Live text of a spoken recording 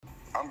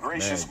I'm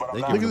gracious, but I'm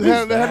not. Niggas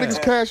have niggas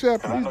cash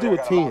app. Let's do a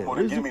 10.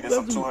 Let's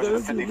do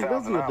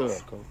a dub.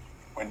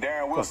 When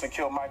Darren Wilson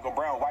killed Michael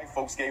Brown, white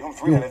folks gave him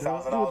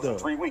 $300,000 in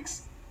 3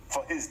 weeks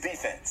for his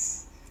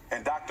defense.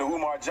 And Dr.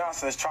 Umar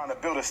Johnson is trying to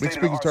build a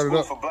state-of-the-art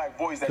school for black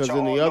boys that y'all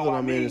in the other one,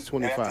 I mean, need. it's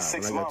 25. And after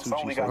 6 months, I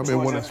only got I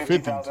mean, one is 50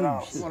 too.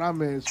 What I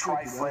mean is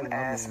trifling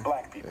ass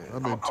black people. I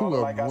mean, two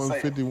of them,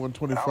 150,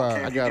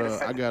 125. I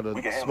got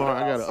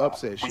an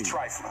upset sheet.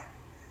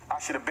 I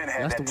should have been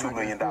had that $2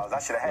 million. I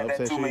should have had that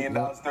 $2 million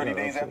 30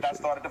 days after I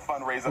started the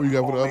fundraiser. What you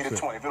got for the made it upset?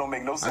 20. If it don't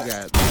make no sense.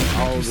 I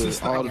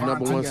got all the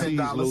number one seeds.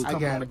 I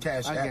got a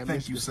cash app.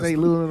 Thank you, sister. Stay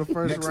losing the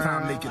first Next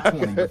round. time, make it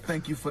 20. But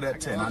thank you for that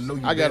 10. I know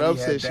you. I got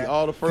upset sheet.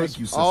 All the first,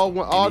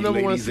 all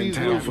number one seeds.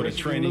 For the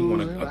training,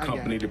 want to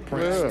accompany the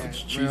prince to the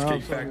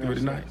Cheesecake Factory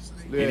tonight.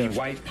 Any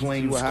White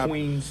Plains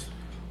queens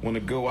want to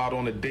go out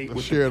on a date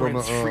with the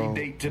prince? Free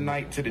date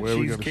tonight to the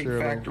Cheesecake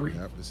Factory.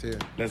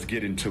 Let's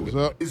get into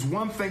it. It's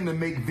one thing to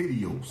make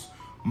videos.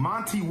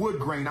 Monty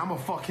Woodgrain, I'ma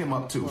fuck him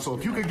up too. So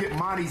if you could get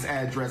Monty's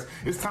address,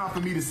 it's time for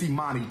me to see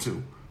Monty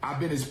too. I've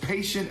been as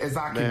patient as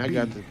I can be,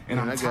 and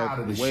I'm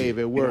tired of the wave shit.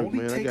 at work,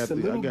 man. I got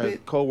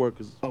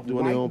coworkers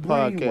doing their own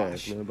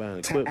podcast, man, buying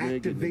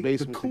equipment, getting the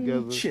basement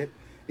together. Chip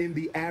in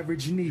the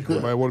average Negro.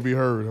 Everybody want to be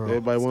heard, huh?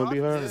 Everybody want to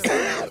be heard.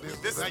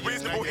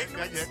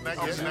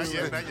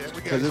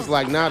 Because it's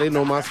like now they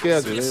know my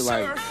schedule.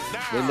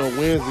 They know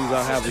Wednesdays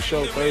I have the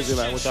show. Thursday,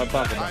 like what y'all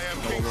talking about?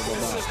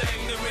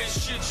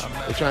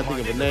 They trying to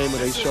think of the name of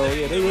their show.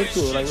 Yeah, they into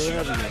it. Like, what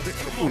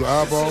happened? Ooh, the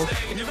eyeballs.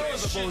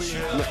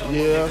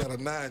 Yeah,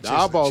 the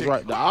eyeballs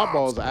right. The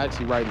eyeballs are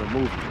actually writing a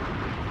movie.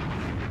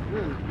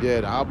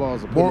 Yeah, the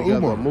eyeballs are putting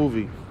together a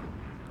movie.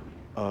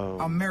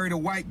 I married a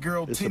white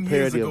girl It's 10 a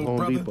years parody ago, of Home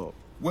brother. Depot.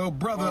 Well,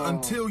 brother,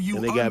 until you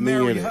And they got me in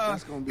unmarry it. her,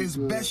 it's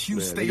best you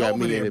They stay got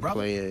over me in there, it brother.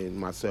 playing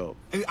myself.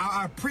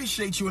 I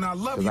appreciate you and I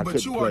love 'Cause you, I but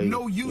couldn't you are play,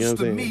 no you know use what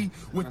to I'm me saying?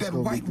 with that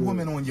white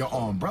woman on your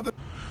arm, brother.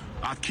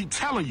 I keep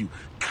telling you,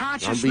 I'm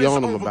consciousness be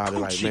on them over about it,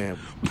 like, coochie. man.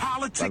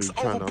 Politics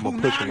I'm over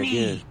gonna push them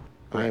again.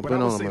 I ain't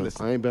been on them.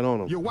 I ain't been on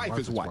them. Your wife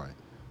is white.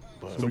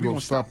 So we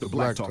gonna stop the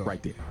black talk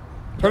right there.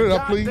 Turn it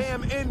up, please.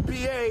 Goddamn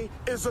NBA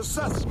is a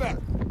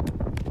suspect.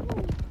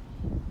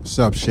 What's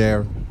up,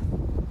 Sharon?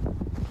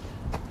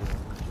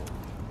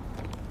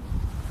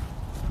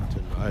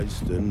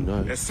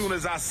 As soon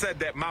as I said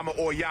that, Mama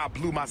Oya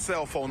blew my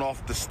cell phone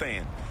off the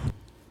stand.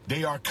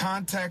 They are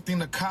contacting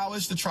the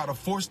college to try to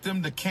force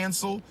them to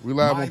cancel We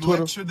live my on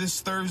Twitter. lecture this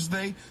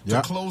Thursday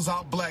Yep. to close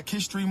out Black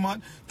History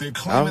Month. They're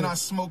claiming I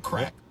smoke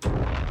crack. We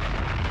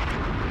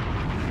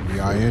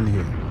are in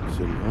here.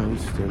 Tonight.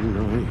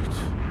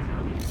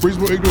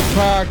 Reasonable Ignorance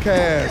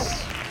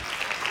Podcast.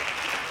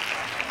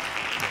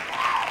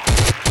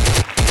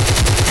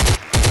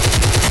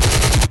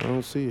 I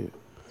don't see it.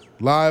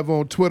 Live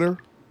on Twitter.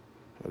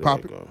 There Pop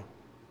you it. go.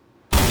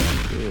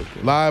 There you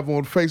go. Live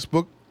on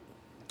Facebook.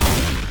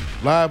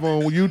 Live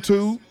on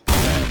YouTube.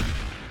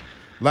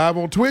 Live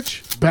on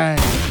Twitch. Bang.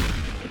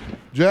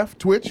 Jeff,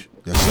 Twitch.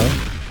 Yes, sir.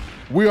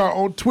 We are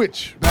on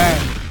Twitch. Bang.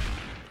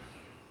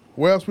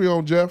 Where else we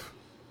on, Jeff?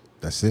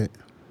 That's it.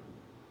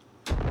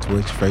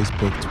 Twitch,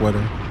 Facebook,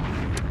 Twitter.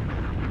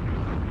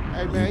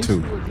 Hey man, you see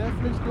YouTube. what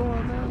Netflix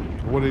doing now?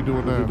 What are they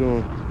doing now? What you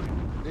doing?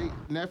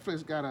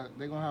 Netflix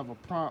they're gonna have a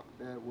prompt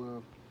that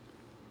will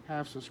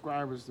have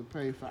subscribers to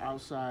pay for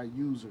outside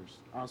users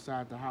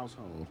outside the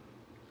household.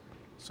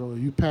 So if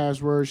you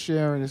password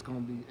sharing, it's gonna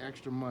be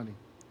extra money.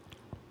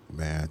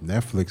 Man,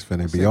 Netflix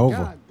finna I be said, over.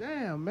 God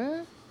damn,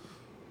 man.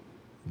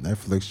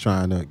 Netflix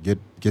trying to get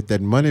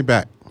that money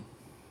back.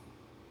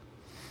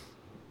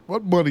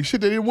 What money?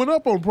 Shit, they didn't went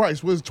up on price.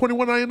 It was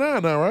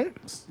 $21.99 now, right?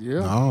 Yeah.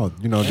 No,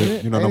 you know, Ain't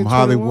it? them Ain't it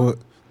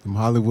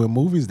Hollywood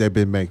movies they've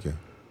been making.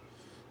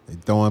 They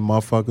throwing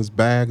motherfuckers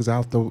bags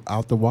out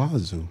the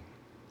wazoo. You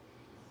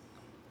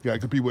got to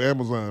compete with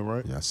Amazon,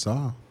 right? Yeah,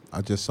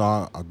 I just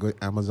saw a good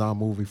Amazon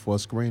movie for a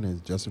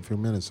screening just a few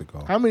minutes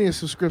ago. How many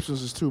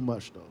subscriptions is too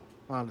much though?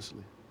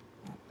 Honestly,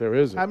 There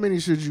isn't. how many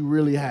should you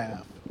really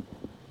have?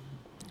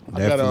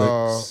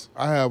 Netflix.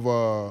 I have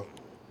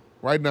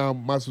right now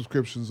my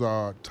subscriptions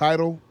are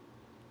Tidal,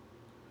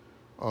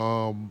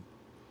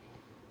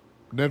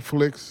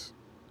 Netflix,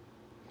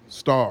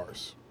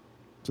 Stars,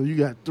 So you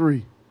got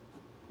 3.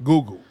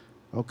 Google.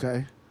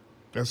 Okay.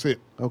 That's it.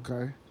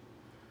 Okay.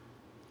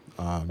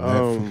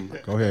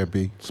 Netflix. Go ahead,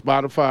 B.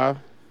 Spotify,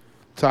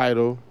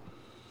 Tidal,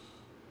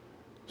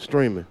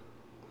 streaming.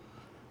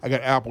 I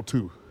got Apple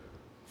too.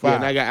 Yeah,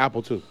 and I got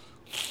Apple too.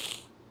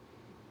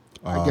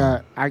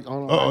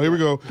 Oh, here we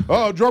go.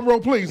 Oh, drum roll,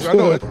 please. I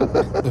know it.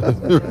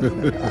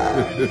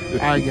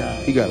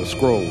 He got a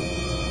scroll.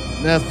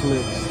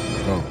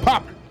 Netflix.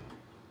 Pop it.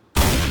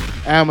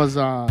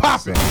 Amazon.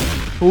 Pop it.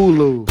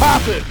 Hulu.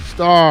 Pop it.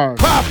 Stars.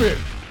 Pop it.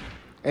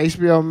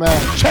 HBO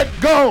Max. Check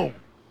gone.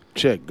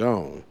 Check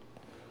gone.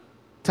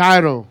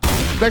 Tidal.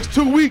 Next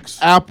 2 weeks.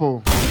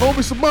 Apple. Loan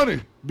me some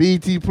money.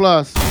 BT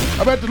Plus.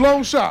 I'm at the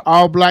loan shop.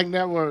 All Black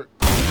Network.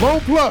 Loan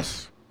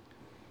Plus.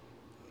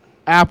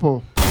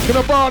 Apple. Can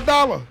I borrow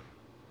 $1?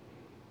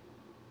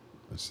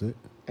 That's it.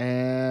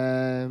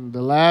 And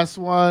the last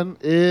one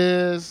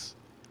is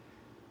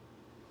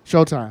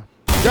Showtime.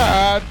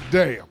 God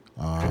damn.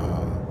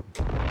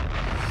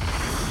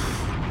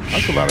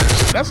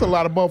 That's a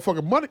lot of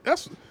motherfucking money.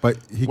 But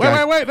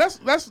wait.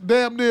 That's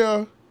damn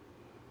near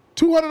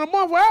 $200 a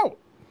month out.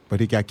 But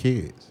he got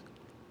kids.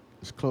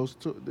 It's close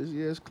to this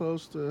year. It's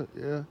close to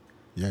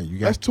Yeah, you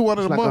got. That's $200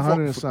 a like month.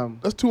 100 or something.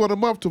 That's $200 a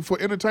month for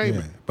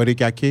entertainment. Yeah, but he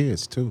got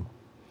kids too.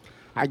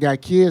 I got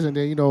kids, and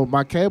then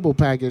my cable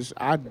package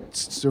I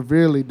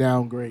severely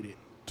downgraded.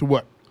 To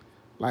what?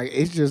 Like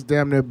it's just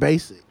damn near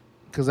basic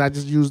because I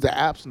just use the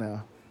apps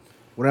now.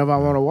 Whatever I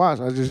want to watch,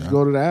 I just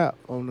go to the app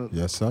on the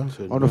yes sir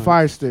on the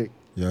Fire Stick.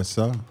 Yes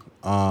sir.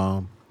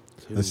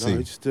 Let's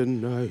see.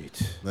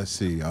 Tonight. Let's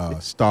see.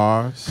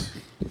 Stars.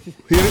 Hit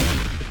it.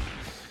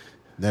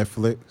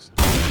 Netflix.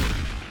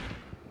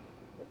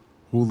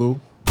 Hulu.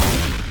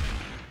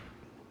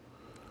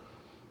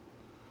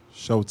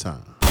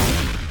 Showtime.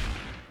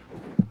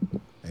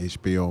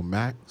 HBO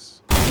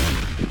Max.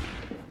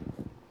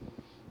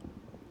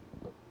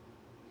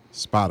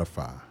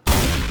 Spotify.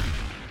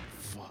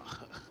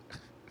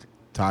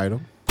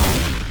 Tidal.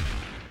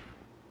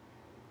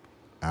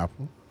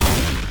 Apple.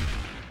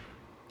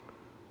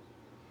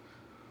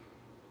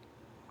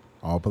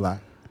 All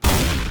Black.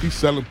 He's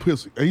selling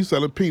pussy. He's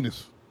selling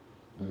penis.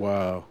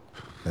 Wow.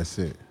 That's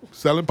it.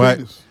 Selling But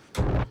penis.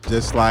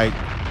 just like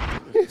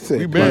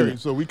We married,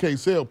 so we can't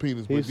sell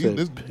penis. But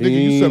this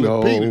nigga, you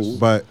selling penis.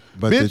 But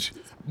bitch,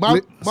 my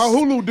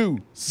Hulu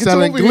dude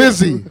selling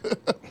glizzy.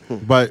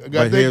 But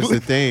here's the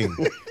thing.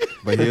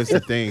 But here's the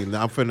thing.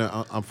 I'm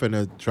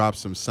finna drop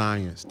some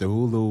science. The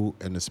Hulu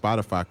and the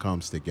Spotify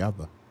comes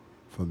together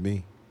for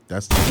me.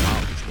 That's the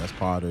knowledge. That's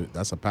part of.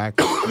 That's a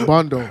package.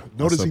 Bundle.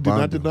 Notice he did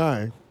not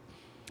deny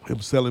him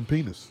selling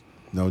penis.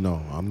 No,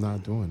 I'm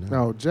not doing that.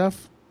 No,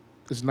 Jeff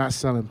is not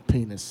selling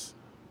penis.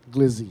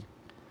 Glizzy.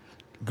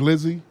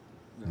 Glizzy?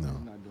 No,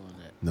 I'm not doing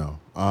that. No.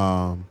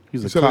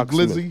 He's a selling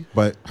cocksmith. glizzy.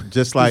 But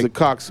just like He's a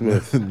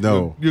cocksmith.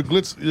 no. You're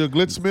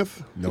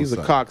Glitzsmith? No, He's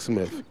sir. a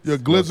cocksmith. You're a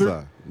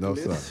glizzard? No,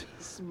 sir.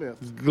 Smith.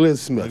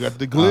 Glizzsmith. I got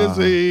the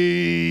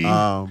glizzy.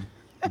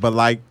 But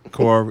like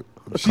Corey,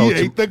 she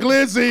ate the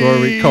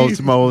glizzy.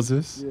 Coach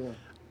Moses.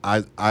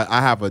 Yeah.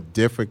 I have a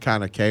different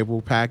kind of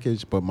cable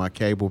package, but my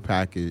cable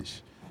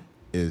package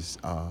is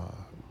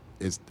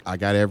I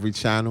got every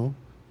channel,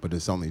 but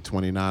it's only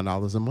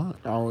 $29 a month.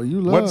 Oh,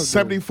 you love What's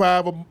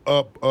 $75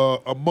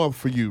 a month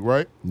for you,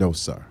 right? No,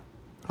 sir.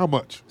 How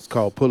much? It's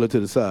called Pull It to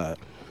the Side.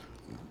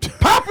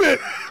 Pop it!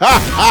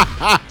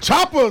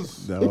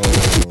 Choppers! No. I knew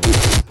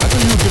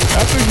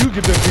you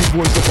get that deep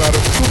voice about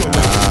it.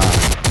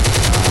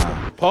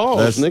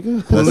 Pause,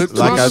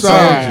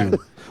 nigga.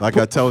 Like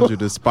I told you,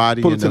 the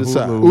Spotty Pull and it the to the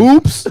side. Hulu.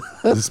 Oops.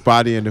 The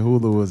Spotty and the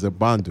Hulu is a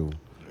bundle.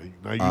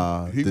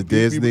 The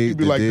Disney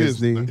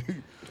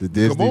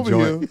Come over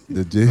joint, here.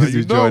 the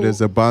Disney joint know.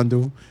 is a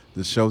bundle.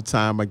 The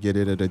Showtime, I get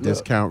it at a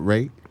discount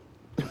rate.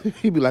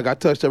 He be like, I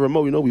touched that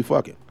remote, you know we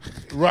fucking.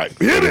 Right.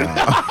 Hit it!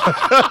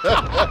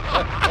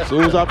 As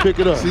soon as I pick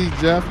it up. See,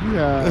 Jeff,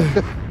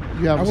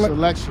 you have a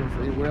selection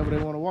for whatever they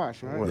want to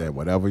watch, right? Yeah,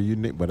 whatever you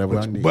need, whatever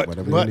I need,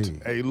 whatever you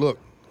need. Hey, look,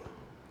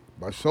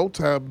 my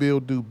Showtime bill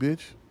due,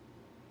 bitch.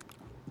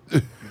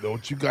 You know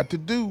what you got to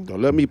do.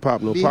 Don't let me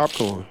pop no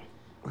popcorn.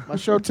 My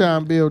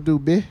Showtime bill due,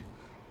 bitch.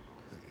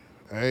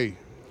 Hey,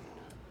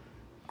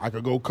 I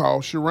could go call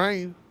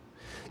Shireen.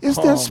 It's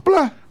that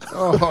splat.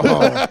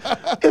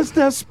 It's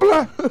that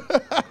splat.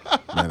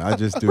 Man, I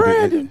just do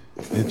the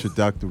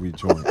introductory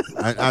joint.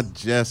 I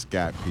just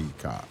got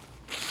Peacock.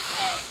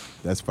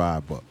 That's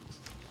 $5.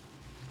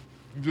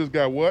 You just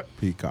got what?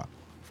 Peacock,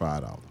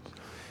 $5.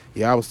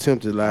 Yeah, I was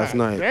tempted last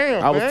night.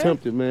 Damn, I was man.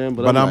 tempted, man.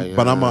 But I'm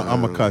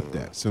gonna cut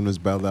that. As soon as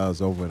Bel Air's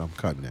over, I'm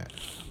cutting that.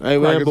 Hey,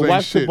 man, Crackers but ain't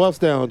watch shit. the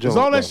bust down, Joe. Is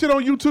all that shit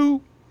on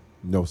YouTube?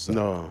 No, sir.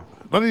 No.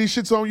 None of these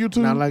shits on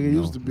YouTube? Not like it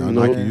used to be. Not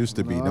like it used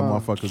to be. Them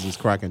motherfuckers is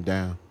cracking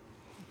down.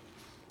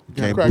 You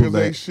can't Crackers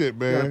bootleg. ain't shit, You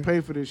gotta man. pay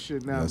for this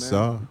shit now, Yes,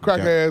 man. sir.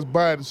 Cracker ass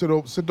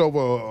Biden sent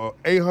over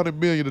 $800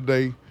 million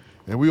today,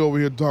 and we over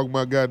here talking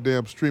about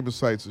goddamn streaming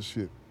sites and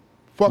shit.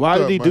 Fucked Why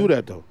up, did he man. do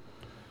that, though?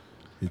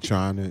 He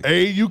trying to.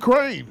 Aid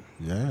Ukraine.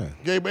 Yeah.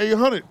 Gave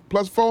 800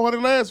 plus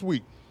 400 last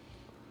week.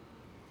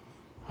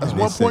 That's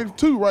They said-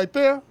 1.2 right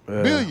there.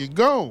 Yeah. Billion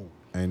gone.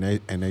 And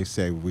they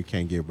say we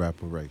can't get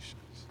reparations.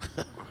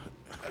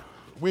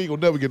 We ain't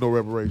gonna never get no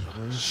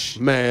reparations,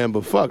 man. Man,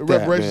 but fuck The that,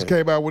 reparations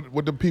man. came out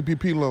with the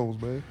PPP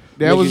loans, man.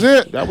 That was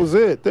Nigga, it. That was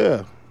it,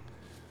 there.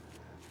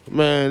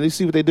 Man, you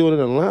see what they doing in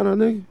Atlanta,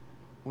 nigga?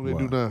 What they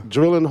do now?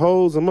 Drilling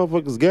holes in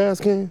motherfuckers' gas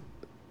can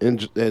and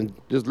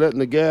just letting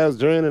the gas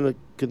drain in a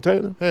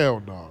container.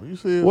 Hell no. You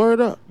see it? Word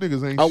up.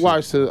 Niggas ain't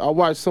I shit.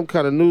 watched some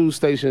kind of news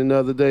station the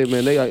other day,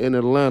 man. They are in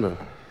Atlanta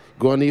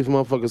going to these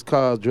motherfuckers'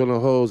 cars,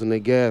 drilling holes in their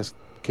gas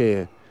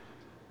can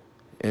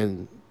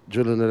and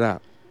drilling it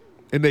out.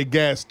 In they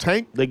gas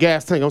tank? The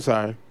gas tank, I'm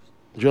sorry.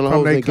 Drilling From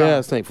holes in they their car.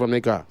 gas tank from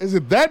their car. Is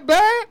it that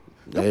bad?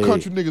 Them Hey.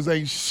 country niggas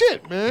ain't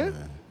shit, man.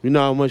 You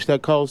know how much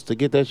that costs to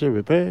get that shit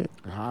repaired?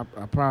 I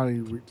probably.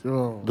 That's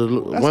One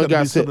gotta guy be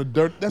some said of the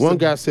dirt. That's one the-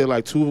 guy said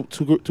like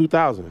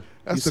 2,000.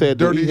 That's he the said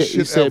dirtiest he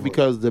shit said ever.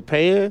 because the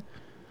pan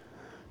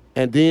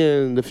and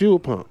then the fuel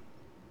pump.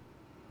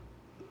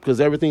 because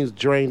everything's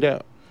drained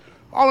out.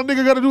 All a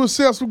nigga got to do is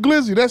sell some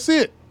glizzy. That's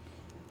it.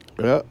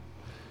 Yep.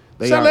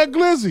 Sell that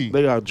glizzy.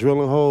 They are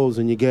drilling holes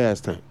in your gas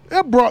tank.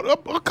 That brought a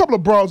couple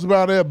of bros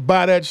about there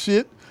buy that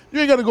shit. You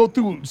ain't got to go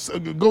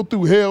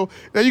through hell.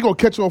 Now you gonna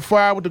catch on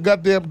fire with the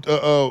goddamn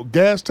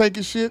gas tank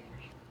and shit.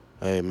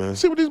 Hey man,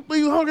 see what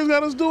these hunkers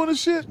got us doing and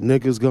shit.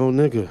 Niggas gon'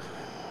 nigga.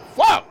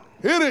 Fuck,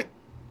 hit it.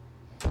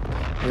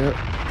 Yep.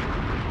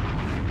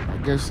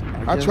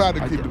 I tried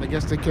to keep it. I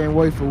guess they can't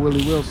wait for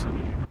Willie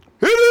Wilson.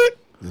 Hit it.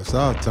 Yes,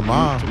 sir.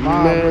 Tomorrow.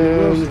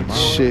 Man,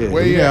 shit.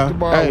 Where you at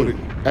tomorrow with it?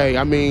 Hey,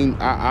 I mean,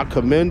 I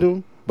commend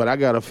him, but I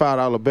got a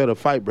 $5 better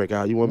fight break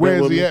out. You want to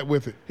bet with me? Where is he at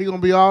with it? He gonna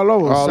be all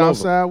over.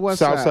 Southside, West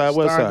Side. Southside,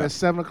 West Starting Side. at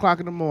 7 o'clock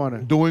in the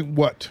morning. Doing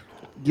what?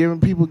 Giving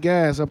people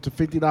gas up to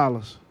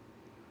 $50.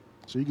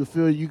 So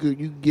you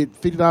can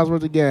get $50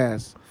 worth of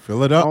gas.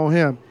 Fill it up on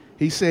him.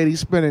 He said he's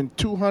spending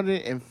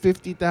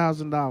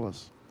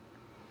 $250,000.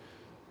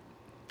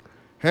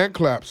 Hand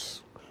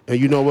claps. And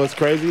you know what's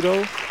crazy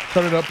though?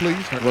 Turn it up,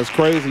 please. What's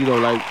crazy though,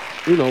 like,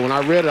 you know, when I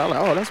read it, I was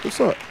like, oh, that's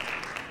what's up.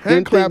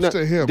 Hand claps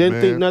to him,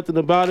 Didn't think nothing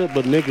about it,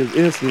 but niggas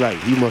instantly like,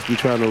 he must be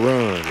trying to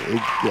run.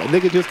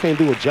 Nigga just can't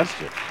do a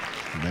gesture.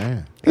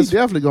 Man. He's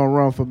definitely gonna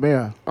run for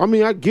mayor. I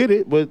mean, I get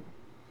it, but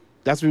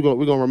that's what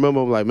we're gonna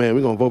remember. Like, man,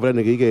 we're gonna vote for that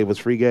nigga. He gave us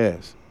free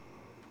gas.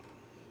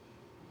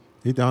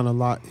 He done a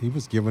lot. He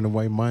was giving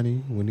away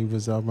money when he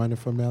was running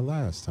for mayor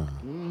last time.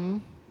 Mm-hmm.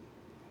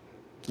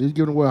 He's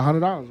giving away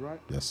 $100, right?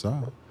 Yes,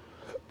 sir.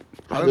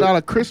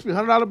 $100 crispy,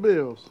 $100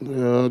 bills.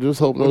 Yeah, just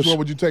hope Which one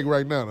would you take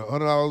right now? The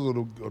 $100 or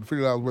the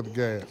 $50 worth of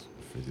gas?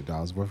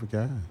 $50 worth of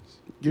gas.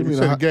 Give me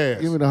the gas.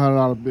 Give me the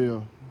 $100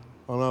 bill.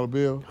 $100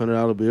 bill.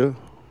 $100 bill.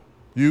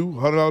 You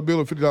 $100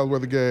 bill or $50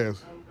 worth of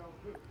gas?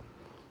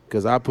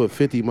 Cause I put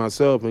 50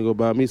 myself and go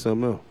buy me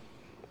something else.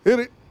 Hit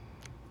it.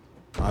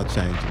 I'll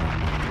change my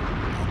mind.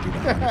 I'll do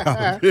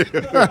that $100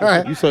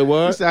 bill. You say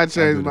what? You said I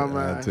changed my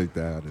mind. I'll take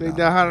that. Take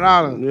that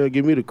 $100. Yeah,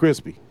 give me the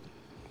crispy.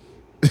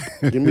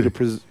 give me the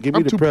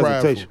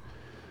presentation.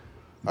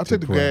 I'll take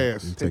the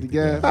gas. Take the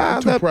gas.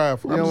 I'm too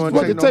prideful. You don't want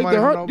You to take no money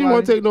from you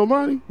want to take no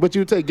money, but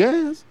you take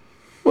gas?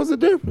 What's the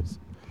difference?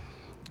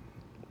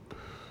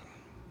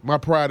 My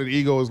pride and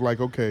ego is like,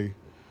 okay,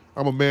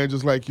 I'm a man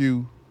just like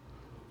you.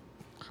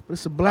 But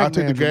it's a black I'll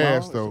man. take the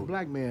gas, Jamal. though. It's a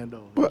black man,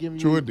 though.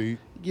 True indeed.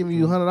 Giving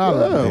you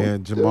 $100.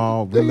 And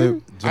Jamal,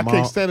 I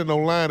can't stand in no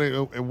line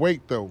and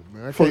wait, though.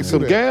 Man. I For can't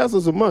some gas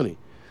or some money?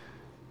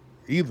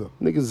 Either.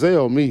 Nigga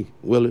Zell me,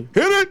 Willie.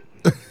 Hit it!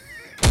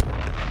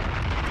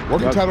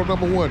 Working title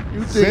number 1.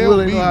 You think Zell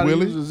Willie me, know how to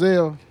Willie. use a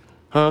Zell?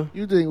 Huh?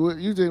 You think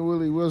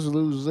Willie Wilson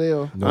loses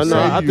Zell? No,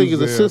 I think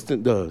his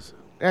assistant does.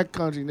 That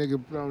country nigga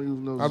don't use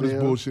no Zell. I'm just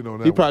bullshitting on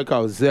that. He probably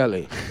called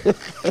Zelly.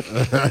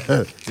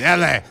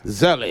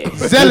 Zelly.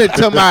 Sell it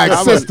to my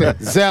assistant.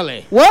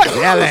 Zelly. What?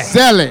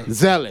 Sell it.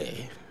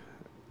 Zelly.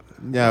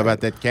 Yeah, about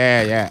that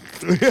car, yeah.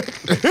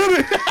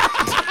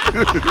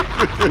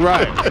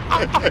 Right.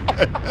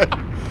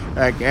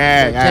 That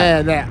car,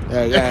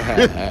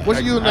 Yeah.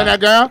 What you using on that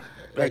girl?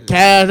 That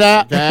cash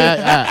out.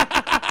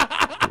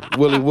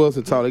 Willie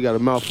Wilson thought he got a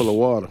mouthful of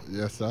water.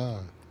 Yes, sir.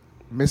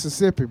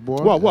 Mississippi, boy.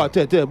 Boy, I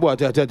read that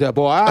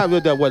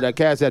what that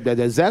cat said that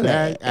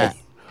Zelly.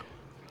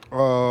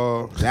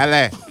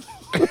 Zelly.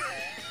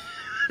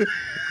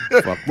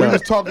 We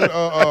was talking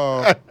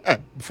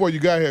before you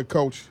got here,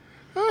 Coach.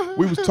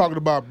 We was talking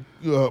about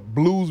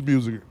blues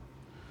music,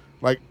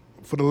 like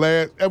for the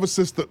last ever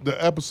since the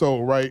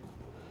episode, right?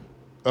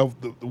 Of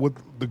with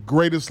the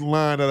greatest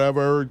line that I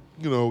ever heard,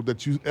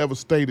 that you ever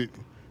stated.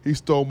 He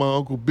stole my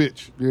uncle,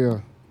 bitch.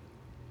 Yeah.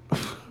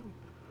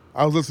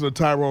 I was listening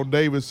to Tyrone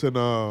Davis and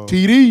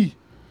TD,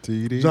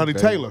 Johnny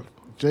Taylor,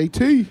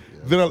 JT.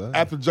 Then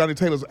after Johnny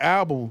Taylor's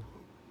album,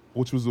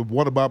 which was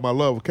One About My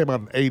Love, came out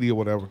in '80 or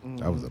whatever.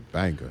 That was a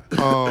banger.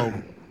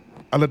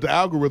 I let the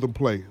algorithm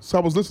play. So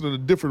I was listening to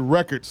different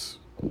records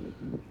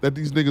that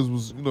these niggas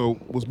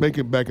was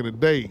making back in the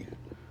day.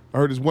 I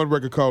heard this one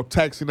record called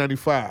Taxi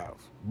 95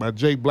 by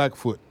Jay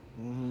Blackfoot.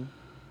 Mm-hmm.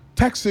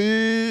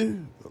 Taxi,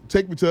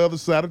 take me to the other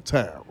side of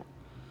town.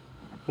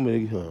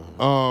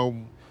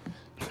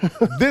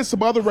 Then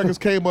some other records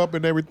came up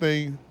and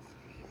everything.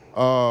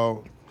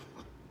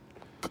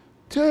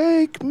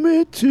 Take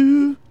me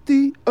to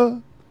the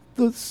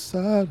other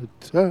side of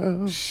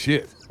town.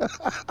 Shit.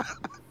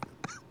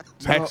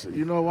 Taxi.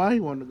 You know why he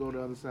wanted to go to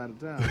the other side of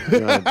town?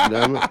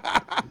 Damn it.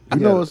 You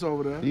know what's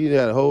over there. He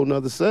had a whole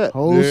nother set.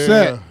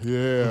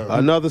 Yeah.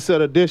 Another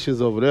set of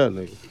dishes over there,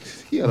 nigga.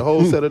 He had a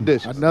whole set of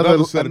dishes. Another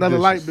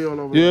light bill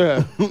over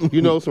there.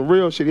 Yeah. Some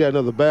real shit. He had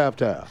another bath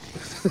towel.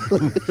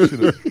 He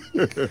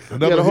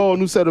had a whole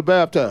new set of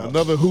bath towels.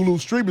 Another Hulu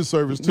streaming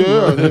service too.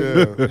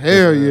 Yeah. Right?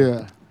 Hell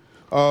yeah.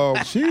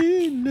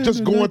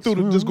 Just going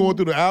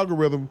through the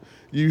algorithm,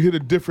 you hear the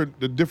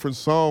different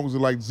songs.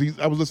 Like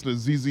I was listening to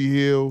ZZ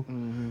Hill,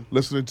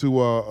 listening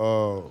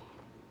to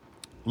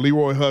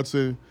Leroy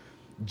Hudson,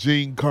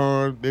 Gene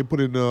Carn. They put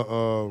in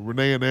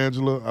Renee and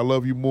Angela, I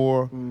Love You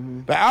More.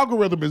 The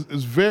algorithm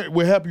is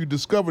will help you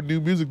discover new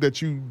music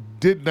that you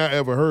did not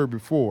ever heard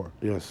before.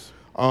 Yes.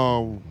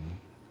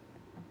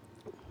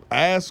 I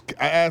I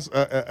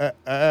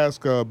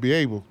ask Be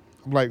Able.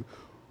 I'm like,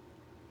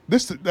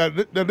 this is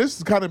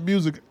the kind of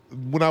music.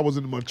 When I was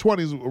in my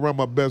 20s, around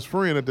my best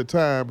friend at the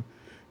time,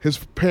 his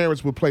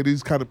parents would play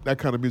that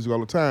kind of music all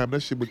the time.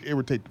 That shit would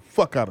irritate the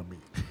fuck out of me.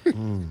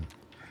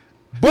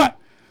 But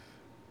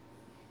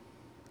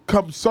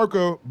come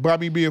circa by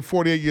me being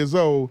 48 years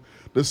old,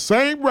 the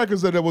same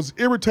records that was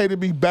irritating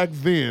me back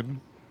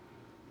then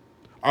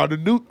are the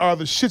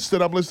shits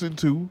that I'm listening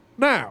to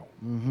now.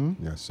 Mm-hmm.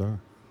 Yes, sir.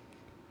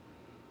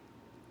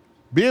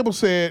 Be Able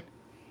said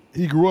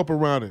he grew up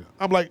around it.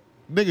 I'm like,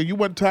 nigga, you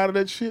wasn't tired of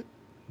that shit?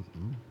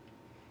 Mm-hmm.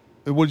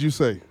 And what'd you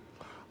say?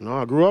 No,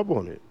 I grew up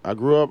on it.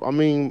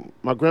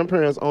 My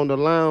grandparents owned a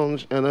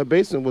lounge, and their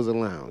basement was a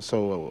lounge.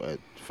 So at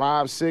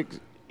 5, 6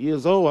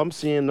 years old, I'm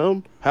seeing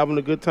them having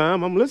a good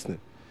time. I'm listening.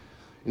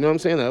 You know what I'm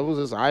saying? That was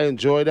just, I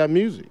enjoyed that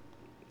music.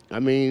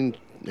 And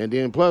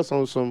then plus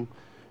on some,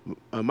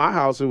 in my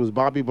house, it was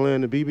Bobby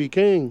Bland and B.B.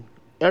 King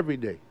every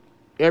day,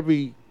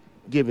 every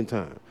given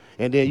time.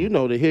 And then,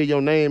 to hear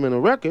your name in a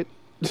record,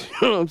 you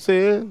know what I'm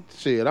saying?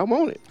 Shit, I'm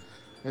on it.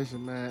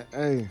 Listen, man,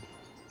 hey.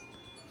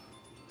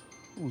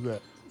 Who's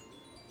that?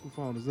 Whose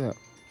phone is that?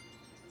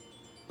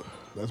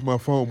 That's my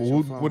phone,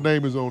 but what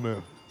name is on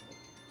there?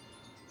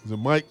 Is it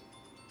Mike?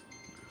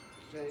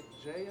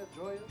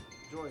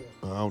 Joya?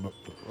 I don't know.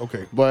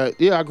 Okay. But,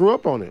 yeah, I grew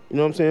up on it. You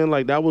know what I'm saying?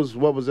 Like, that was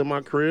what was in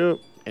my crib.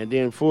 And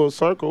then full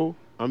circle,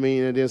 and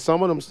then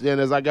some of them, then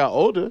as I got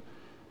older,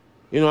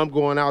 I'm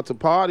going out to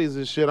parties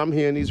and shit. I'm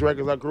hearing these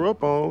records I grew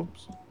up on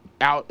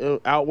out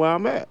where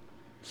I'm at.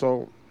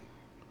 So,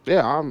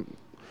 yeah,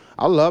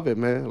 I love it,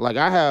 man. Like,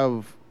 I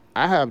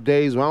have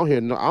days where I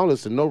don't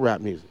listen to no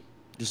rap music.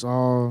 Just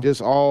all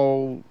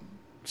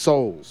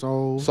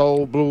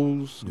soul,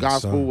 blues,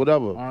 gospel,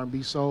 whatever.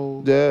 R&B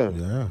soul.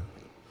 Yeah.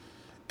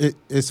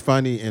 It's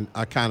funny, and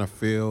I kind of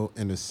feel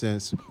in a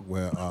sense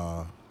where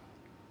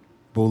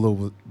Bula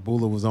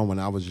was on when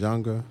I was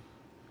younger.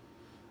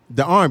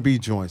 The R&B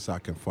joints I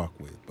can fuck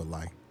with, but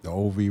like the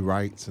OV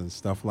Wrights and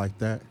stuff like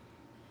that,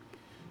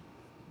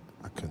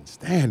 I couldn't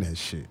stand that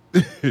shit.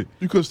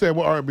 You couldn't stand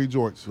what R&B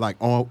joints? Like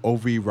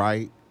OV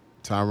Wright,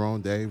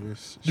 Tyrone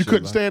Davis. You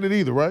couldn't stand it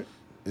either, right?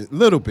 A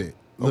little bit.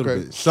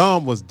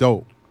 Some was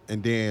dope.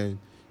 And then,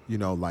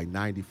 like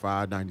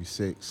 95,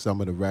 96, some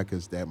of the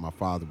records that my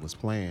father was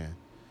playing,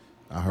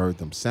 I heard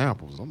them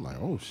samples. I'm like,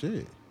 oh,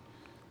 shit.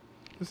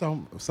 It's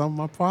some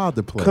my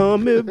father played.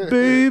 Come here,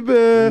 baby.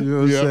 You know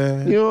what I'm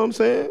saying? You know what I'm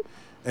saying?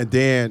 And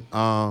then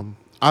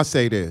I'll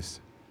say this.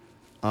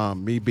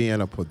 Me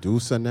being a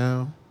producer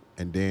now,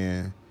 and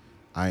then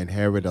I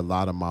inherit a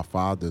lot of my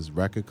father's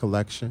record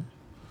collection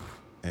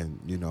and,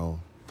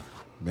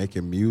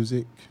 making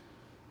music.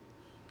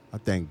 I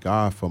thank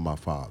God for my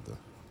father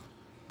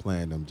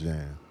playing them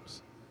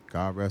jams.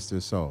 God rest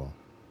his soul.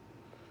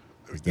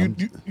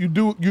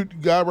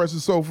 God rest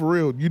his soul for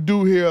real. You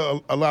do hear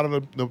a lot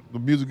of the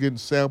music getting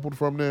sampled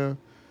from there.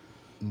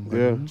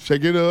 Yeah.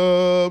 Shake it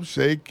up,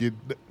 shake it,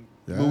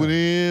 move it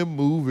in,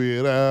 move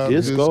it out.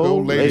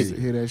 Disco lady.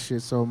 Hear that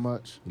shit so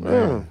much.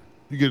 Yeah.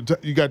 You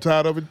got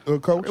tired of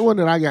it, Coach? It wasn't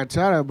that I got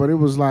tired of it, but it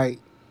was like,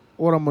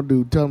 what I'm gonna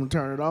do? Tell them to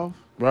turn it off.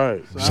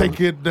 Right. So shake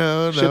it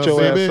down. Shut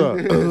your ass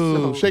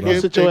up. Shake it.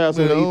 Sit your ass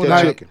up and eat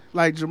that chicken.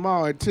 Like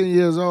Jamal, at 10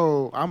 years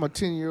old, I'm a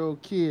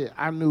 10-year-old kid.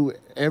 I knew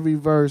every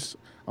verse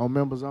on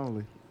Members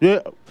Only. Yeah,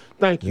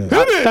 thank you.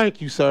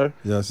 Thank you, sir.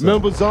 Yes, sir.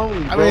 Members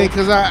Only, bro.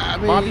 Because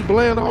Bobby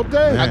Bland all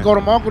day. Man. I go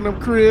to my uncle and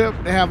them crib.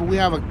 We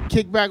have a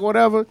kickback,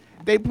 whatever.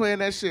 They playing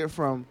that shit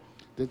from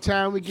the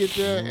time we get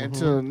there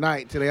until the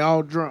night, till they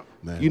all drunk.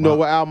 Man, you know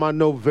what album I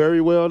know very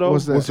well though?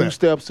 What's that? 2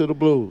 Steps to the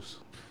Blues.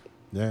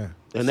 Yeah.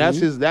 And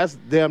that's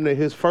damn near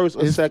his first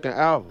or second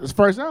album. His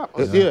first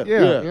album.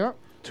 Yeah.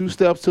 2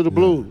 Steps to the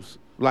Blues.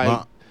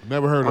 Like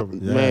never heard of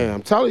it. Man,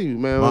 I'm telling you,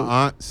 man.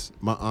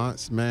 My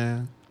aunts,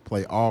 man,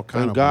 play all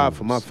kind Thank of God blues.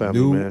 for my family,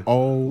 new, man.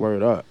 Old,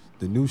 word up.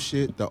 The new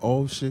shit, the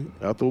old shit.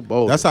 I threw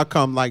both. That's how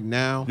come like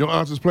now. Your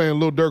aunts is playing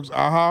Lil Durk's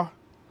Aha?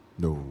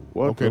 No.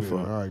 What okay, the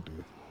fuck? All right,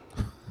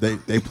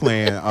 dude. They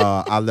playing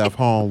I Left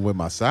Home with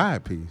My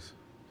Side Piece.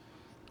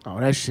 Oh,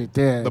 that shit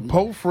there. The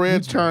Pope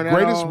Fred's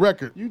greatest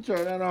record. You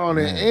turn that on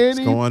at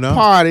any going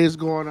party, it's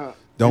going up.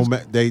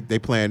 They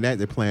playing that.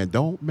 They playing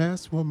Don't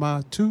Mess With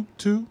My Toot.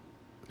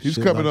 He's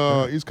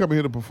coming he's coming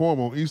here to perform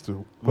on Easter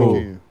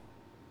weekend.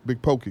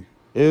 Big Pokey.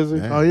 Is he?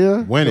 Yeah. Oh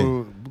yeah?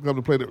 Winning.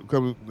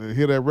 Come to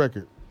hear that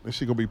record. That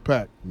shit gonna be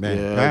packed.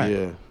 Man,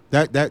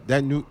 packed.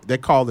 That new they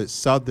call it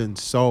Southern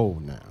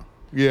Soul now.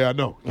 Yeah, I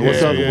know. What's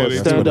Stand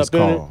Up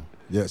in It?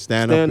 Yeah,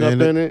 Stand Up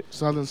in It.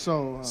 Southern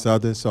Soul. Huh?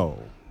 Southern Soul.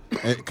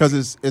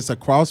 Because it's a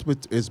cross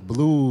with it's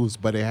blues,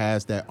 but it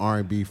has that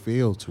R&B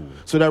feel to it.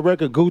 So that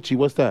record Gucci,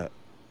 what's that?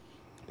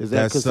 Is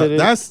that considered?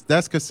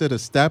 That's considered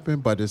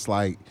stepping, but it's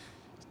like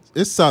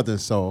it's Southern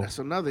Soul. That's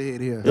another hit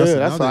here.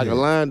 That's like a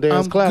line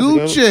dance classic.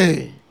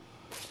 Gucci.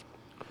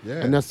 Yeah.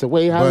 And that's the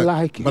way I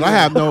like it. But I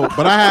have no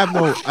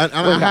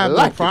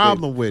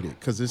problem with it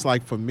because it's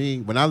like for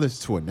me when I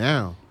listen to it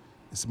now,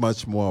 it's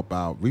much more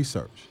about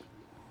research.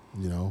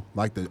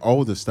 Like the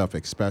older stuff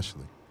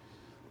especially.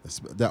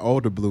 The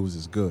older blues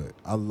is good.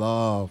 I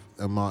love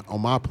on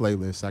my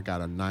playlist. I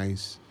got a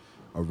nice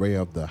array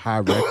of the High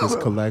Records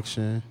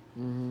collection,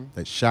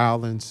 that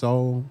Shaolin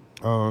Soul.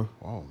 Oh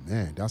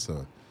man,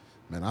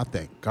 I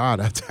thank God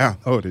I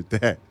downloaded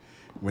that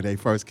when they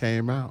first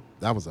came out.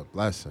 That was a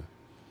blessing.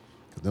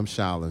 Cause them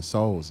Shaolin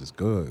Souls is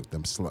good.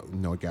 Them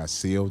it got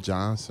Seal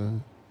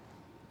Johnson,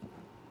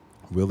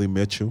 Willie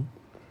Mitchell,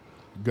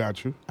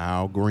 got you,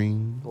 Al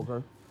Green,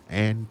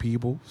 Ann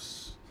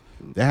Peebles.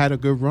 They had a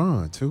good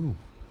run too.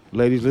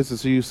 Ladies, listen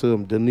to you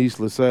some Denise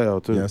LaSalle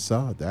too. Yes,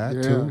 sir.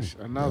 That too.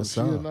 Yes,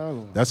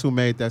 sir. That's who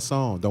made that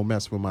song. Don't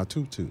mess with my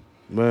tutu.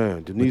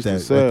 Man, Denise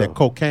LaSalle. With that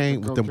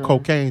cocaine, with them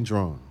cocaine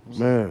drums.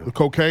 Man, the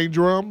cocaine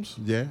drums.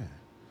 Yeah,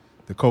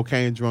 the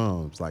cocaine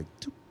drums like.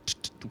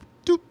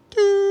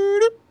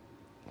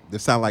 They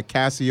sound like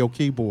Casio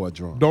keyboard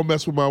drums. Don't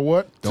mess with my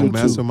what? Don't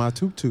mess with my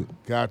tutu.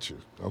 Gotcha.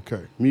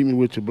 Okay. Meet me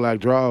with your black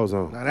drawers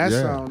on. Now that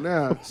song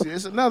now, see,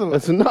 it's another one.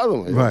 That's another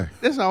one. Right.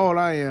 That's how old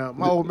I am.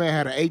 My old man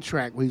had an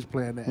 8-track when he was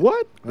playing that.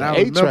 What? An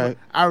 8-track?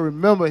 I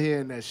remember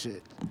hearing that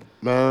shit.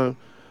 Man,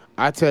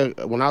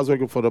 when I was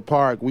working for the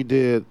park, we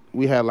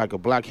had like a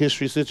Black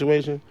History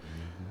situation.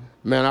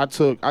 Man, I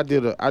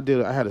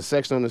had a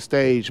section on the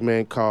stage,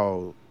 man,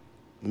 called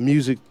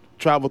Music,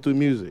 Travel Through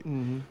Music.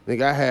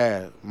 Nigga, I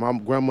had my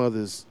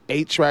grandmother's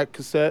 8-track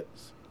cassettes,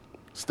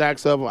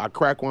 stacks of them. I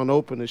cracked one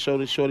open and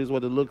showed the shorties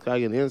what it looked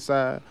like in the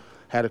inside.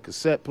 Had a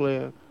cassette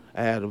player,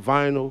 I had a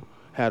vinyl,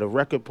 had a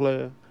record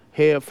player,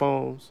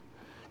 headphones.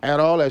 I had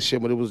all that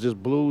shit, but it was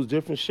just blues,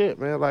 different shit,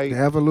 man. Like the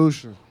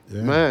evolution.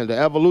 Yeah. Man, the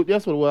evolution.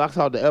 That's what it was. I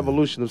called the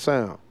evolution of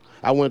sound.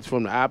 I went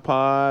from the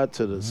iPod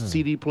to the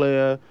CD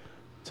player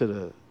to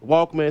the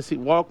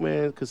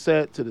Walkman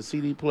cassette to the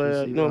CD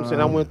player. You know what I'm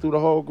saying? I went through the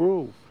whole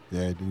groove.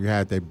 Yeah, you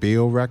had that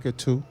Bill record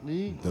too.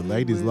 The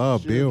ladies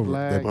love Bill.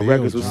 My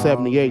records was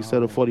 78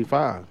 instead of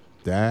 45.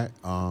 That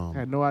I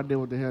had no idea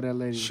what the hell that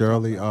lady.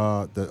 Shirley,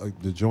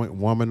 the joint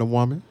Woman to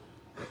Woman.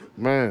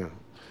 Man.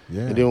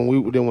 Yeah. And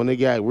then when they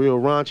got real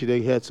raunchy,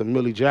 they had some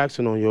Millie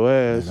Jackson on your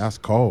ass. Man, that's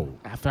cold.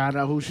 I found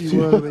out who she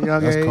was at a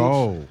young age. That's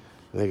cold.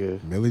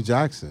 Nigga. Millie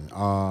Jackson. You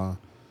know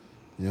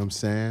what I'm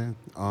saying?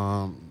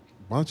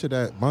 Bunch of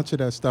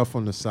that stuff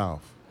from the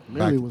South.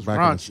 Millie was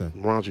raunchy.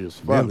 Raunchy as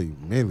fuck.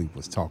 Millie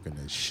was talking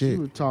that shit. She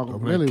was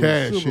talking. Millie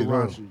was super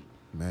raunchy.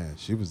 Man,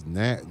 she was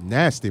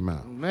nasty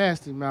mouth.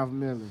 Nasty mouth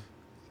Millie.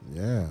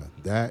 Yeah,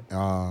 that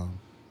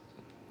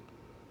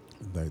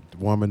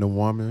Woman to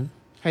Woman.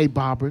 Hey,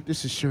 Barbara,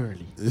 this is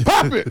Shirley.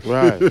 Pop it!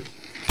 Right.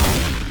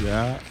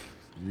 Yeah.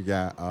 You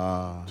got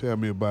Tell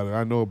me about it.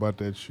 I know about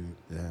that shit.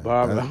 Yeah.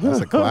 Barbara.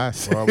 That's a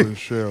classic. Barbara and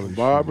Shirley.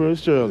 Barbara and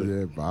Shirley.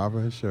 Yeah,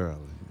 Barbara and Shirley.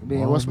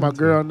 Then what's my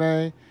girl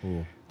name?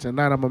 Ooh.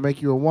 Tonight I'm gonna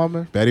make you a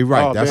woman. Betty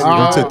Wright. That's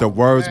you took the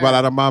words right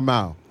out of my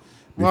mouth.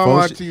 You know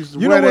what's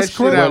crazy?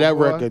 That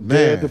record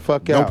dead the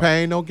fuck out. No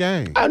pain, no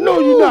gain. I know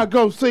you're not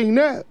gonna sing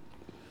that.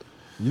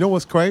 You know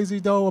what's crazy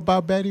though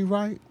about Betty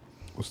Wright?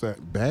 What's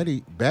that?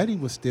 Betty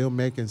was still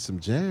making some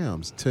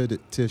jams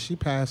till she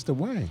passed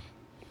away.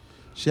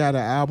 She had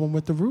an album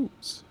with the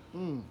Roots.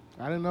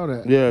 I didn't know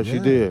that. Yeah, she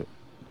did.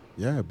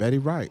 Yeah, Betty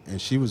Wright. And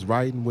she was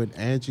writing with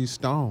Angie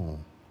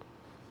Stone.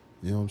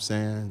 You know what I'm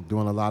saying?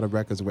 Doing a lot of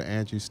records with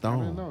Angie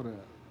Stone. I didn't know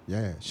that.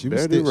 Yeah, she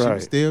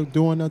was still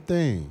doing her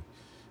thing.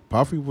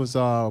 Puffy was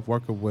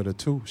working with her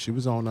too. She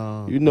was on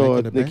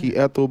Nikki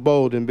Ethel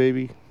Bolden,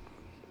 baby.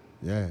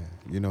 Yeah,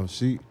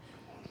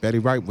 Betty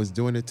Wright was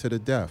doing it to the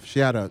death. She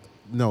had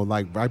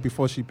right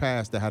before she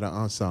passed, they had an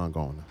unsung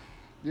on her.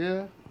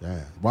 Yeah.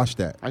 Yeah, watch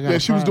that. Yeah,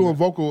 she was doing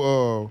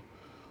vocal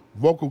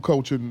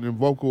coaching and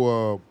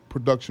vocal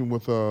production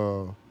with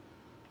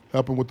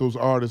helping with those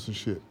artists and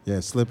shit. Yeah,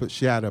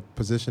 she had a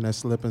position at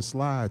Slip and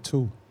Slide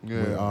too.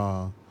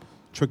 Yeah. With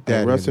Trick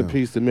Daddy. Rest in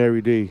peace to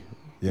Mary D.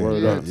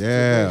 Yeah,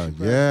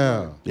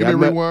 yeah. Give me a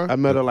rewind. I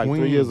met her like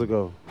 3 years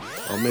ago,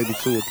 or maybe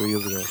 2 or 3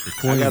 years ago.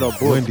 I got her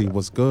book. Wendy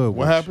was good.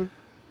 What happened?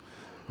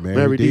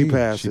 Mary D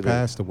passed. She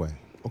passed away.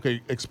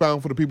 Okay,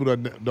 expound for the people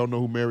that don't know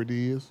who Mary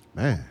D is.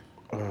 Man.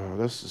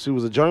 She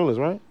was a journalist,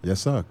 right?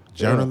 Yes, sir.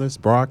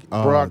 Journalist,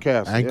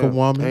 broadcaster, anchor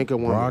woman,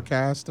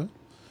 broadcaster.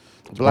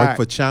 Black worked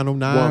for Channel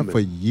 9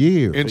 for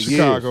years. In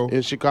Chicago.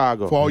 In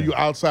Chicago. For all you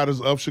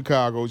outsiders of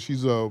Chicago,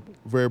 she's a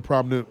very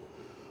prominent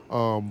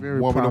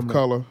woman of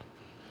color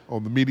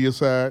on the media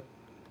side.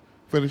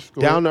 Finish.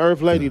 Down to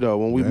earth lady though.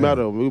 When we met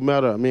her, me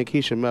and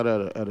Keisha met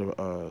her at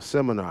a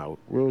seminar.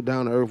 Real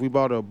down to earth. We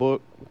bought her a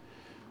book.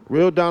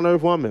 Real down to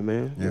earth woman,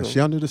 man. Yeah, she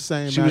under the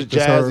same. She was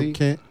jazzy.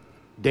 Kent.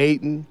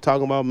 Dating,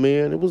 talking about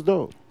men. It was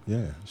dope.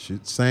 Yeah,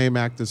 same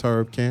act as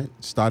Herb Kent.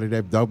 Started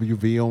at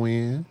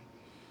WVON.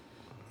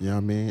 You know what I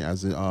mean?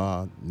 As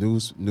a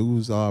news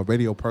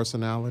radio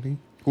personality.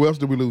 Who else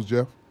did we lose,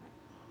 Jeff?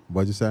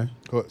 What'd you say?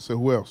 So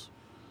who else?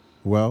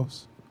 Who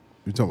else?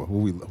 You talking about who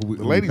we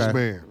the ladies'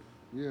 band.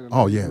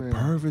 Yeah,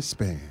 Purvis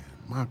Band.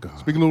 My God.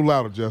 Speak a little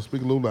louder, Jeff.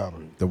 Speak a little louder.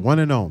 The one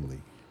and only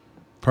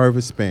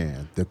Purvis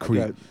Band. The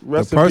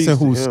person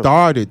who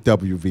started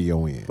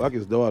WVON. Fuck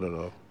his daughter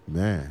though.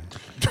 Man.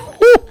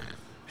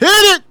 Hit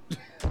it!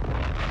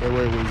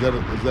 Wait, is that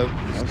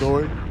a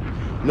story?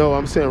 No,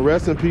 I'm saying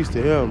rest in peace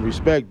to him.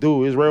 Respect,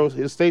 dude.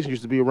 His station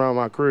used to be around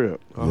my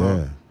crib.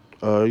 Yeah.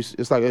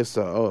 It's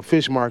a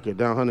fish market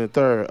down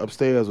 103rd.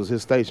 Upstairs was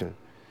his station.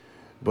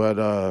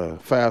 But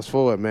fast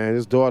forward, man,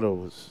 his daughter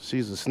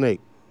she's a snake.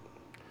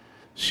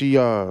 She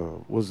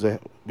was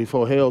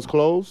before Hell's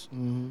closed.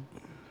 Mm-hmm.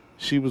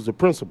 She was the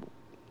principal.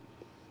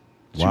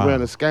 She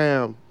ran a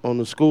scam on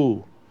the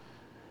school,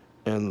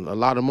 and a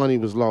lot of money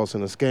was lost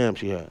in a scam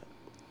she had.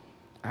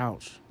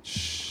 Ouch.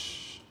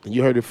 And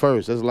you heard it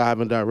first. That's live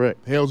and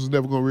direct. Hell's is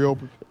never gonna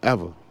reopen?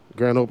 Ever.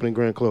 Grand opening,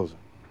 grand closing.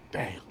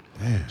 Damn.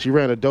 She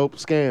ran a dope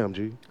scam,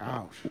 G.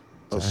 Ouch.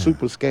 A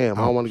super scam. Ouch.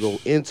 I don't want to go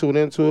into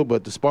it,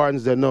 but the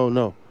Spartans that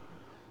know.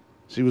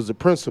 She was the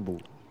principal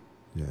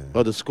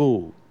of the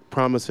school,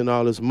 promising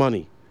all this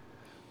money,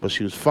 but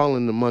she was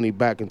funneling the money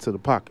back into the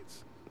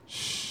pockets.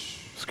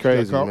 It's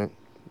crazy, man.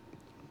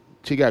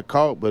 She got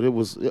caught, but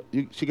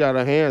she got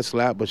her hand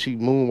slapped, but she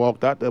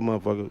moonwalked out that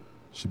motherfucker.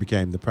 She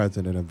became the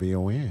president of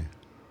VON.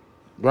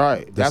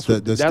 Right. That's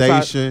the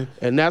station.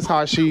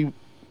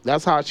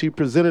 That's how she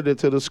presented it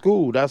to the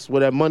school. That's where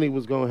that money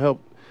was going to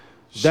help.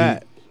 She's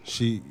at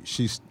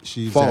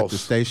the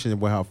station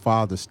where her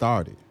father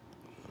started.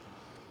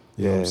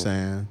 You know what I'm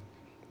saying?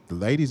 The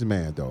ladies'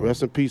 man, though.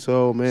 Rest in peace,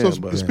 old man.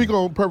 So speak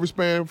on Perfect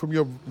Span from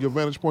your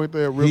vantage point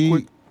there real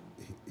quick.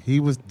 He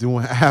was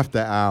doing after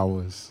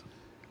hours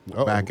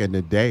back in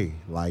the day.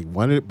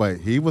 But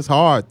he was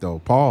hard, though.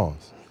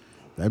 Pause.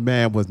 That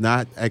man was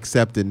not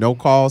accepting no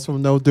calls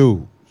from no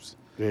dudes.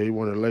 Yeah, he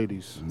wanted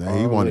ladies.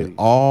 He wanted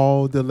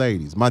all the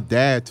ladies. My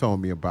dad told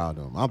me about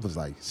him. I was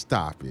like,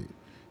 stop it.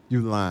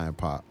 You lying,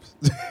 Pops.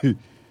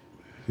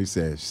 He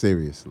said,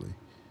 seriously.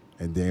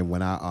 And then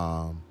when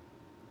I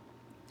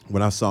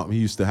saw him, he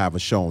used to have a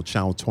show on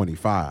Channel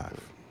 25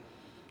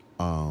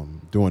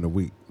 during the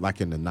week, like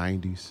in the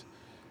 90s.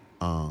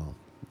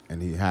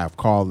 And he'd have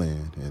call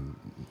in, and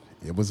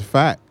it was a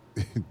fact.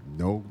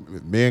 No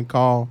men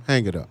call,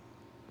 hang it up.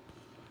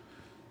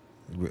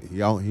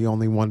 He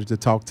only wanted to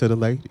talk to the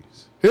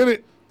ladies. Hit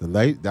it.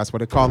 That's what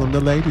they call him, the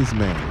ladies'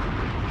 man.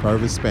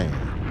 Perfect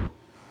Span.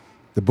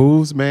 The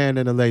booze man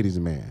and the ladies'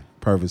 man.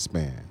 Perfect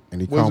Span.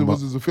 And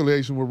was his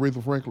affiliation with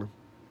Aretha Franklin?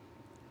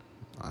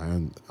 I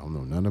don't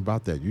know nothing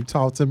about that. You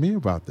talk to me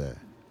about that.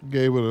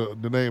 Gave her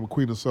the name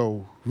Queen of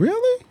Soul.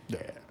 Really?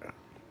 Yeah.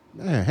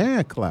 Man,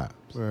 hand claps.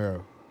 Yeah.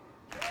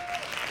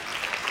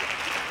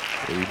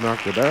 He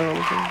knocked her down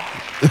or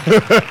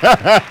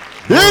something?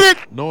 Hit it!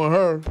 Knowing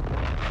her.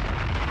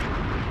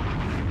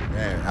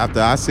 Man, after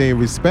I seen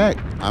Respect,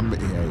 knowing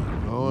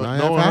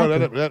her,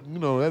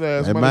 that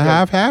ass might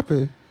have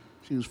happened.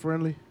 She was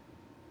friendly.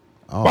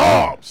 Oh.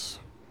 Bobs!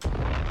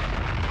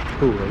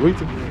 Who,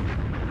 Aretha?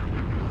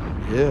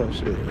 Yeah,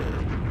 shit.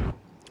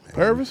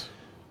 Purvis?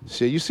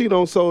 Shit, you see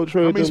on Soul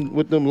Train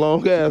with them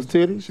long ass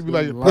titties? She be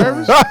like,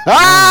 Purvis?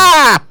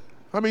 How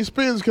many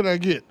spins can I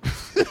get?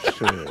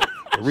 Shit.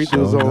 Aretha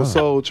was on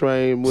Soul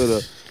Train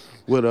with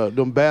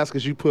them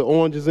baskets you put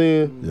oranges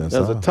in as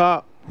a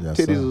top. Yes,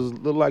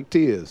 titties look like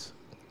tears.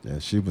 Yeah,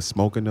 she was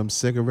smoking them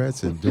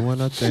cigarettes and doing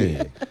her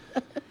thing.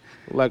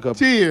 Like a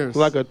tears.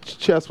 Like a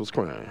chest was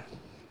crying.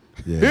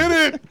 Yeah. Hit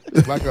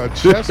it! Like a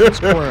chest was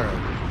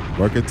crying.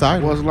 Working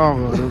tight. What's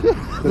longer?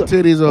 The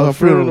titties or her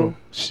funeral?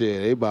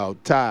 Shit, they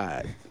about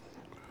tied.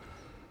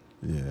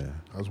 Yeah.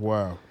 That's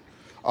wild.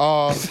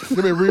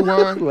 Let me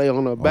rewind. Lay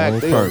on her back.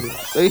 Them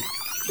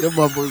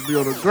motherfuckers be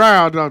on the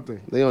ground, don't they?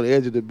 They on the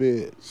edge of the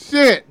bed.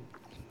 Shit.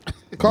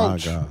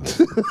 Coach. My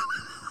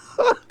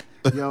God.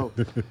 Yo,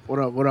 what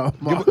up?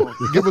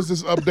 Give us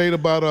this update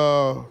about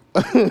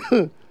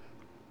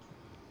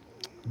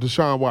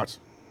Deshaun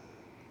Watson.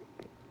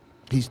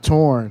 He's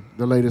torn,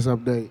 the latest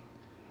update.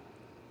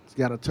 He's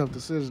got a tough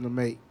decision to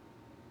make.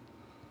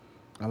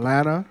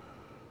 Atlanta,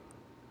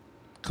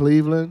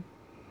 Cleveland,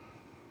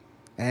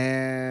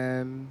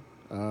 and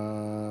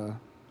go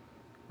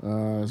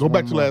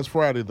back to last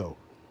Friday, though.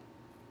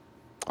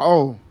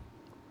 Oh.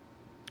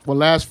 Well,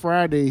 last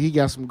Friday, he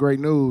got some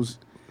great news.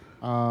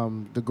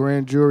 The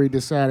grand jury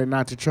decided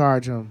not to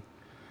charge him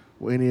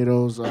with any of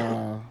those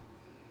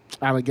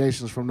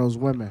allegations from those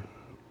women.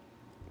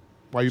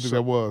 Why you think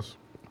that was?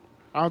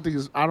 I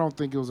don't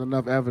think it was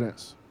enough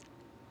evidence.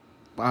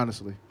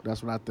 Honestly,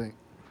 that's what I think.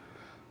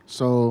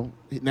 So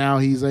now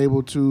he's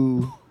able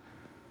to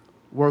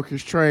work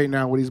his trade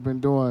now, what he's been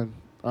doing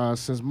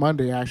since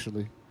Monday,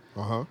 actually.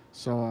 Uh-huh.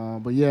 So,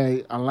 but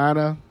yeah,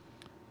 Atlanta,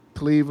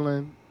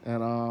 Cleveland,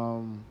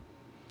 and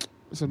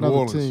it's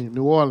another team,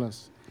 New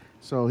Orleans.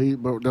 So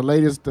but the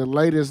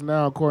latest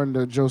now, according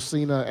to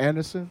Josina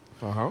Anderson,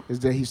 is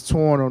that he's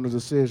torn on the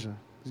decision.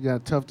 He's got a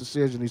tough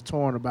decision. He's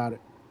torn about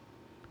it,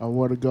 on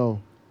where to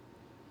go.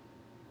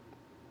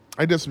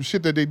 Ain't there some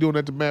shit that they doing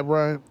at the Matt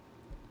Ryan?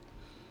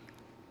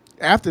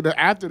 After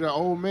the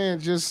old man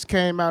just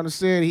came out and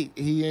said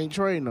he ain't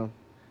trading him.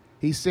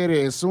 He said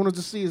it as soon as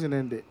the season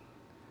ended.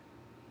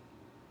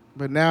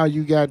 But now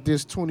you got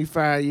this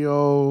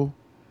 25-year-old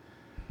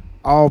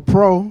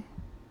All-Pro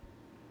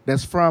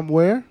that's from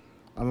where?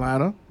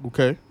 Atlanta.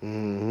 Okay.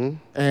 Mm-hmm.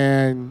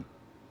 And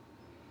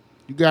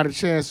you got a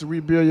chance to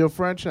rebuild your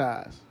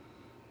franchise.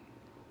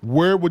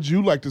 Where would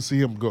you like to see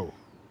him go?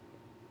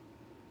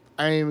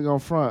 I ain't even gonna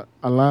front.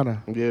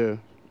 Atlanta. Yeah.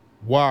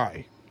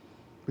 Why?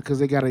 Because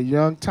they got a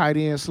young tight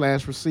end /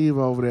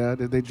 receiver over there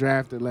that they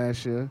drafted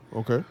last year.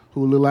 Okay.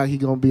 Who look like he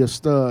gonna be a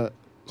stud.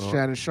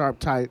 Shannon Sharp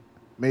type,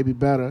 maybe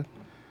better.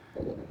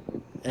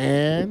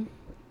 And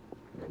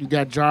you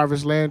got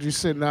Jarvis Landry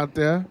sitting out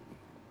there.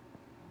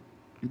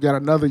 You got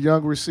another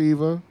young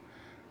receiver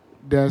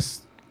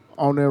that's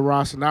on their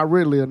roster. Not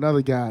really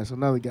another guy. It's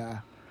another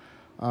guy.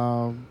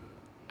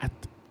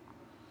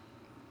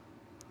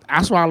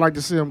 That's why I like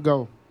to see him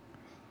go.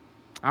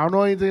 I don't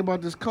know anything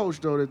about this coach,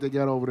 though, that they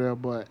got over there.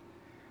 But,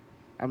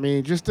 I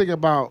mean, just think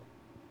about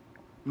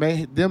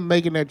them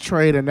making that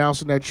trade,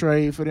 announcing that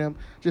trade for them.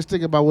 Just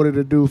think about what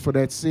it'll do for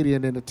that city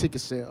and then the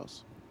ticket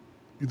sales.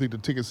 You think the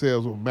ticket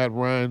sales with Matt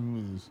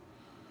Ryan is...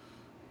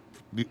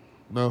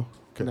 No?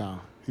 Okay. No.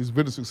 He's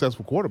been a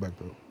successful quarterback,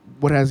 though.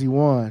 What has he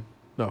won?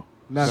 No.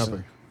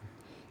 Nothing.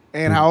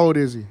 And how old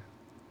is he?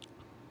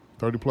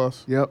 30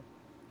 plus? Yep.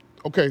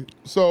 Okay,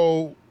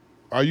 so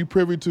are you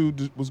privy to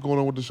what's going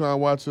on with Deshaun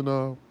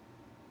Watson,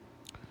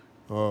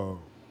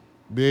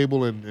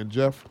 Babel and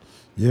Jeff?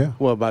 Yeah.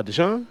 What about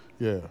Deshaun?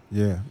 Yeah.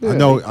 Yeah. I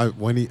know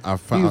when he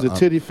was a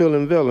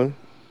titty-filling villain.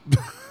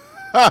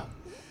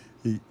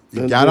 He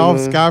got off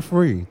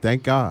scot-free.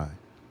 Thank God.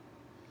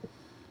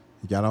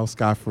 He got off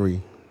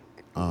scot-free.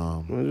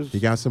 He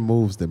got some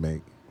moves to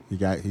make.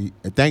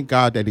 Thank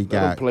God that he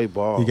got play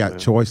ball. He got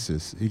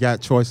choices. He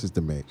got choices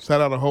to make. Sat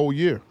out a whole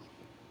year.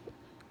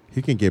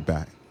 He can get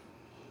back.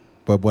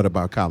 But what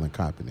about Colin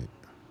Kaepernick?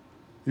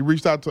 He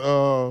reached out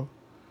to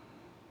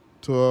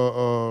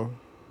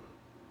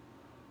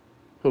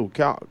who?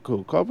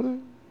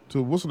 Kaepernick?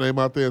 To what's the name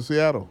out there in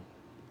Seattle?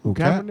 Who?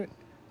 Kaepernick?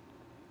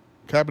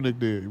 Kaepernick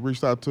did. He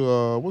reached out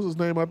to what's his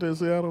name out there in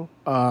Seattle?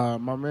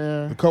 My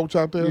man. The coach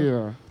out there?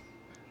 Yeah.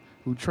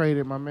 Who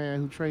traded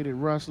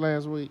Russ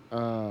last week?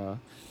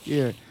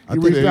 Yeah. I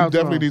think he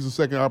definitely needs a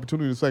second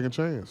opportunity, a second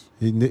chance.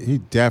 He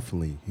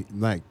definitely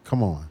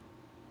come on.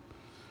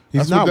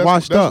 He's not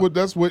washed up.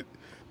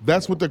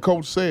 That's what the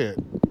coach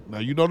said. Now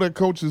you know that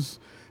coach is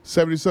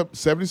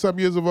 70-something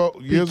years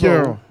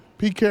old.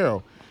 Pete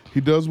Carroll. He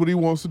does what he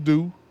wants to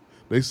do.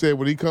 They said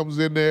when he comes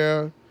in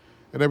there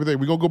and everything.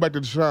 We're gonna go back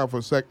to Deshaun for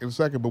a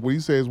second, but what he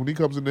says when he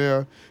comes in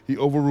there, he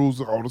overrules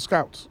all the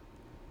scouts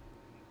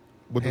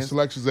with the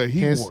selections that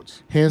he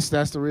wants. Hence,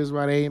 that's the reason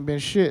why they ain't been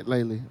shit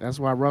lately. That's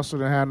why Russell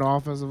done had no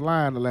offensive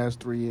line the last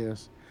 3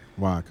 years.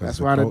 Why? That's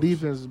why the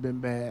defense has been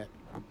bad.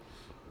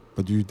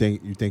 But do you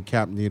think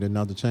Cap need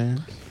another chance?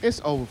 It's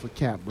over for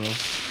Cap, bro.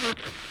 It's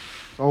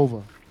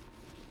over.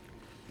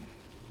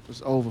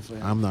 It's over for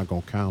him. I'm not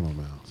gonna count him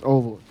out. It's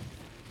over.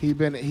 He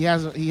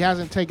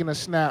hasn't taken a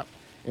snap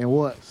in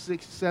what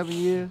 6-7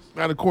 years.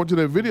 Not according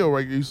to that video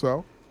right you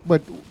saw.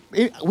 But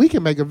we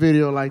can make a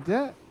video like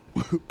that.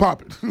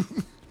 Pop it.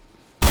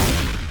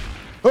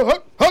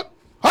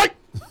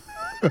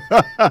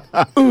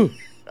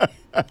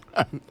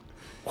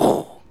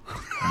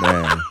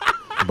 Man,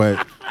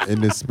 but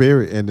in the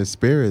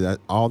spirit,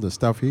 all the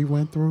stuff he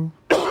went through,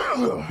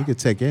 he could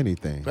take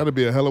anything. That'd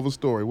be a hell of a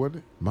story,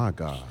 wouldn't it? My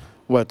God.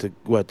 What to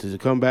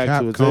come back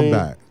Cap to a team?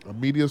 Back. A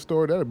media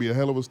story? That'd be a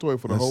hell of a story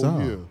for the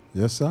whole year.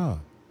 Yes, sir.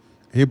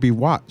 He'll be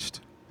watched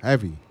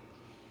heavy.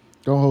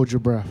 Don't hold your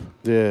breath.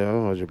 Yeah,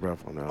 don't hold your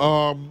breath on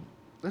that.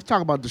 Let's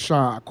talk about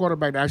Deshaun, a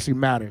quarterback that actually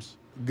matters.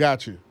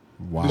 Got you.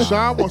 Wow.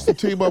 Deshaun wants to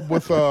team up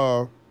with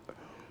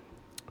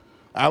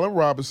Allen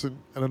Robinson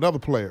and another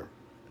player.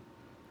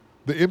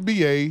 The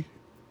NBA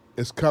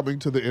is coming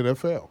to the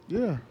NFL.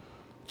 Yeah.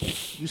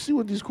 You see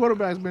what these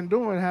quarterbacks been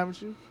doing, haven't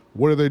you?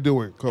 What are they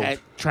doing, Coach?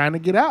 Trying to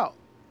get out.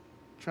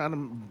 Trying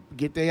to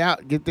get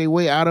their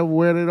way out of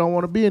where they don't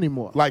want to be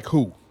anymore. Like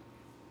who?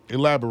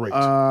 Elaborate.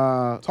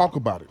 Talk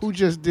about it. Who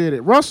just did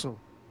it? Russell.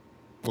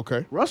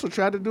 Okay. Russell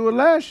tried to do it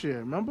last year,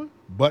 remember?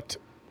 But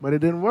it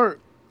didn't work.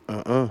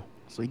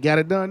 So he got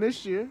it done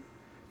this year.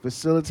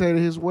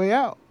 Facilitated his way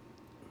out.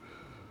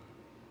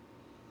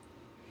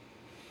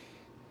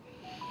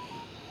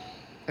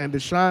 And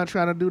Deshaun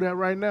trying to do that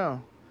right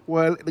now.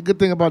 Well, the good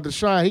thing about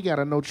Deshaun, he got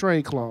a no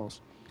trade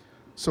clause.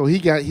 So he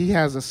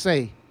has a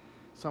say,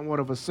 somewhat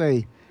of a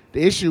say.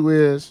 The issue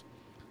is,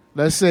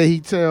 let's say he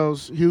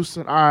tells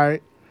Houston, all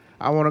right,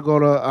 I want to go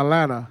to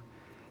Atlanta.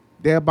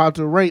 They're about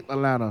to rape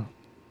Atlanta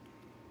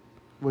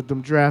with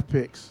them draft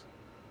picks.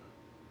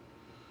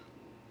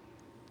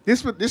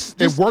 It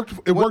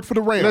worked for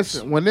the Rams.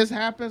 Listen, when this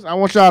happens, I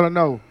want y'all to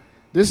know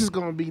this is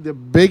going to be the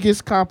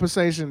biggest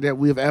compensation that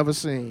we have ever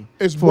seen.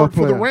 It's worked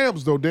for the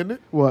Rams, though, didn't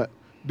it? What?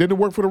 Didn't it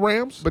work for the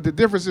Rams? But the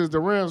difference is the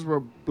Rams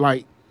were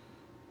like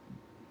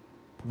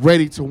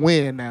ready to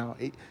win now.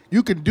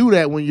 You can do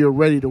that when you're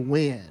ready to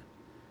win.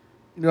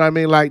 You know what I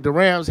mean? Like the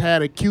Rams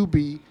had a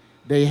QB.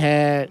 They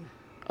had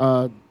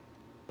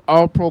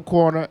all-pro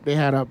corner. They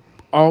had a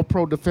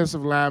all-pro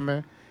defensive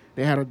lineman.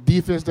 They had a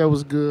defense that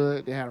was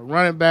good. They had a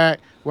running back.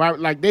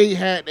 Like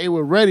they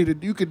were ready to.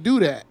 You could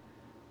do that.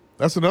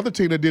 That's another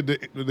team that did the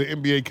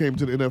NBA came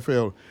to the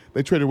NFL.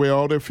 They traded away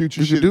all their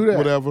future shit, do that.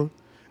 whatever,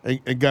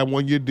 and got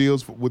 1-year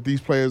deals with these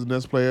players and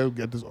this player.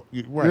 Get this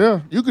right.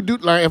 Yeah, you could do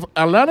like if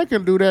Atlanta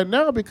can do that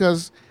now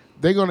because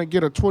they're gonna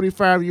get a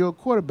 25-year-old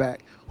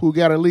quarterback who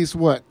got at least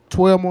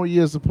 12 more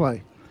years to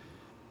play.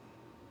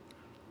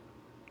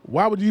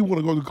 Why would you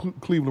want to go to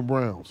Cleveland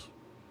Browns?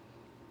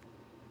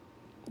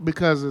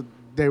 Because of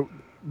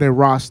their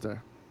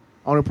roster.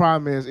 Only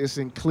problem is it's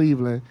in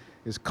Cleveland.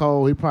 It's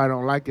cold. He probably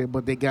don't like it,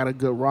 but they got a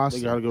good roster.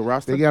 They got a good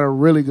roster? They got a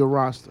really good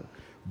roster.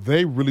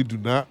 They really do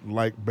not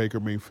like Baker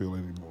Mayfield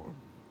anymore.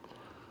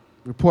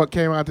 Report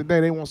came out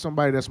today. They want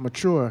somebody that's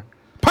mature.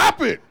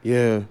 Pop it!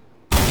 Yeah.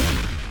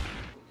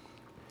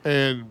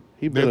 And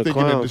they're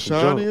thinking that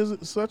Deshaun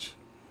is such?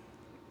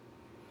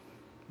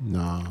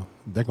 Nah,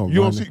 they're going to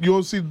You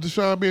don't see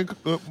Deshaun being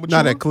mature?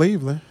 Not at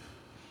Cleveland.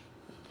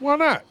 Why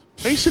not?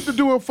 Ain't shit to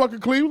do in fucking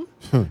Cleveland.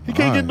 He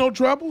can't get no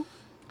trouble.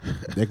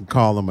 They can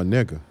call him a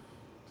nigga.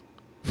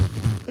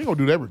 They gonna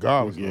do that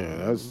regardless.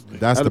 Yeah,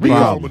 that's the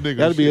problem.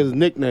 That'll be his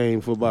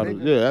nickname for about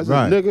that's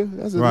right. his nigga.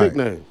 That's his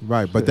nickname.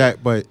 Right, but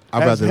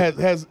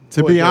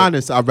to be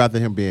honest, I'd rather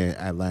him be in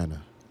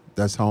Atlanta.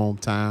 That's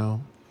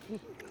hometown.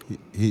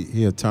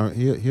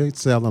 He'll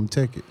sell them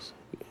tickets.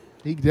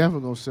 He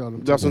definitely gonna sell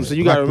them. That's what I'm saying.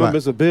 You gotta remember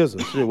it's a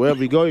business. Shit,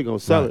 wherever you go, you're gonna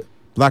sell it.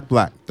 Black,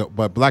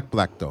 but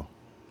black though.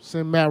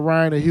 Send Matt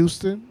Ryan to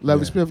Houston.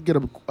 Lovie Smith get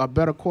a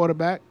better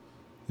quarterback.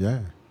 Yeah.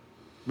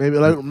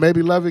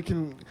 Maybe Lovie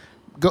can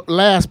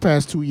last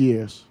past 2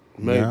 years.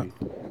 Maybe. Yeah.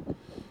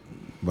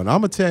 But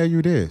I'm gonna tell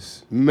you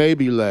this.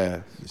 Maybe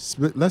last.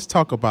 Let's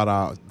talk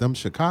about them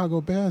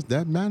Chicago Bears.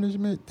 That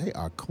management, they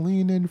are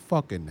cleaning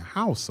fucking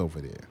house over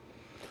there.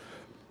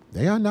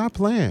 They are not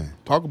playing.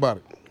 Talk about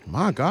it.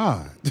 My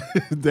God.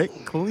 They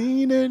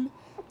cleaning.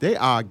 They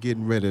are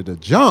getting rid of the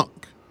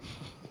junk.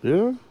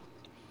 Yeah.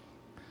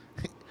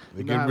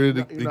 They get rid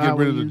of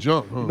the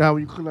junk. Huh? Now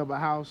when you clean up a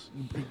house,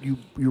 you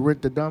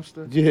rent the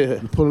dumpster.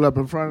 Yeah. You pull it up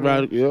in front of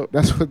right, them. Yep.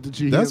 That's what the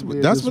GM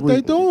did. That's what they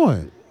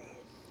doing.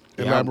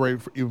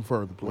 Elaborate even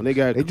further, please. When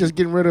they just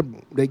getting rid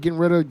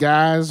of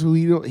guys who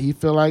he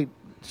feel like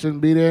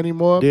shouldn't be there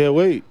anymore. Yeah,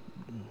 wait.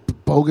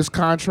 Bogus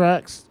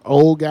contracts,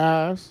 old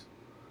guys.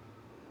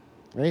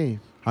 Hey.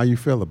 How you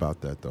feel about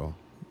that though?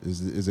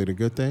 Is it a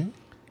good thing?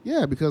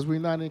 Yeah, because we're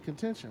not in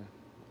contention.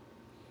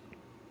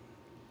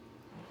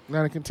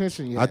 Not in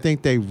contention yet. I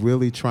think they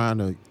really trying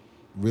to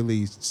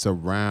really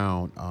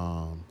surround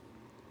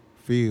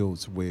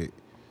Fields with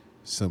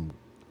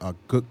a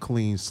good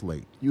clean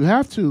slate. You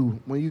have to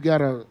when you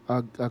got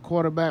a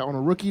quarterback on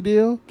a rookie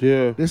deal.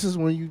 Yeah, this is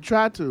when you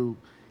try to,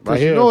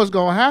 because you know what's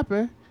gonna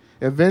happen.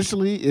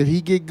 Eventually, if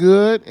he get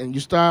good and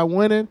you start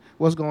winning,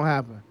 what's gonna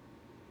happen?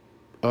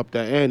 Up the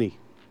ante.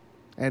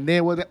 And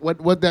then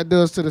what that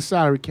does to the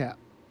salary cap?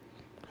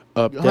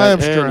 Up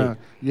that ante.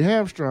 You're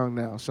hamstrung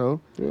now. So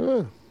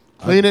yeah.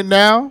 Clean it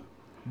now,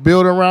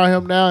 build around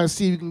him now, and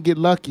see if you can get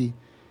lucky.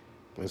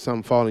 And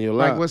something fall in your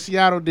lap. Like what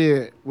Seattle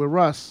did with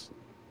Russ.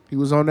 He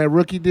was on that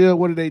rookie deal.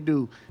 What did they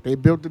do? They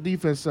built the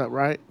defense up,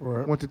 right?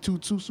 Went to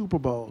two Super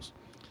Bowls.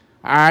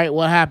 All right,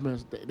 what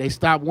happens? They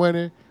stopped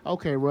winning.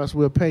 Okay, Russ,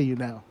 we'll pay you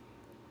now.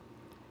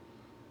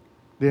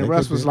 Then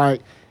Russ was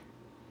like,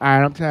 all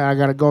right, I'm tired. I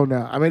got to go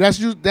now. I mean,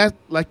 that's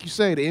like you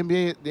say, the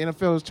NBA, the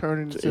NFL is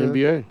turning into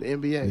NBA. The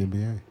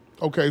NBA.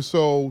 Okay,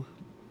 so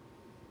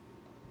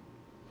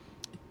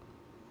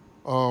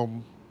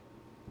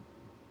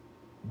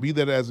be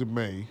that as it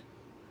may,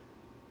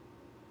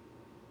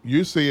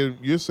 you're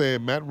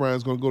saying Matt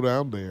Ryan's going to go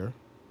down there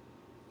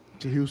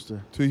to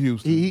Houston.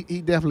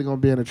 He definitely going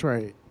to be in a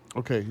trade.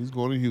 Okay, he's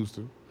going to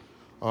Houston.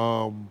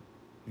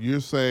 You're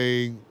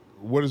saying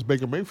where does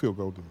Baker Mayfield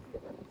go to?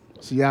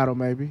 Seattle,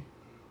 maybe.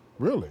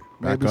 Really?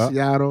 Maybe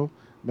Seattle.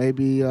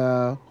 Maybe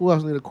who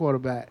else need a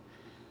quarterback?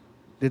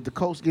 Did the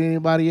Colts get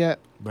anybody yet?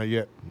 Not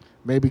yet.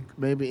 Maybe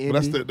Indy.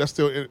 But that's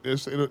still in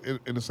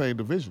the same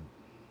division.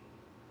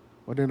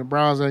 Well, then the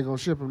Browns ain't gonna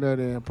ship him there.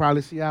 Then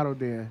probably Seattle.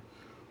 Then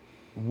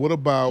what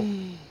about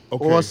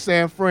or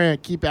San Fran?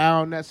 Keep an eye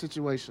on that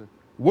situation.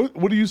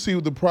 What do you see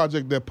with the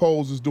project that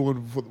Poles is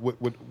doing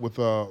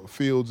with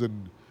Fields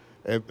and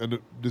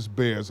this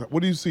Bears?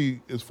 What do you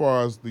see as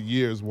far as the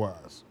years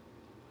wise?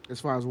 As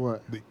far as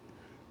what?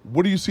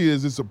 What do you see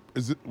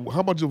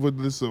how much of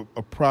this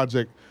a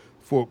project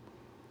for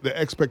the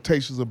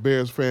expectations of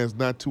Bears fans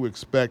not to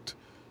expect?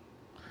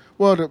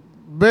 Well, the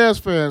Bears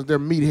fans, they're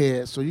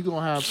meatheads, so you're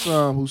going to have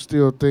some who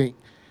still think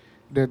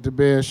that the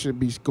Bears should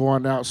be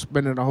going out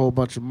spending a whole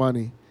bunch of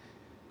money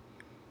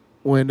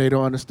when they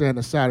don't understand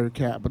the salary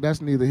cap. But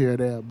that's neither here nor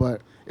there.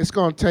 But it's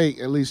going to take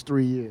at least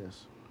 3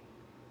 years.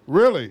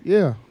 Really?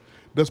 Yeah.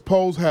 Does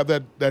Poles have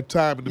that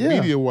time in the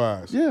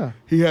media-wise? Yeah.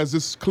 He has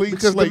this clean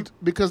slate.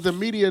 Because the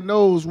media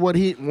knows what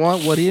he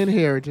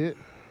inherited.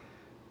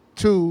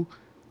 2,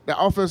 the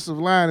offensive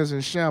line is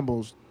in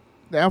shambles.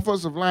 The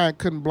offensive line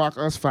couldn't block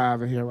us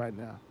 5 in here right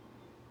now.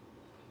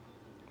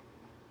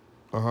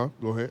 Go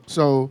ahead.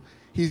 So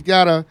he's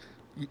got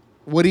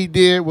what he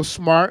did was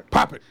smart.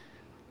 Pop it.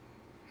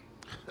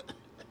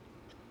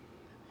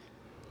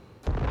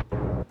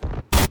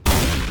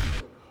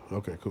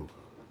 Okay, cool.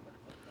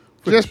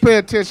 Just pay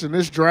attention.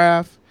 This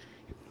draft,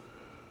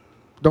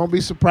 Don't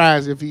be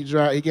surprised if he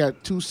drive. He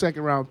got 2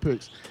 second-round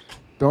picks.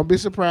 Don't be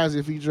surprised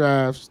if he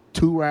drives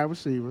 2 wide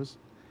receivers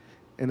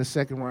in the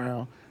second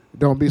round.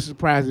 Don't be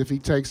surprised if he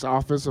takes the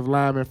offensive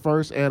lineman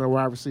first and a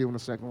wide receiver in the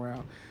second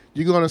round.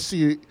 You're gonna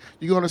see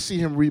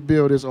him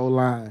rebuild his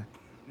O-line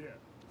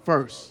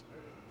first.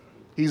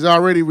 He's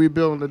already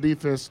rebuilding the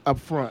defense up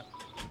front.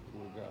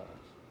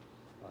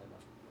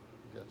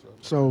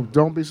 So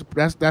don't be.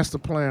 That's the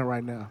plan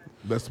right now.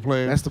 That's the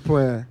plan. That's the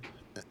plan.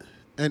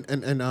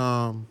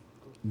 And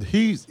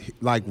he's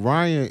like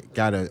Ryan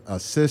got an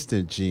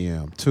assistant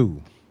GM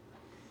too.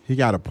 He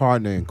got a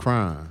partner in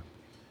crime.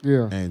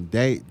 Yeah. And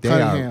they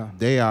Cunningham.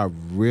 are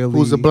really.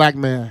 Who's a black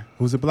man?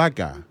 Who's a black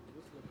guy?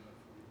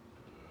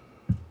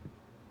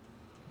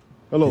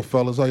 Hello,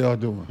 fellas. How y'all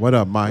doing? What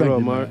up, Mike? Thank you,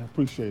 Mike.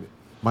 Appreciate it.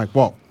 Mike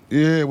Walk.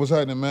 Yeah, what's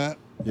happening, Matt?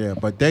 Yeah,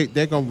 but they're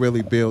gonna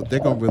really build. They're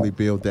gonna really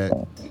build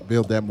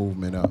that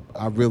movement up.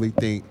 I really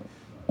think,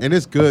 and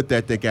it's good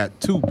that they got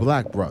 2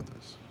 black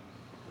brothers.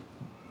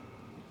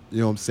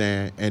 You know what I'm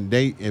saying? And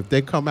if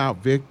they come out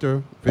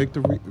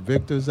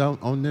victors out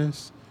on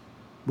this,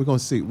 we're gonna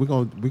see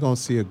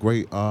a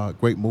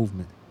great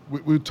movement.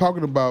 We're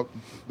talking about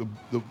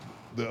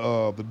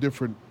the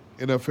different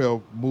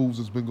NFL moves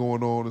that's been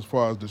going on as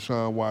far as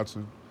Deshaun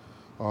Watson.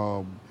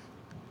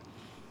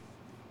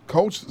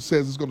 Coach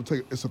says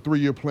it's a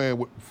 3-year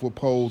plan for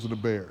Poles and the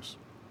Bears.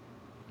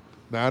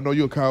 Now I know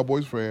you're a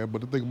Cowboys fan, but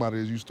the thing about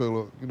it is you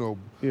still, born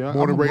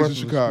and raised in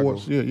Chicago.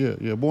 Sports.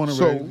 Yeah, born and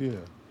raised. Yeah.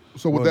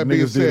 So with that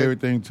being said, did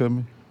everything to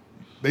me.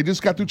 They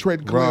just got through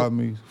trading. Robbed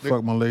me,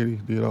 fucked my lady,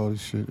 did all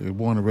this shit. They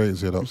born and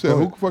raised it up. You said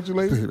who fucked your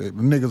lady? The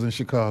niggas in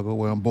Chicago,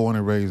 where I'm born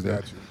and raised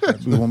at.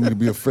 Gotcha. You want me to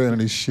be a fan of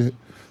this shit?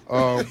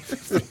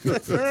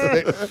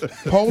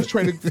 Poles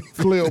traded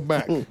Khalil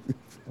Mack.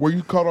 Were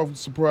you caught off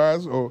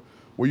surprise, or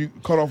were you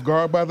caught off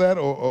guard by that,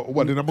 or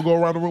what? Then I'm gonna go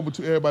around the room with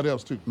everybody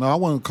else too. No, I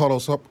wasn't caught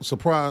off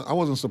surprise. I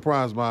wasn't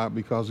surprised by it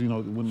because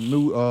when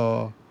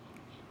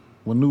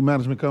new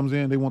management comes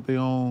in, they want their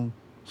own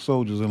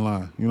soldiers in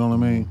line. You know what I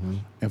mean? Mm-hmm.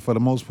 And for the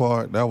most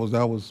part, that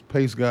was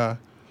Pace guy.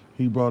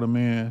 He brought him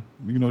in.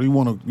 You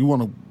want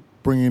to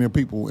bring in their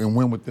people and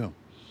win with them.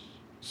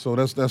 So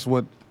that's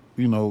what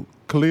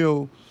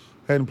Khalil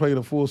hadn't played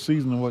a full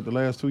season in the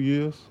last 2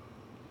 years.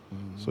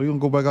 Mm-hmm. So you're gonna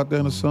go back out there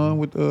in the sun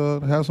with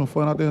have some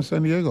fun out there in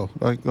San Diego.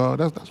 Like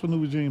that's what new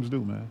regimes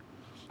do, man.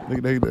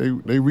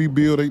 They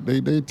rebuild,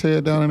 they tear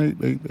it down and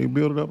they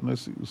build it up, and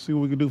let's see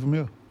what we can do from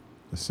here.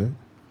 That's it.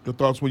 Your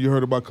thoughts when you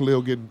heard about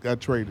Khalil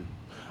got traded?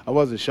 I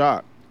wasn't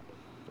shocked.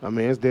 I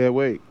mean, it's dead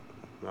weight.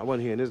 I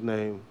wasn't hearing his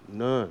name.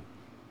 None.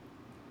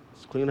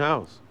 It's clean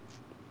house.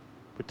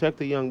 Protect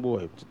the young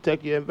boy.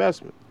 Protect your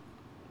investment.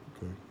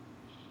 Okay.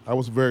 I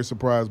was very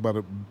surprised by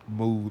the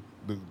move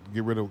to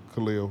get rid of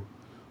Khalil.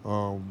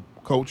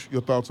 Coach,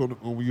 your thoughts on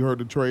when you heard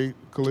the trade,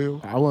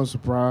 Khalil? I wasn't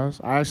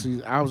surprised. I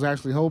was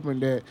actually hoping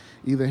that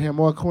either him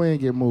or Quinn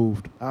get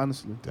moved,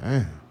 honestly.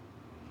 Damn.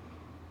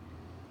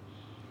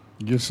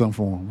 Get something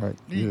for him, right?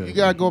 You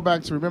got to go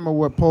back to remember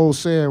what Poles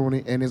said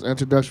in his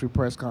introductory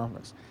press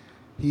conference.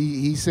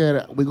 He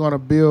said, we're going to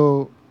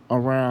build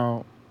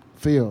around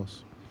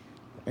Fields.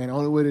 And the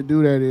only way to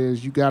do that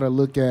is you got to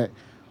look at,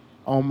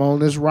 on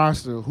this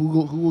roster, who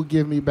will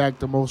give me back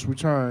the most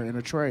return in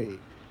a trade.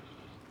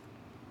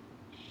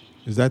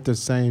 Is that the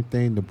same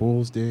thing the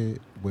Bulls did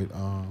with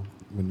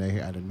when they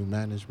had a new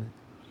management?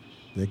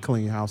 They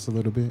clean house a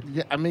little bit?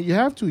 Yeah, I mean, you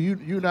have to.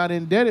 You're not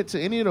indebted to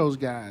any of those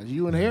guys.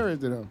 You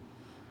inherited them.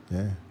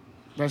 Yeah.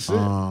 That's it.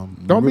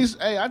 Don't be.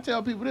 Hey, I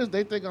tell people this.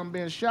 They think I'm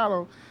being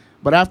shallow,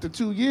 but after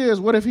 2 years,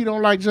 what if he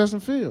don't like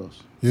Justin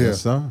Fields? Yeah,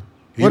 yes, sir.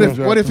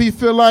 What if he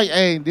feel like,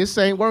 hey, this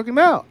ain't working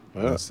out?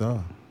 Yes,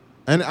 sir.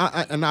 And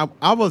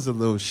I was a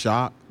little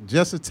shocked,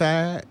 just a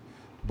tad,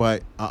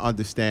 but I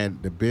understand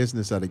the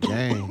business of the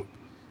game.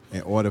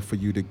 In order for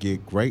you to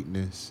get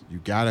greatness, you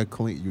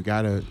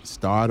gotta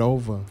start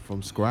over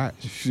from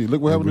scratch. Shit,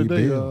 look what happened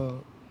today.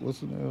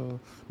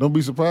 Don't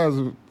be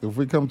surprised if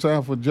we come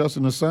time for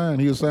Justin to sign,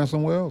 he'll sign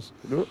somewhere else.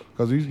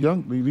 Because these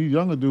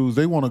younger dudes,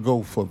 they want to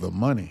go for the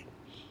money.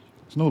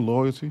 There's no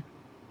loyalty.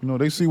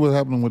 They see what's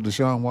happening with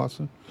Deshaun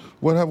Watson.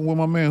 What happened with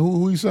my man?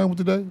 Who he signed with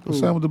today? Who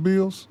signed with the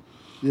Bills?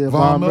 Yeah,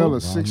 Von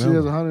Miller, 6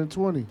 years,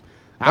 120.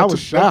 I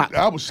was shocked.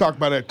 I was shocked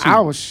by that too. I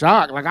was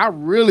shocked. Like I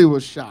really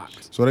was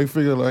shocked. So they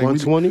figure like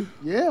 120.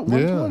 Yeah,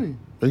 120. Yeah.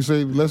 They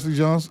say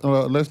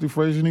Leslie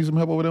Frazier needs some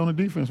help over there on the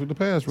defense with the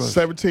pass rush.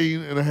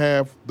 17 and a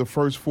half the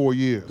first 4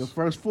 years. The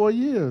first 4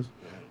 years.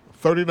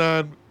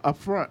 39 up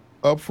front.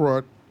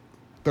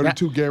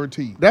 32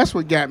 guaranteed. That's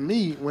what got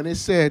me when it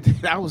said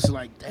that. I was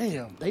like,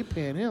 damn, they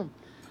paying him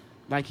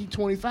like he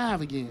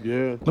 25 again.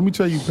 Yeah. Let me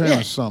tell you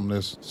parents something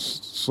that's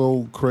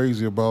so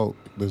crazy about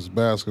this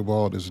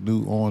basketball, this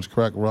new orange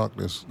crack rock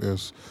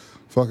that's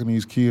fucking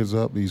these kids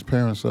up, these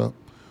parents up.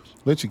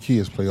 Let your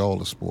kids play all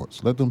the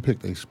sports. Let them pick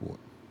their sport.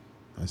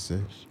 That's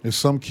it. There's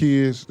some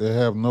kids that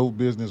have no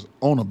business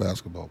on a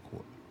basketball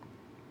court.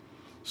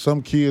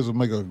 Some kids will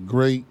make a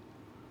great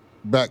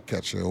back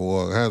catcher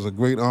or has a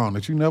great arm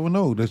that you never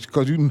know. That's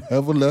because you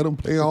never let them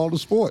play all the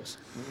sports.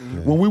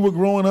 Mm-hmm. When we were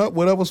growing up,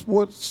 whatever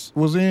sports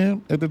was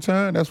in at the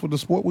time, that's what the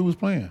sport we was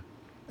playing.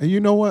 And you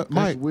know what,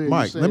 Mike,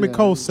 let me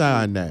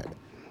co-sign that.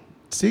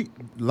 See,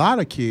 a lot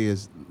of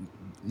kids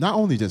not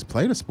only just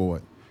play the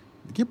sport,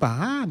 get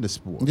behind the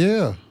sport.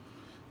 Yeah.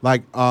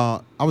 Like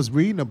I was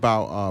reading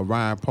about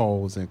Ryan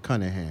Poles and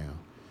Cunningham.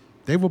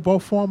 They were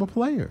both former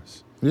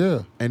players.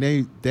 Yeah. And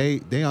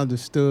they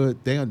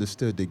understood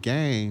the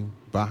game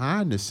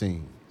behind the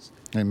scenes.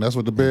 And that's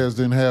what the Bears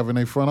didn't have in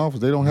their front office.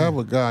 They don't have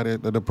a guy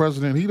that the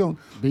president, he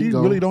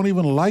really don't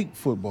even like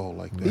football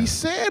like that. He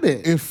said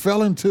it. It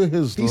fell into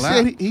his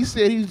lap. He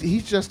said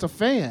he's just a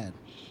fan.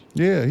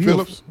 Yeah,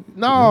 Phillips.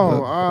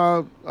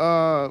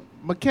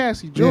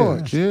 McCaskey,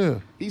 George. Yeah.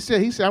 He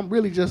said I'm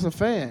really just a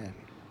fan.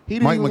 He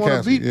didn't Mike even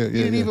want to be. McCaskey.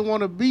 He didn't even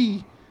want to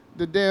be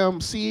the damn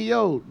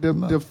CEO.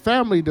 The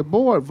family, the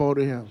board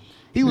voted him.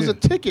 He was a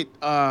ticket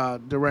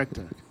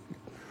director.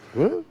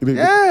 What?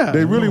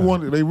 They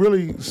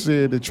really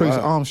said that Trace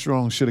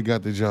Armstrong should have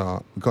got the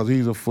job because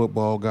he's a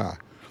football guy.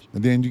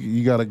 And then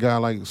you got a guy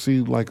like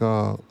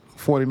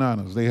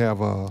 49ers. They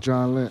have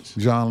John Lynch.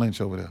 John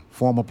Lynch over there,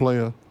 former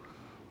player.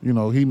 You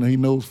know, he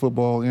knows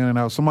football in and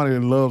out. Somebody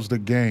that loves the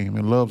game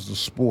and loves the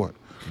sport.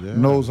 Yeah.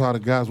 Knows how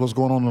what's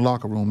going on in the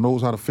locker room,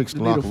 knows how to fix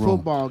the locker room. You need a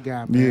football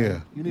guy, man.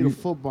 Yeah. You need a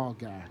football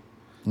guy.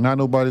 Not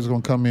nobody's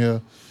going to come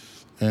here,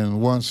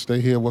 and once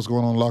they hear what's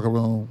going on in the locker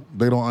room,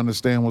 they don't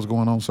understand what's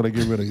going on, so they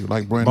get rid of you,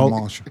 like Brandon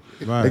Marshall.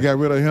 Right. They got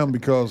rid of him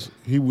because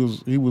he was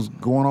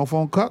going off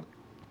on Cutler.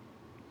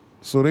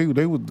 So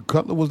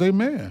Cutler was their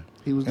man.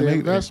 He was their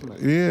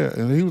investment. Yeah,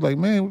 and he was like,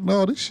 man,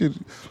 no, this shit,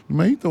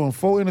 man, he throwing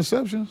 4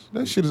 interceptions.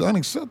 That shit is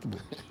unacceptable.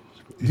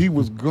 He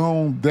was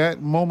gone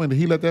that moment.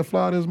 He let that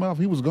fly out of his mouth.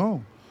 He was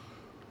gone.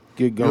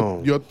 Get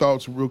gone. Your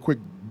thoughts real quick,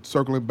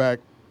 circling back,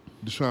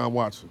 Deshaun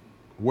Watson.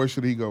 Where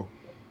should he go?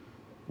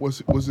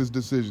 What's his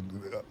decision?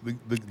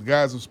 The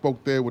guys who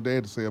spoke there, what they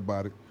had to say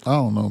about it. I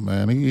don't know,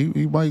 man.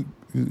 He might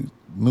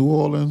New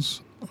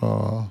Orleans.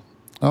 I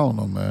don't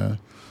know, man.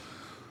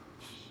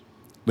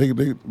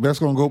 That's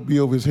gonna be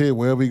over his head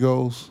wherever he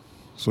goes.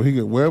 So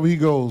wherever he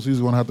goes,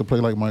 he's gonna have to play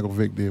like Michael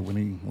Vick did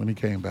when he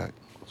came back.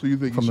 So you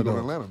think he should go to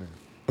Atlanta then?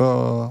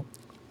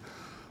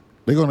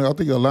 I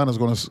think Atlanta's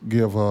gonna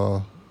give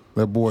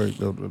that boy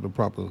the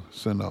proper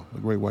send off, the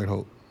Great White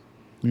Hope.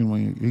 You know,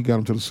 he got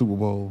him to the Super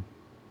Bowl.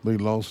 They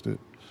lost it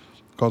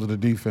because of the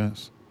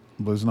defense,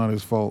 but it's not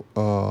his fault.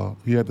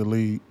 He had the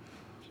lead.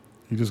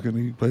 He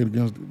played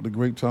against the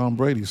great Tom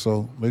Brady,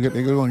 so they're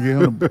going to get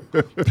him.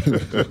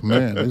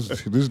 Man,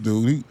 this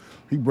dude,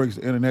 he breaks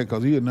the internet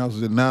because he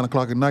announces at 9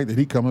 o'clock at night that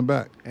he coming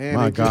back.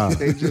 And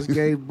they just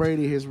gave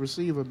Brady his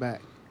receiver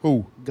back.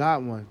 Who?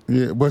 Got one.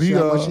 Yeah, but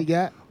how much he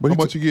got? How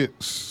much you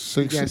get?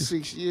 6 He got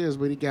 6 years,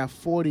 but he got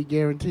 40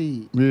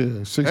 guaranteed.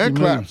 Yeah, 60 and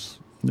million. claps.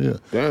 Yeah.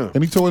 Damn.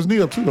 And he tore his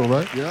knee up too, though,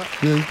 right? Yeah.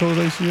 Yeah, he tore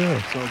his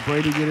ACL. So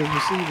Brady get his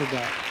receiver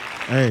back.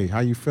 Hey, how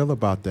you feel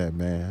about that,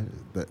 man?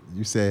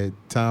 You said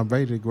Tom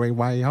Brady, the Great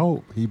White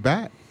Hope, he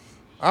back.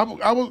 I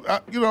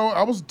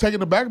was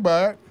taken aback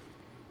by it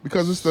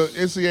because it's the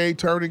NCAA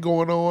tourney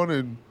going on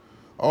and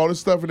all this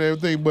stuff and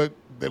everything. But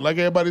like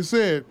everybody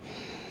said,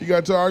 you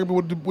got to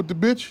argument with the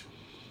bitch.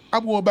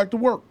 I'm going back to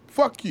work.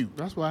 Fuck you.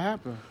 That's what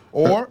happened.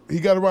 Or he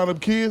got around them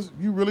kids.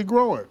 You really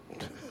growing.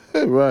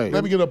 Right.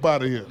 Let me get up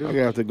out of here. I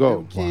have to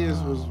go.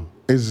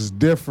 It's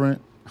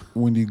different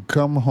when you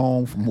come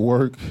home from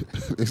work.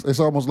 It's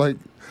almost like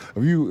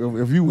if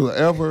you will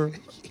ever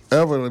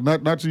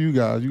not to you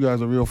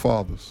guys are real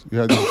fathers.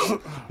 You're like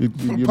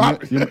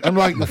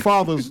the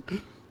fathers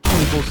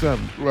 24/7.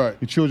 Right.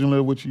 Your children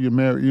live with you. You're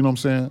married. You know what I'm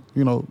saying?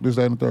 You know this,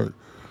 that, and the third.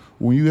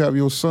 When you have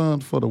your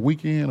son for the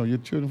weekend or your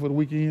children for the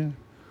weekend,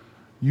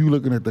 you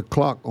looking at the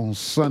clock on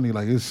Sunday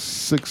like it's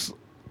 6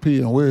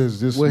 p.m. Where is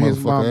this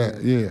motherfucker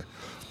at? Yeah.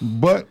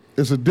 But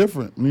it's a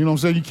different, you know what I'm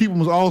saying? You keep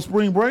them all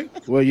spring break.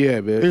 Well, yeah,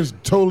 man. It's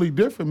totally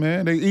different,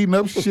 man. They eating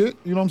up shit,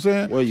 you know what I'm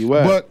saying? Where you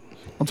at? But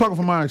I'm talking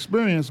from my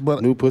experience,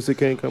 but new pussy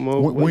can't come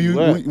over. When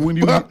you young,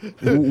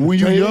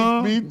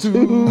 me to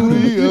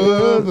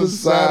the other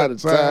side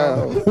of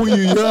town. When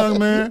you young,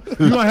 man,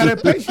 you don't have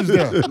that patience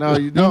there. No,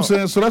 you don't. You know what I'm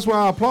saying? So that's why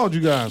I applaud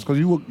you guys, because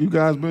you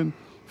guys been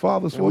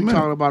fathers for a minute. We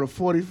talking about a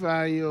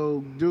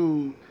 45-year-old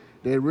dude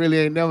that really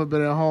ain't never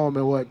been at home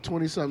in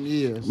 20-something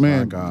years.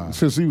 Man,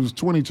 since he was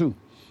 22.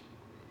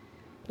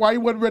 Why he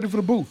wasn't ready for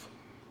the booth?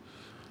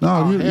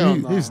 No,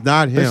 he's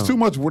not him. That's too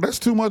much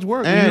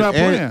work. And, you're not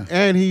playing.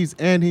 And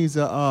he's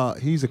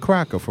a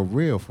cracker for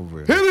real.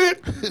 Hit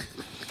it.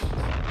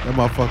 That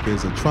motherfucker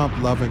is a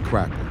Trump-loving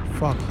cracker.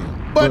 Fuck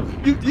him. But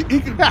he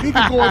could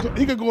go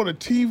on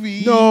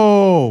TV.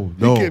 No,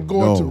 he could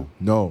go into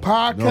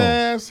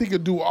podcasts. He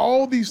could do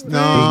all these things.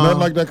 There's nothing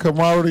like that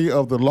camaraderie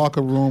of the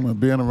locker room and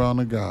being around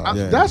the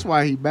guys. That's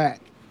why he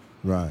back.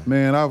 Right.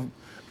 Man,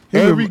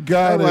 every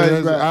guy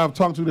that I've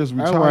talked to that's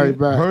retired,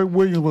 Herb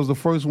Williams was the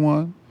first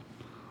one.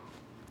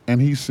 And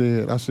he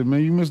said, I said,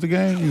 man, you missed the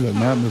game? He said,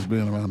 man, I miss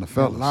being around the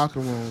fellas. Locker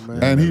room,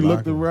 man. And he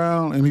looked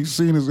around and he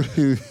seen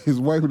his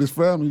wife with his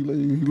family.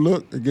 He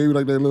looked and gave me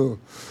like that little,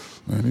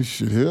 Man, this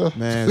shit here.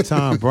 Man,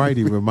 Tom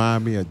Brady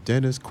remind me of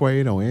Dennis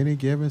Quaid on any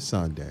given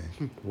Sunday.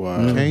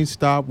 Wow. Can't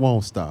stop,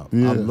 won't stop.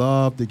 Yeah. I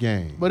love the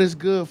game. But it's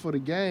good for the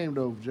game,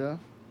 though, Jeff.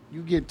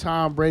 You get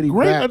Tom Brady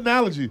Great back.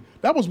 analogy.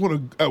 That was one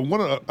of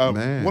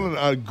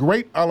the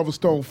great Oliver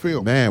Stone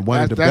films. Man,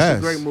 one of the That's best.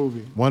 a great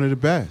movie. One of the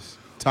best.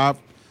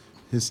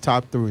 His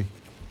top 3.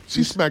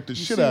 She smacked the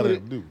shit out of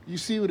him, dude. You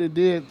see what it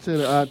did to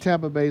the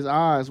Tampa Bay's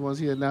odds once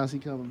he announced he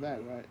coming back,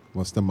 right?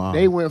 What's the mom?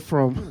 They went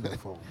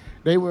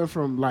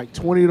from like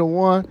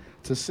 20-1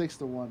 to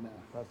 6-1 now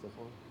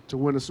to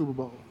win the Super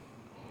Bowl.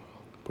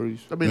 To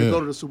go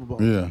to the Super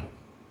Bowl. Yeah.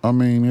 I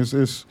mean,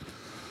 it's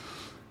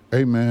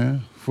hey,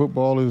 man,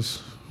 football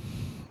is,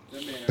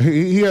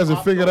 he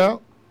hasn't figured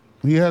out.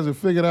 He hasn't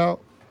figured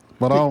out,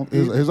 but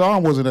his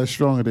arm wasn't that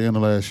strong at the end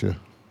of last year.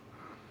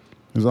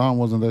 His arm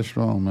wasn't that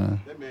strong, man.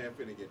 That man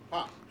finna get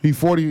popped. He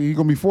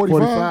gonna be 45.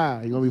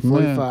 45. He gonna be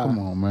 45. Man, come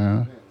on,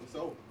 man. It's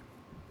over.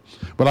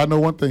 But I know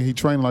one thing: he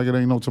training like it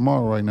ain't no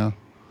tomorrow right now.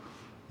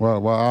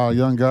 While our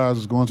young guys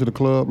is going to the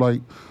club,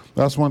 like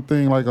that's one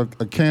thing. Like a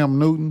Cam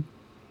Newton,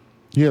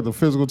 he had the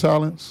physical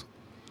talents,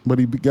 but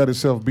he got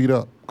himself beat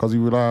up because he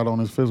relied on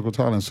his physical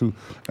talents too.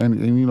 And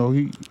you know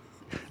he,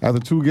 after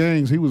 2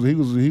 games, he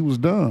was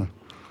done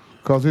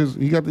because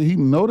he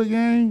know the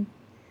game,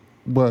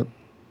 but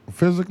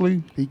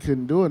physically he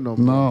couldn't do it no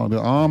No, more. the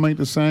arm ain't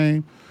the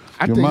same.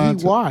 I think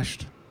he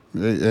washed.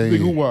 Hey,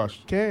 who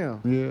washed?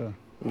 Cam. Yeah.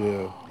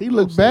 Yeah. He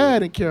looked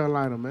bad in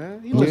Carolina,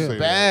 man. He looked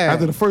bad.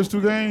 After the first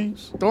 2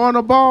 games, throwing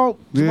the ball,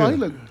 he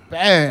looked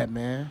bad,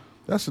 man.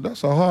 That's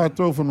a hard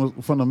throw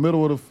from the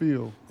middle of the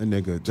field That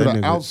nigga to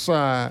the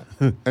outside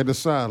at the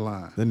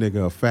sideline. That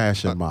nigga a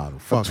fashion model.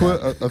 Fuck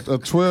a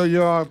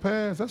 12-yard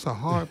pass. That's a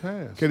hard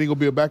pass. Can he go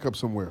be a backup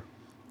somewhere?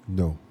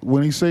 No.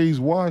 When he say he's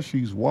washed,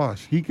 he's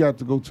washed. He got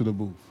to go to the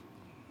booth.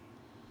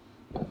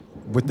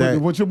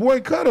 But your boy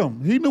cut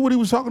him. He knew what he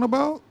was talking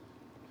about.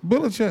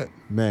 Belichick.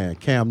 Man,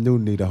 Cam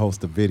Newton need to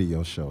host a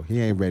video show.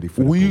 He ain't ready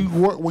for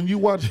when you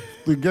watch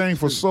the game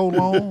for so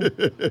long,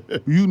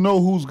 you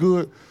know who's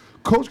good.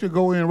 Coach could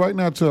go in right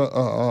now to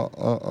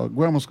a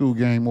grammar school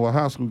game or a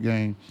high school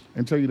game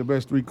and tell you the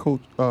best 3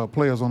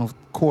 players on the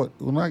court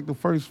in like the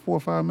first 4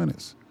 or 5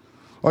 minutes.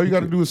 All you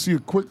got to do is see a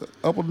quick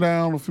up and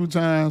down a few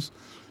times,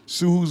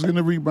 see who's in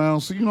the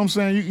rebound. See, you know what I'm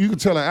saying? You can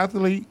tell an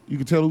athlete. You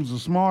can tell who's the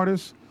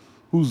smartest,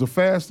 who's the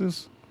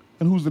fastest,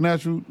 and who's the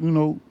natural,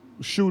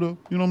 shooter.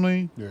 You know what I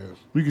mean? Yeah.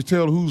 You can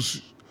tell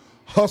who's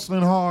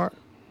hustling hard.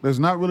 That's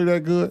not really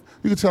that good.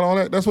 You can tell all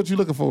that. That's what you're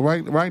looking for,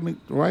 right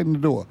in the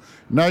door.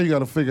 Now you got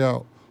to figure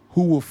out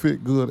who will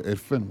fit good at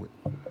Fenwick.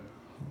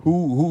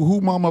 Who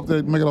mom up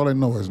there making all that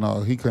noise?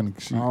 No, she couldn't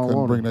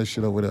bring that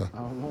shit over there.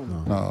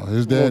 No,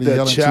 his daddy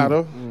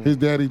yelling his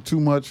daddy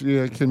too much.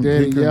 Yeah,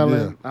 daddy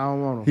yelling. Yeah. I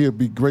don't want him. He'd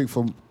be great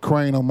for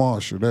Crane or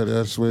Marshall.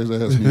 That's where his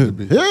ass needs to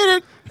be. Hit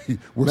it.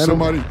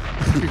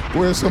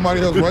 Where's somebody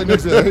else right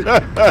next to him?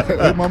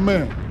 Hey, my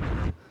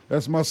man.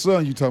 That's my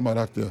son you talking about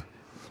out there.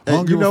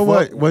 Hey, you know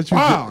what?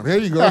 There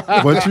you go.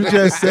 What you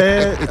just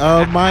said,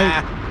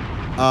 Mike.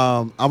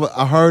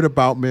 I heard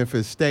about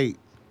Memphis State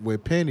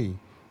with Penny,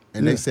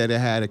 and they said they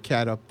had a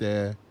cat up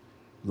there,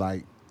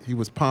 like he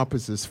was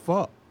pompous as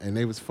fuck, and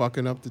they was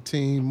fucking up the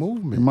team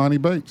movement. Monty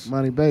Bates.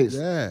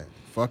 Yeah,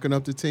 fucking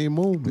up the team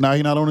movement. Now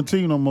he not on the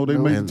team no more. They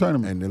made the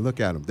tournament. And then look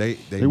at them. They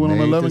went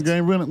on an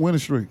 11-game winning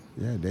streak.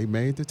 Yeah, they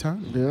made the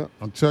tournament. Yeah,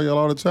 I tell y'all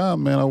all the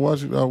time, man. I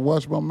watch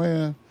my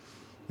man.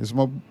 It's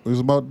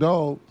my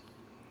dog,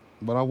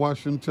 but I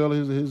watched him tell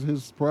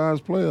his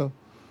prize player.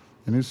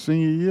 In his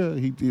senior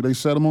year, they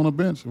set him on the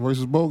bench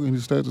versus Bogan. He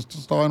started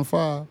starting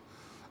 5,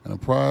 and the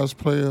prize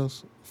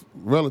player's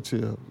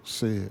relative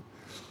said,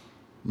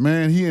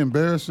 "Man, he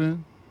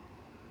embarrassing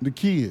the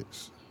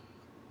kids.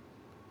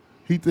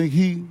 He think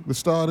he the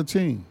star of the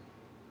team.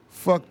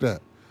 Fuck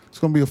that. It's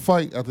gonna be a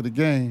fight after the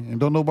game, and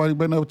don't nobody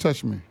better never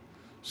touch me."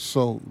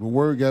 So the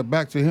word got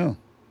back to him,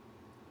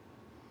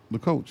 the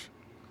coach,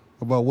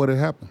 about what had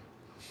happened.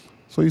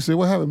 So he said,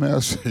 "What happened, man?" I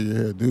said,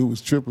 "Yeah, dude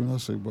was tripping." I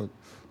said, "But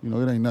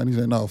it ain't nothing." He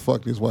said, "No,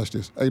 fuck this, watch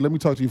this. Hey, let me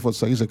talk to you for a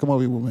second." He said, "Come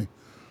over here with me."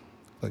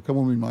 Like, "Come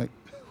with me, Mike."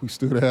 We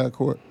stood at half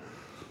court.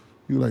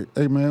 He was like,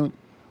 "Hey, man,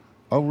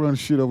 I'll run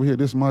shit over here.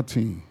 This is my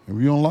team. If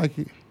you don't like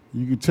it,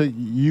 you can take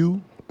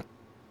you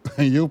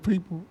and your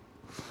people,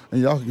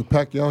 and y'all can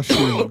pack y'all shit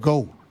and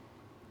go."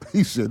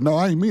 He said, "No,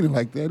 I ain't mean it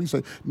like that." He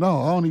said,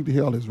 "No, I don't need to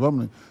hear all this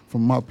rumbling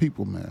from my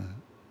people, man.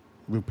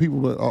 The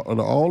people that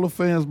all the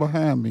fans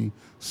behind me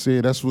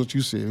said that's what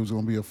you said. It was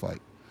going to be a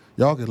fight.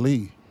 Y'all could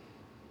leave."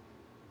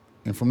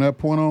 And from that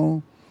point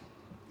on,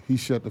 he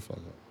shut the fuck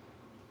up.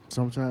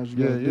 Sometimes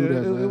you gotta do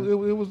that, man.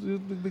 It was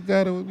the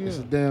guy that was, It's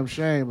a damn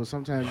shame, but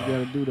sometimes you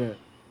gotta do that.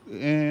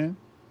 And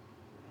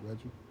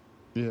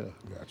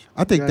Gotcha.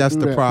 I think that's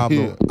the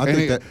problem.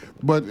 Yeah.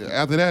 But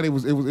after that, it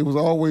was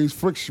always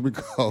friction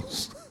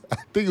because I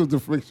think it was the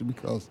friction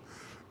because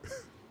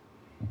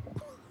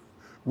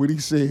when he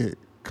said,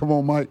 "Come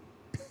on, Mike,"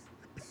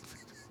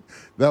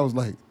 that was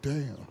like,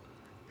 damn.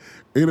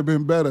 It'd have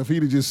been better if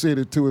he'd have just said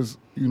it to his,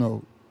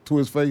 to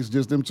his face,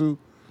 just them two.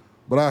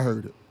 But I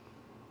heard it.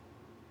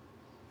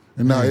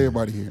 And now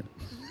everybody hearing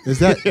Is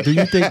that? Do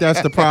you think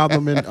that's the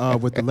problem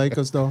with the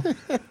Lakers though?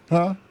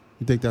 Huh?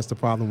 You think that's the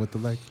problem with the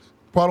Lakers?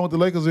 Problem with the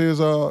Lakers is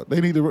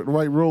they need the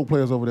right role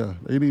players over there.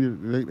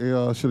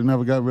 They should have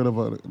never got rid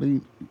of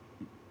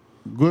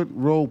good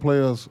role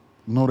players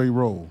know they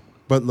role.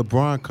 But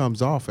LeBron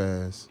comes off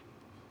as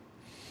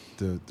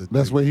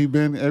that's where he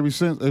been ever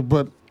since.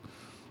 But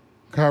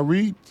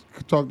Kyrie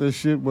talked that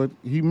shit, but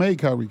he made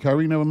Kyrie.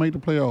 Kyrie never made the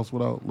playoffs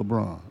without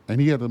LeBron, and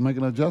he had to make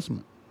an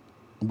adjustment.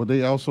 But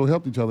they also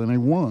helped each other, and they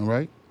won,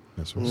 right?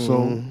 That's right.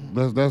 So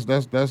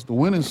that's the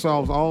winning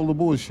solves all the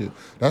bullshit.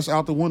 That's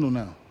out the window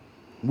now.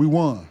 We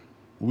won.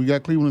 We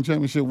got Cleveland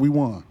championship. We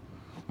won.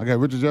 I got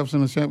Richard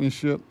Jefferson in the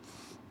championship,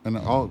 and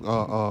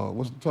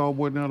what's the tall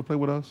boy now to play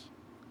with us?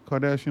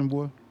 Kardashian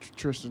boy,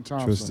 Tristan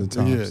Thompson.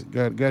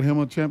 Yeah, got him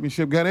a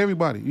championship. Got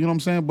everybody. You know what I'm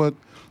saying? But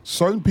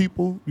certain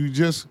people,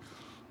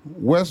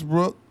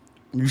 Westbrook,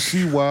 you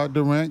see why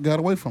Durant got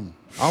away from him.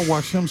 I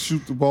watched him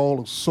shoot the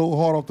ball so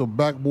hard off the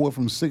backboard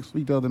from 6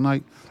 feet the other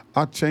night.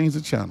 I changed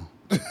the channel.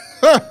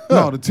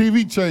 No, the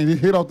TV changed. It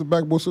hit off the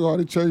backboard so hard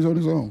it changed on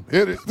his own.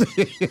 Hit it.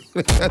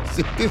 That's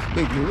it. This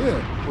nigga,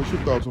 yeah. What's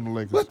your thoughts on the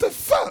Lakers? What the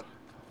fuck?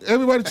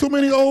 Everybody, too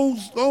many old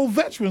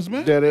veterans,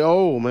 man. Yeah, they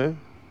old, man.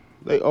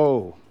 They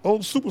old.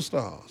 Old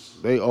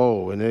superstars. They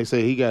old. And they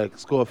say he got to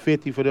score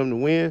 50 for them to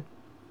win.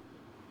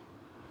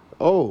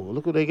 Oh,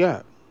 look what they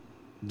got.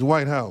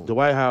 Dwight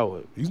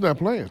Howard. He's not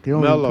playing. He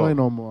don't even play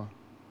no more.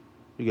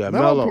 You got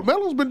Melo.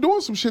 Melo's been doing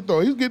some shit though.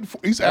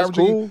 He's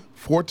averaging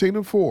 14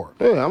 and 4.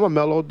 Yeah, I'm a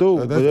Melo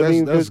dude.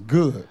 That's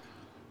good.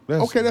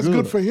 That's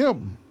good for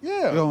him.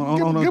 Yeah,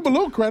 give him a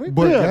little credit.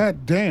 But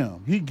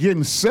goddamn, he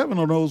getting 7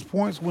 of those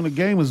points when the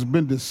game has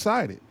been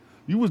decided.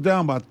 You was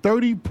down by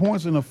 30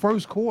 points in the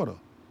first quarter.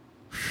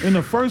 In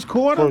the first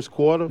quarter,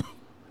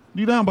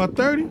 you down by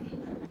 30.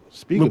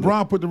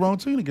 LeBron put the wrong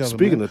team together.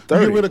 Speaking of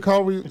 30, get rid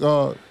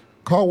of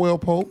Caldwell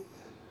Pope.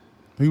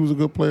 He was a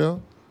good player.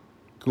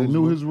 They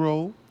knew his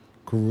role.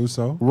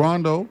 Caruso.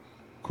 Rondo.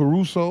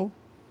 Caruso.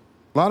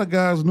 A lot of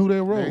guys knew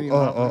their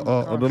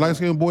role. The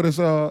light-skinned boy that's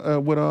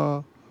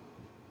with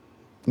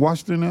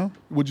Washington now.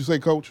 Would you say,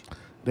 Coach?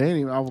 They ain't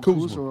even have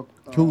Kuzma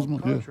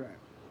contract.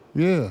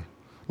 Yeah.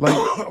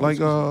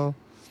 Like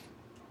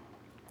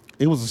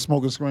it was a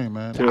smoking screen,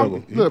 man.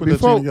 Look,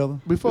 before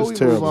we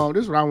move on,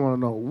 this is what I want to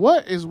know.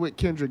 What is with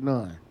Kendrick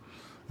Nunn?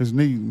 His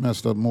knee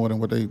messed up more than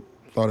what they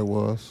thought it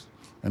was,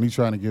 and he's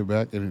trying to get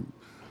back. And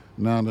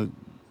now that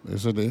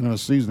it's at the end of the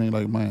season, he's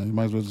like, man, you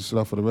might as well just sit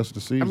out for the rest of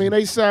the season. I mean,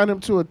 they signed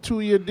him to a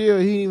 2-year deal.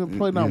 He didn't even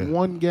play not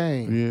one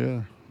game.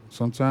 Yeah.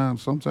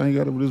 Sometimes you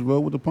got to just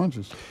roll with the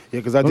punches. Yeah,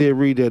 because I did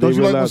read that. Don't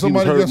you like when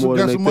somebody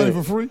got some money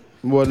for free?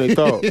 More than they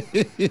thought.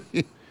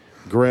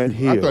 Grant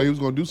Hill. I thought he was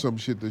going to do some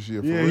shit this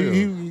year. Yeah,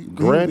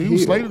 he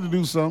was slated to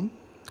do something.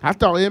 I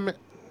thought him,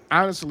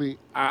 honestly,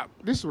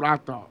 this is what I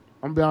thought.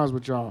 I'm going to be honest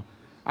with y'all.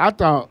 I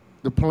thought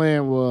the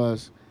plan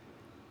was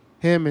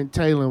him and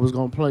Taylor was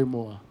going to play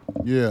more.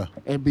 Yeah.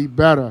 And be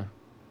better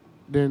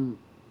than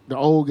the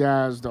old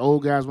guys. The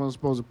old guys weren't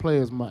supposed to play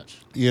as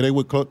much. Yeah, they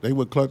would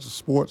clutch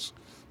sports.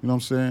 You know what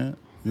I'm saying?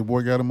 Your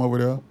boy got him over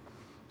there.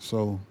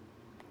 So.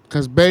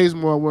 Because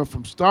Bazemore went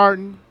from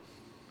starting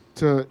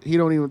to he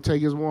don't even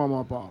take his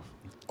warm-up off.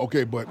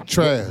 Okay, but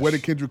trash. Where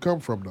did Kendrick come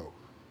from, though?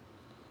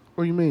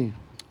 What do you mean?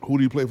 Who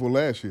did he play for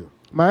last year?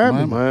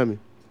 Miami.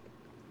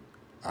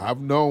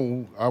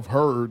 I've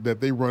heard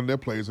that they run their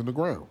plays in the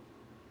ground.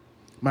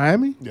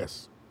 Miami?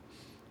 Yes.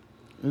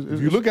 If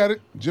you look at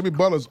it, Jimmy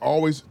Butler's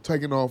always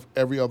taking off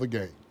every other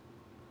game.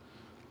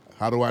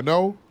 How do I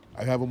know?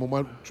 I have him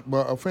on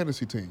my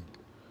fantasy team.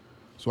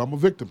 So I'm a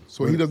victim.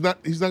 So he's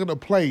not going to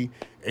play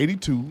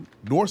 82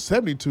 nor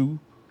 72,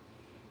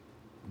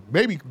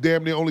 maybe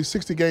damn near only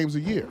 60 games a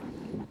year.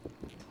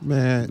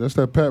 Man, that's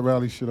that Pat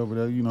Riley shit over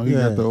there. You know, he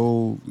got the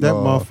old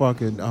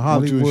motherfucking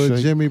Hollywood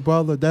Jimmy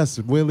Butler. That's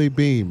Willie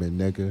Beeman,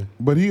 nigga.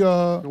 But he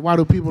why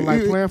do people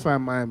like playing for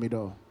Miami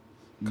though?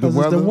 Because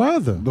it's the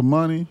weather, the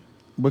money.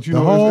 But you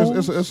know,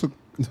 it's a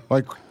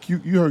like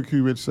you heard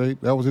Q Rich say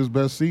that was his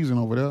best season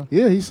over there.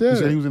 Yeah, he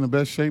said he was in the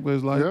best shape of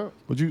his life. Yeah.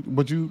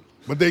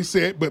 But they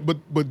said,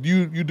 but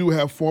you do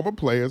have former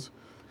players,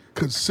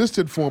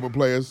 consistent former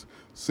players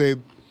say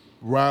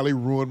Riley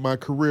ruined my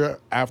career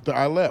after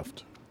I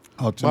left.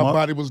 My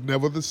body was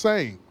never the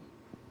same.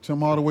 Tim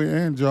Hardaway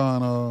and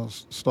John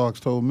Starks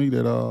told me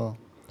that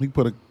he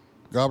put a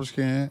garbage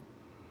can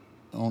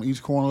on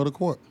each corner of the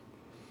court,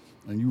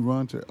 and you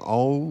run to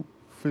all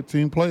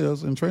 15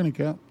 players in training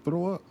camp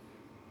throw up.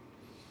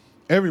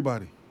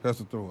 Everybody has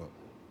to throw up.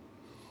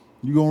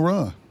 You gonna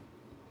run.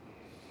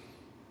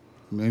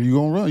 Man, you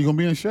gonna run. You gonna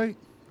be in shape.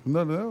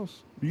 Nothing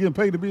else. You getting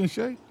paid to be in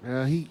shape?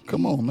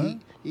 Come on,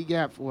 man. He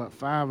got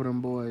 5 of them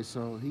boys,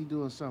 so he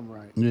doing something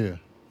right. Yeah.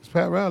 It's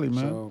Pat Riley,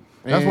 man. So,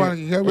 that's why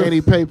he got rid of,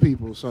 he pay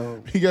people.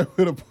 So he got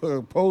rid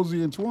of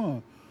Posey and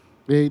Twan.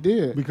 Yeah, he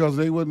did because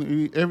they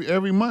wasn't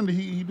every Monday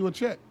he do a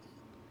check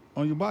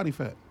on your body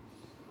fat.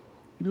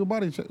 He do a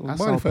body check. I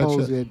saw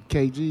Posey at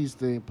KG's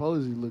thing.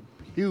 Posey look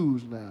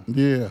huge now.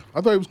 Yeah,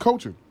 I thought he was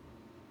coaching.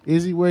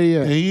 Is he where he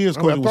at? Yeah, he is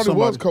coaching. I thought he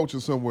was coaching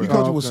somewhere. He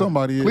coaching with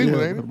somebody.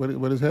 Cleveland, ain't it?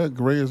 But his hair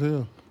gray as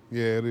hell.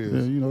 Yeah, it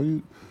is.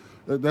 Yeah,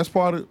 that's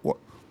part of what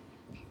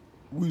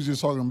we was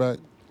just talking about.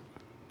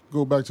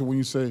 Go back to when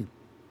you say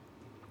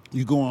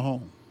you going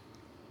home,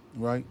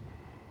 right?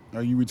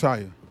 Or you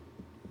retire.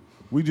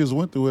 We just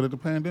went through it at the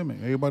pandemic.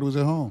 Everybody was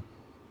at home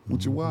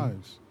with your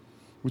wives,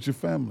 with your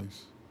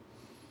families.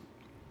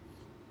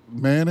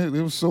 Man,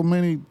 there was so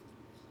many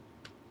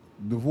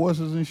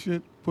divorces and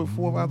shit put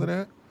forth after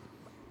that.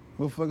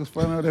 Motherfuckers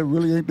find out that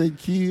really ain't their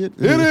kid.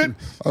 Hit it!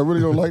 I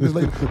really don't like this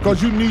lady.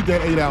 Because you need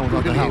that 8 hours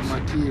out the house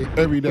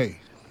every day.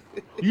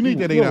 You need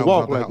that 8 hours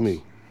walk out the like house.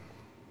 me.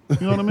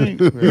 You know what I mean?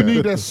 You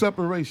need that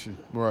separation.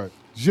 Right.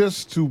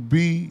 Just to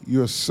be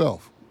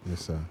yourself.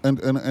 Yes, sir.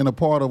 And a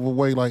part of a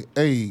way like,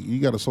 hey, you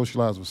got to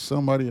socialize with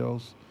somebody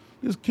else.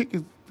 Just kick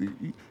it.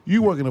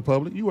 You work in the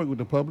public. You work with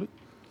the public.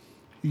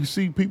 You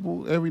see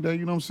people every day,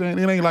 you know what I'm saying?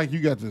 It ain't like you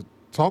got to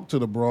talk to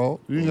the broad.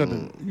 You ain't got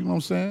to, you know what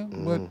I'm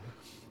saying?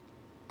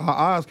 But our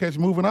eyes catch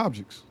moving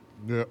objects.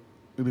 Yeah.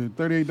 The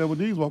 38 double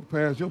D's walk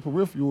past, your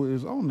peripheral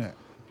is on that.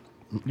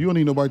 You don't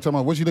need nobody talking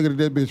about, what you looking at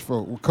that bitch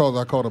for? Because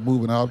I caught a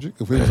moving object.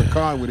 If it was a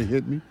car, it would have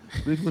hit me.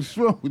 Bitch, what's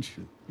wrong with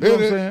you? You know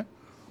what I'm saying?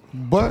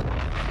 But,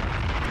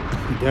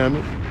 damn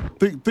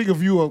it. Think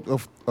of you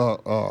a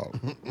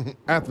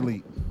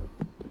athlete.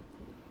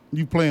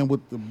 You playing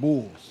with the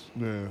Bulls.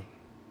 Yeah.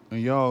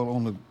 And y'all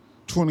on the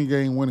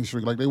 20-game winning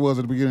streak like they was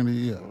at the beginning of the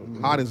year.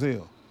 Hot as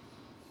hell.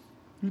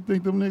 You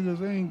think them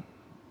niggas ain't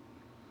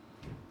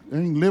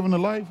living the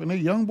life and they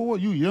young boy?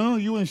 You young,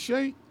 you in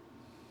shape?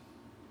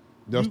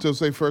 Y'all still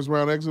say first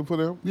round exit for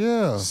them?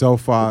 Yeah. So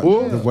far,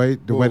 the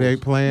way they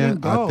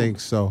playing, I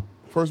think so.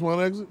 First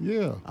round exit?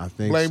 Yeah. I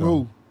think Blame so.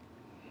 who?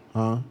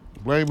 Huh?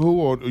 Blame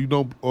who, or you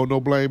don't, or no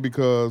blame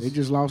because they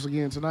just lost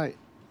again tonight.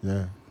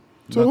 Yeah.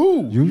 To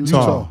who?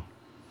 Utah.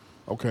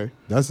 Okay.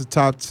 That's the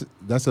top.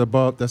 That's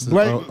above. That's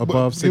blame,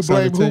 above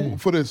 600. You blame who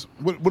for this?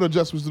 What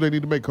adjustments do they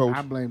need to make, Coach?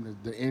 I blame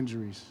the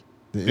injuries.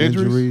 The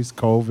injuries,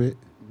 COVID.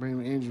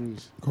 Blame the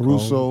injuries.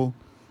 Caruso,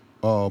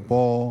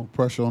 ball,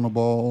 pressure on the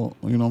ball.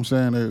 You know what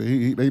I'm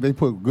saying? They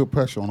put good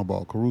pressure on the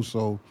ball.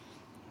 Caruso,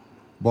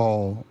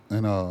 Ball,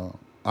 and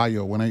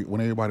Ayo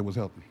when everybody was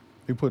healthy.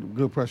 They put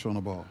good pressure on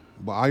the ball.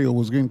 But Ayo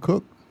was getting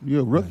cooked.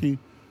 You're a rookie,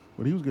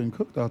 but he was getting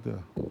cooked out there.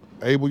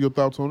 Abel, your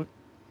thoughts on it?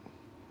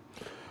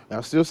 I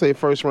still say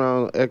first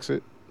round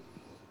exit.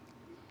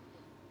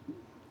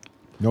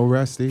 No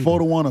rest either.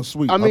 4-1 a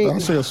sweep. I mean, I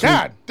say a sweep.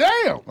 God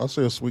damn! I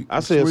say a sweep. I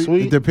say a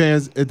sweep.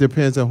 It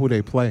depends on who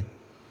they play.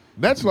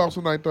 Nets lost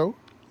tonight though.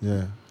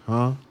 Yeah.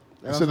 Huh?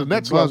 I said the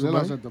Nets lost tonight. They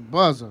lost at the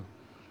buzzer.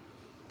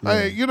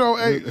 Yeah. Hey,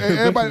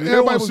 everybody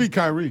was see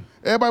Kyrie.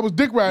 Everybody was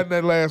dick riding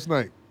that last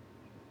night.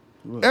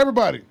 What?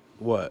 Everybody.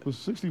 What? It was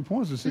 60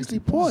 points or 60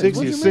 points. 60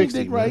 what do you 60,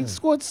 mean, Dick Wright? He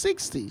scored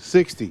 60.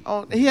 60.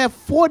 He had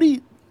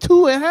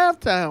 42 at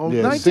halftime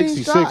on 19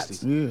 60, shots.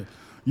 60. Yeah.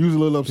 You was a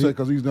little upset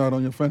because he's not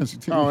on your fantasy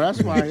team. Oh,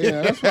 that's why.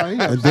 Yeah, that's why.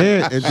 And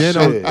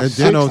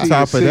then on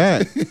top of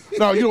that,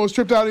 no, you know what's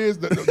tripped out is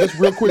just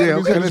real quick. Yeah,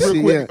 okay, let's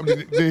see. Yeah.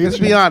 Let's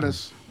be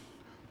honest.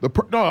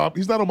 No,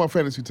 he's not on my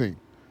fantasy team.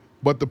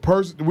 But the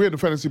person, we're in the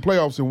fantasy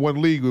playoffs in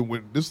one league.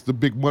 And this is the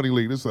big money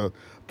league. This is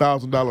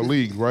 $1,000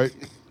 league, right?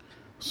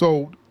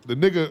 So the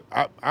nigga,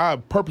 I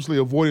purposely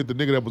avoided the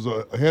nigga that was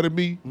ahead of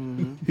me.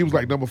 Mm-hmm. He was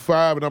like number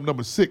 5 and I'm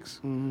number 6.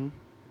 Mm-hmm.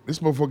 This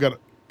motherfucker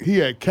he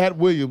had Cat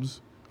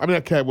Williams. I mean,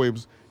 not Cat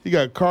Williams. He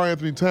got Karl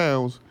Anthony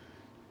Towns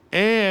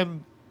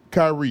and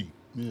Kyrie.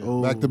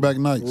 Yeah. Back-to-back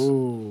nights.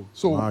 Ooh.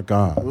 So my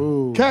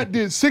God. Cat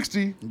did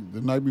 60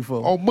 the night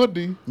before on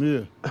Monday.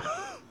 Yeah.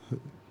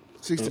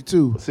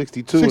 62.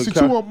 62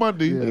 on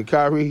Monday. Yeah. And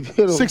Kyrie hit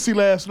him. 60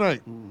 last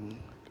night. Mm-hmm.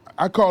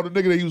 I called the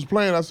nigga that he was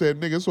playing. I said,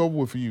 "Nigga, it's over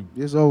with for you."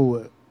 It's over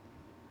with.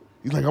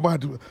 He's like, I'm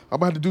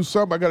about to do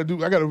something. I gotta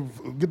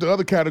get the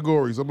other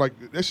categories. I'm like,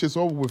 that shit's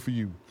over with for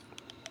you.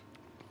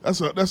 That's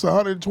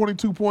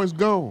 122 points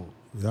gone.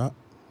 Yeah.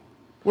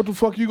 What the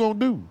fuck you gonna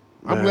do?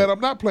 I'm glad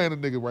I'm not playing a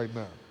nigga right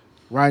now.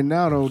 Right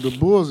now, though, the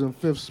Bulls in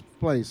 5th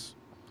place.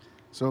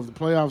 So if the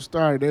playoffs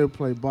started, they would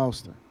play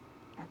Boston.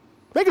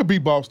 They could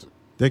beat Boston.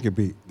 They could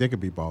beat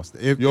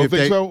Boston. You don't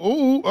think so?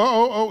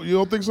 Oh, you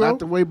don't think so? Not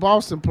the way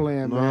Boston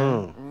playing,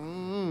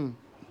 man.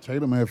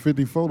 Tatum had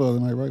 54 the other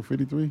night, right?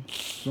 53,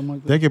 something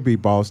like that. They could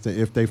beat Boston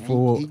if they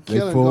full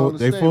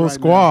right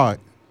squad.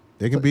 Now.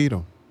 They can beat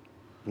them.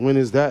 When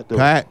is that though?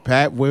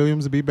 Pat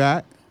Williams will be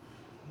back.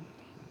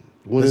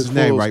 When That's is his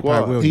name, right? Squad?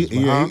 Pat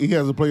Williams. He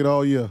hasn't played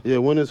all year. Yeah,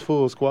 when is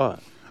full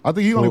squad? I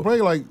think he only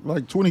played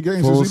like 20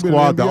 games full since he's been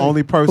squad. in the NBA. The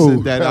only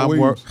person that Pat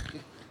Williams.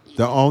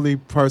 The only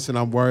person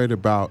I'm worried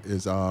about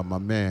is my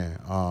man.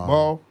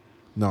 Ball?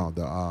 No,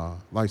 the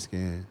light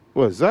skin.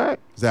 What, Zach?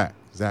 Zach.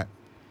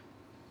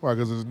 Why?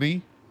 Because his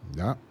knee?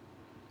 Yeah.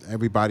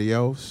 Everybody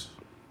else,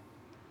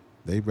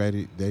 they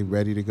ready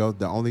to go.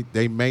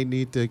 They may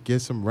need to get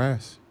some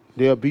rest.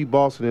 They'll beat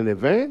Boston in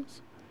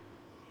advance?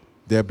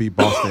 They'll beat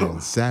Boston in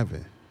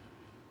 7.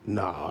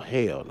 No,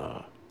 hell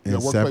no.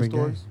 In 7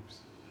 games.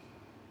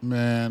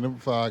 Man, them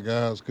 5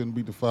 guys couldn't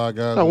beat the 5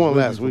 guys. I won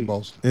last week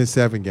in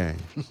 7 games.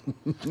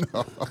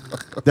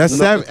 That's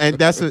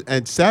 7,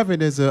 and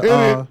 7 is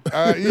a.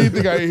 You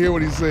think I didn't hear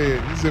what he said?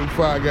 He said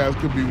 5 guys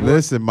could be.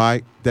 Listen,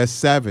 Mike, that's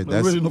 7.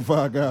 The original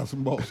 5 guys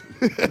from Boston.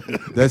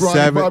 That's Brian,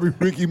 7. Bobby,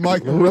 Ricky,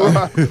 Michael.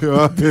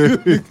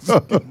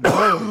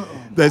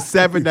 That's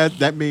 7.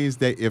 That means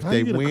that if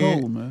they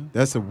win, cold,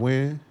 that's a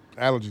win.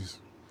 Allergies.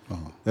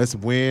 That's a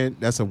win.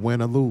 That's a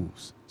win or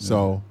lose.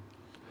 So.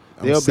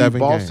 They'll be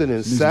Boston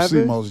in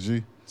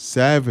 7.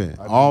 7,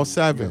 all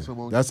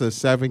 7. That's a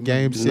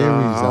 7-game series.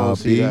 I don't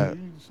see that.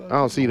 I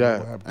don't see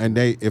that. And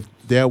if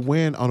they'll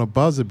win on a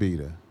buzzer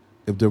beater,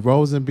 if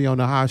DeRozan be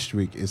on a hot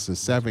streak, it's a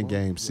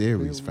 7-game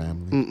series,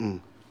 family.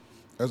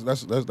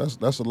 That's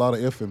a lot of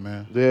effing,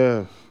 man.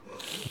 Yeah.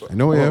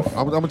 No if.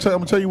 I'm gonna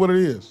tell you what it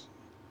is.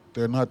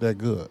 They're not that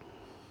good.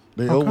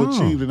 They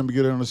overachieved in the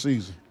beginning of the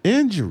season.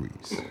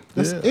 Injuries.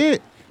 That's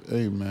it.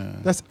 Hey,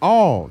 man. That's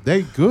all.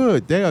 They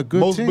good. They a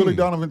good Most team. Billy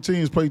Donovan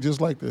teams play just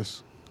like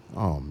this.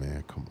 Oh,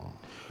 man, come on.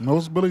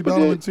 Most Billy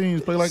Donovan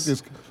teams play like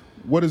this.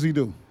 What does he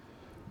do?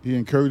 He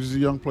encourages the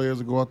young players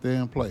to go out there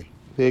and play.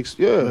 Let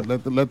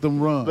them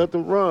run. Let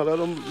them run. Let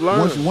them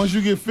learn. Once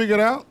you get figured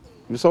out,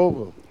 it's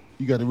over.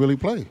 You got to really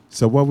play.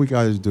 So what we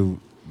got to do,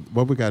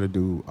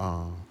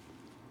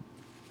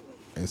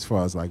 as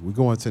far as like we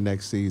go into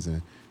next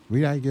season,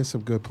 we got to get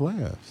some good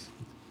players.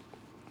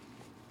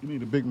 You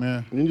need a big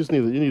man. You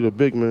need a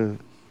big man.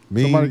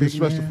 Somebody can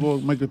stretch the floor,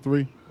 make a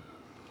 3.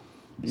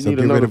 You need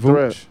another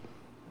threat.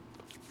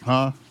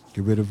 Huh?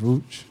 Get rid of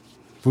Vooch.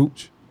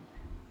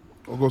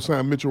 Or go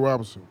sign Mitchell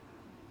Robinson.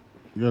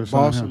 You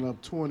Boston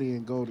up 20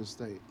 in Golden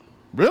State.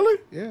 Really?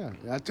 Yeah.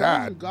 I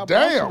tell you,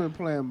 Boston been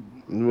playing.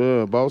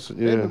 Yeah, Boston.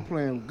 Yeah. They've been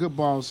playing good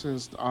ball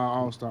since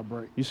All-Star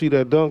break. You see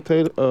that dunk,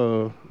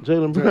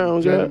 Jaylen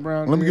Brown?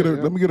 Let me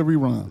get a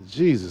rerun.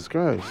 Jesus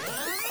Christ.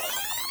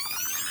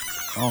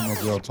 I don't know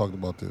if y'all talked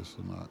about this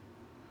or not.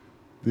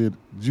 Did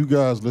you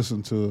guys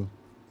listen to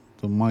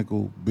the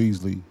Michael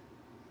Beasley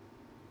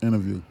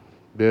interview?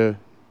 Yeah.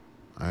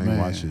 I ain't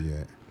watched it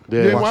yet.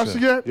 You ain't watched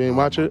it yet? You ain't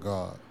watch it?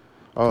 God.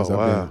 Oh,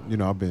 wow.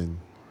 I've been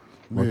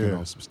working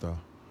on some stuff.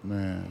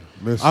 Man,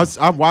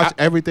 listen. I watched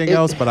everything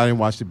else, but I didn't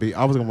watch the beat.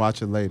 I was going to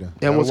watch it later.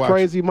 And what's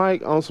crazy,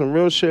 Mike, on some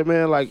real shit,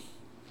 man, like,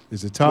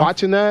 is it tough?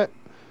 Watching that,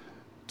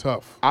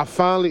 tough. I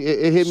finally,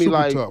 it hit me Super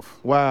like, tough.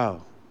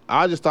 Wow.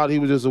 I just thought he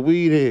was just a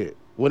weed head.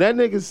 When that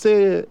nigga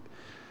said,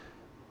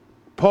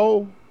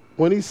 Poe,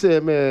 when he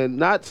said, man,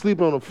 not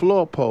sleeping on the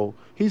floor, Poe,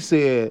 he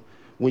said,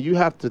 when you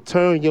have to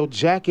turn your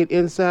jacket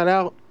inside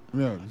out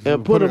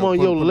and put them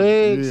on your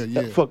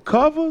legs for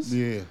covers,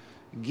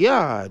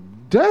 God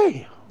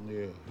damn.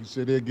 Yeah, he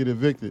said they'd get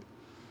evicted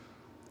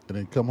and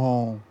then come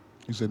home.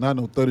 He said, not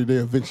no 30-day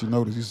eviction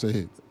notice. He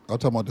said, I'm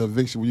talking about the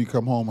eviction when you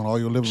come home and all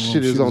your living room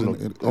shit is on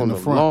the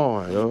front.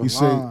 Lawn, yo. He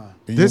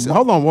said,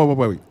 hold on,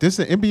 wait. This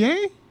is an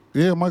NBA?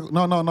 Yeah, Michael.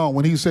 No.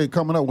 When he said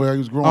coming up where he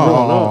was growing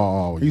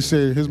up, he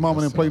said his mama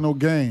didn't play no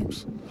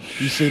games.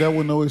 He said that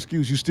wasn't no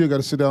excuse. You still got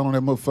to sit down on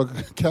that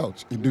motherfucking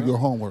couch and do your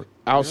homework.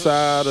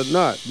 Outside or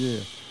not.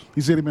 Yeah.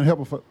 He said he been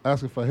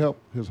asking for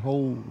help his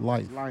whole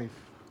life. My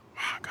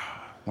God.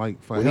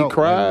 Like for when help. He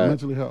cried. Like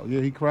mentally help.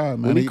 Yeah, he cried,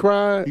 man. When he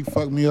cried. He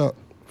fucked me up.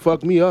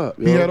 Fucked me up.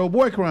 Yo. He had old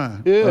boy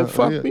crying. Yeah,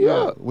 fucked me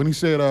up. When he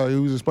said he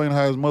was explaining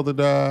how his mother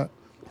died,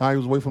 how he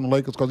was away from the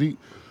Lakers, because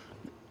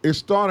it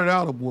started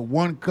out with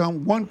one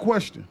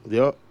question.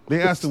 Yep.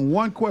 They asked him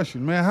one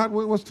question, man.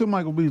 What's to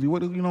Michael Beasley? You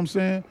know what I'm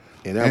saying?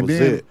 And that was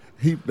it.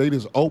 They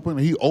just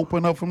opened. He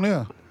opened up from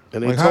there.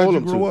 And they told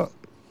him to grow up.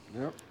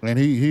 Yep. And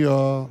he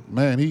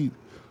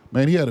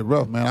had it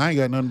rough, man. I ain't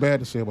got nothing bad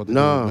to say about the dude,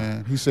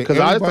 man. He said because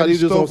I thought he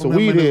just on some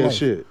weed head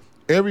shit.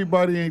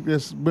 Everybody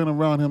that's been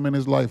around him in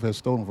his life has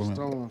stolen from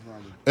him.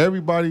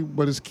 Everybody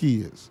but his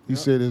kids. He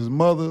said his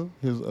mother,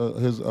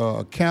 his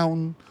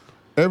accountant,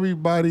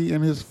 everybody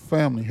in his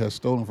family has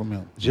stolen from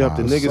him. Jeff,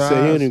 the nigga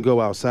said he didn't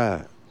go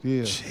outside.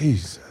 Yeah.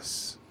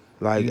 Jesus.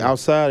 Like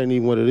outside ain't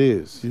even what it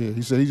is. Yeah,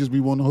 he said he just be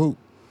wanting to hoop.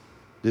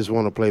 Just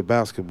want to play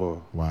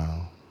basketball.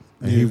 Wow.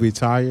 And he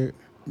retired?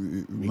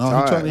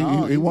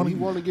 No, he want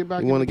to get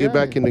back. He want to get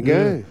back in the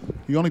game.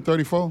 He only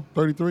 34,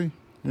 33.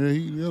 Yeah,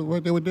 he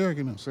right there with Derek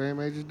and them. Same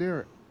age as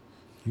Derek.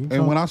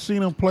 And when I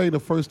seen him play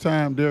the first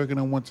time, Derek and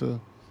them went to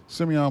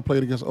Simeon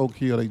played against Oak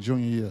Hill their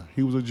junior year.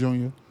 He was a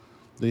junior.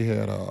 They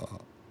had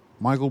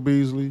Michael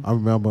Beasley. I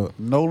remember.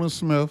 Nolan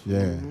Smith.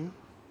 Yeah.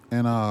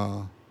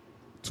 And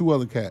 2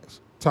 other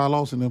cats. Ty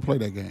Lawson didn't play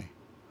that game.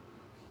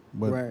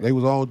 But they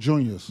was all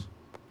juniors.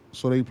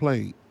 So they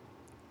played.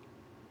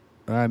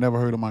 And I never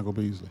heard of Michael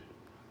Beasley.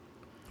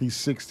 He's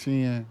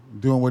 6'10",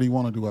 doing what he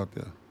want to do out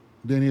there.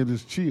 Then he'll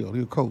just chill.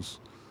 He'll coast.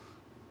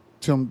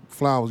 Tim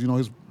Flowers,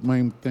 his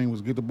main thing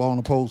was get the ball in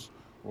the post,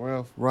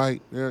 left,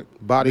 right, there.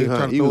 Body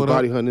hunt. He was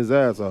body hunting his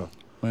ass off.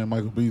 Man,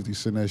 Michael Beasley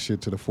sending that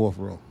shit to the 4th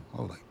row.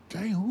 I was like,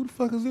 damn, who the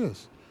fuck is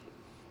this?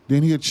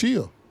 Then he'll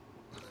chill.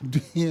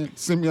 Then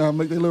Simeon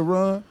make that little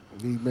run.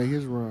 He made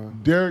his run.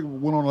 Derek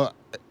went on a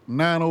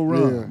 9-0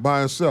 run by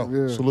himself.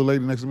 Yeah. So the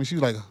lady next to me,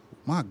 she's like,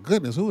 my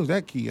goodness, who is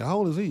that kid? How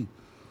old is he?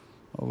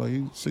 I was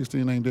like,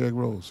 16 ain't Derrick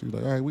Rose. He was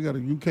like, all right, UK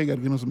got to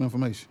get him some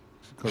information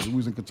because we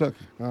was in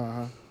Kentucky.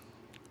 Uh-huh.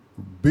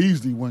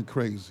 Beasley went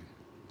crazy.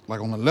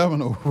 Like on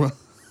 11-0 run.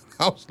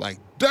 I was like,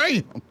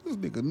 damn, this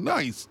nigga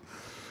nice.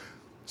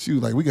 She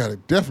was like, we got to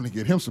definitely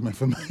get him some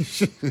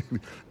information.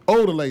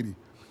 Older lady.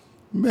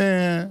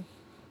 Man,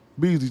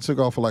 Beasley took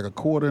off for like a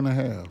quarter and a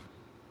half.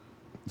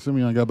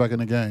 Simeon got back in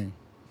the game.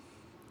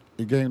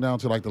 It came down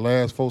to like the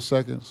last 4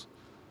 seconds.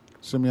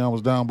 Simeon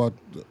was down by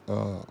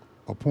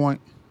a point.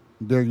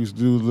 Derrick used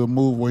to do a little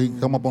move where he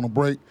come up on a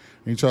break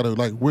and he try to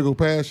like wiggle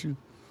past you.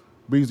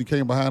 Beasley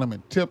came behind him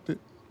and tipped it.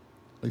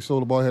 They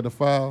sold the ball, had to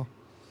foul.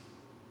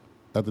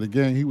 After the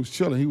game, he was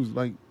chilling. He was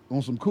like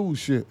on some cool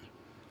shit.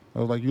 I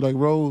was like, you like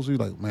Rose? He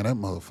was like, man, that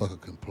motherfucker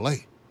can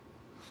play.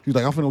 He was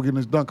like, I'm finna go get in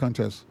this dunk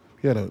contest.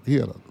 He had a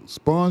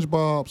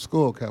SpongeBob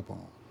skull cap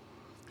on.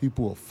 He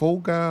pulled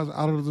 4 guys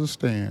out of the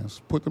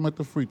stands, put them at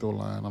the free throw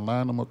line, and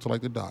lined them up to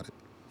like the dotted,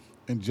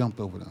 and jumped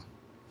over them.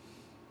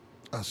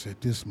 I said,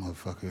 this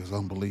motherfucker is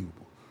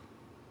unbelievable.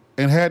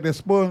 And had that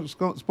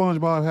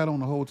SpongeBob hat on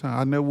the whole time.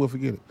 I never will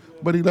forget it.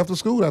 But he left the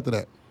school after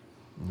that.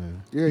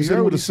 Yeah, he said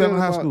he went to 7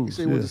 high schools. He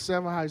said he went to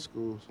 7 high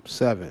schools.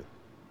 7.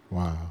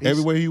 Wow.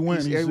 Everywhere he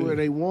went, everywhere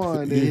they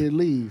won, they'd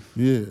leave.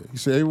 Yeah, he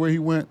said everywhere he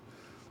went,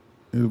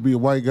 it would be a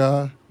white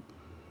guy.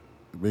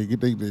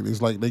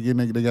 It's like they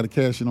got to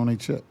cash in on their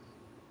check.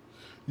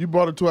 You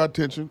brought it to our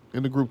attention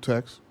in the group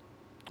text.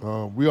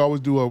 We always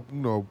do a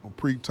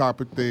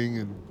pre-topic thing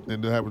and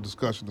then have a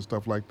discussion and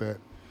stuff like that.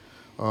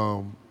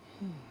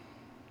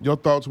 Your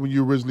thoughts when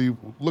you originally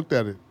looked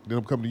at it? Then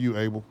I'm coming to you,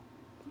 Abel.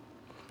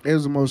 It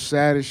was the most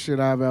saddest shit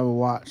I've ever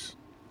watched.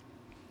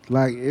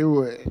 Like, it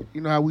was,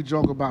 you know how we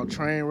joke about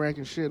train wreck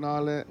and shit and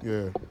all that?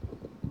 Yeah.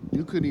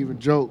 You couldn't even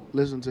joke,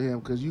 listen to him,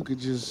 because you could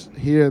just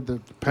hear the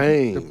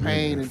pain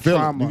and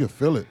trauma. You could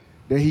feel it.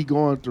 That he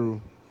going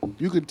through.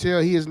 You could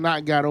tell he has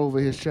not got over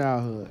his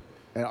childhood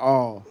at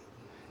all.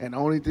 And the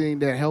only thing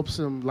that helps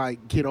him,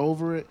 like, get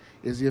over it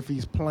is if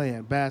he's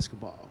playing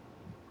basketball.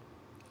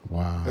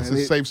 Wow. That's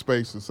a safe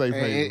space, a safe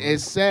haven.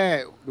 It's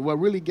sad. What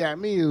really got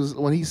me is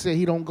when he said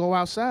he don't go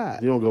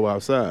outside. You don't go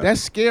outside.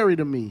 That's scary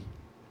to me.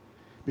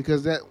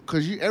 Because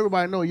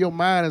everybody know your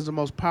mind is the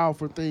most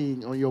powerful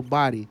thing on your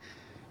body.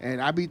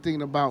 And I be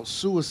thinking about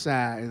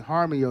suicide and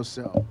harming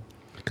yourself.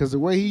 Because the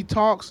way he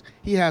talks,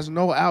 he has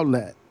no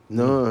outlet.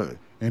 None.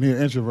 And he's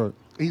an introvert.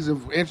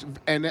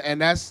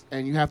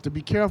 And you have to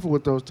be careful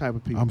with those type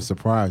of people. I'm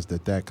surprised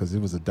at that because it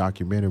was a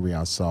documentary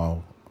I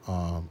saw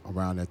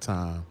around that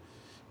time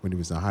when he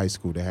was in high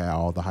school. They had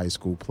all the high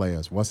school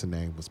players. What's the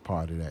name was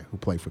part of that? Who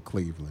played for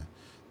Cleveland?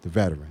 The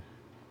veteran,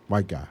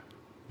 white guy,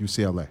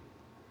 UCLA.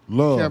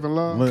 Kevin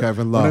Love.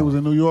 Kevin Love. When they was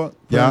in New York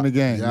playing the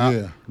game.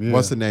 Yeah.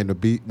 What's the name?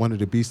 One of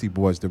the Beastie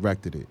Boys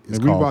directed it. It's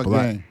the called Reebok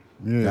Black. Game.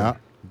 Yeah.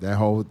 That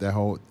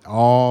whole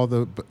all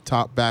the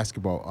top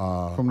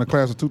basketball from the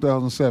class of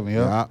 2007.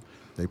 Yeah.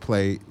 They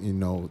played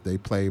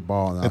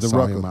ball, and I the saw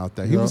Rucker. him out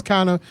there. He was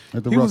kind of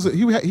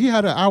he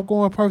had an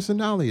outgoing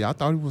personality. I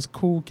thought he was a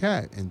cool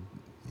cat, and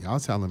y'all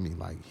telling me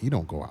like he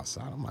don't go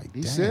outside. I'm like,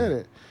 he damn. said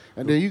it,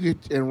 and then you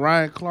get and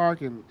Ryan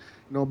Clark and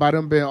by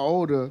them being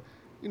older,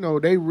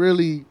 they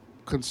really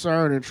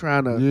concerned and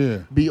trying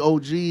to be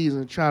OGs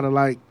and try to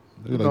like.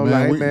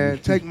 Man,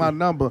 take my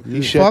number.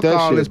 Fuck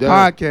all this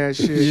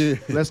podcast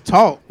shit. Let's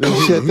talk. He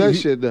shut that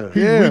shit down.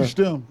 He reached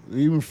them.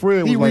 Even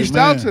Fred was he reached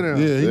out to them.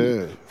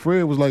 Yeah.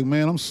 Fred was like,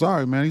 man, I'm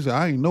sorry, man. He said,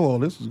 I ain't know all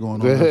this was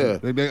going on. Yeah.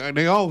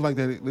 They all like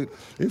that.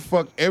 It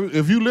fuck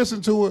if you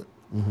listen to it,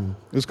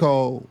 it's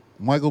called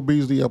Michael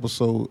Beasley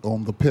episode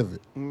on The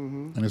Pivot.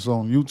 And it's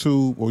on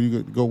YouTube or you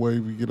could go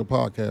wherever you get a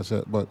podcast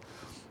at. But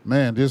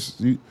man,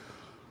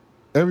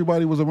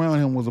 everybody was around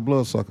him was a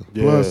bloodsucker.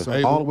 Yeah.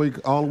 Bloodsucker.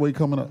 All the way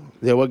coming up.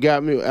 Yeah, what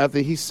got me after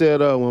he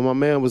said when my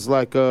man was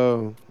like,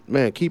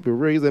 man, keep it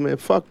real. He said, man,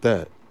 fuck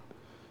that.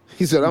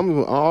 He said,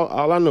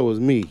 all I know is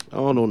me. I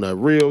don't know that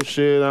real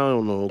shit. I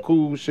don't know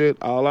cool shit.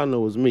 All I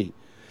know is me.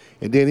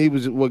 And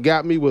then what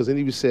got me was, and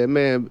he said,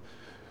 man,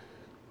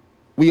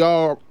 we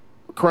all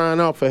crying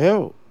out for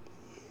help.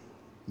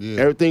 Yeah.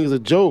 Everything is a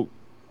joke.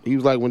 He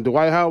was like, when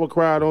Dwight Howard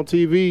cried on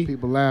TV,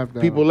 people laughed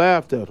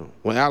at him.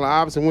 When Allen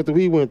Iverson went through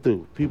what he went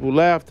through, people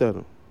laughed at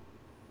him.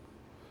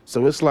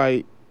 So it's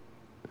like,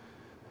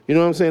 you know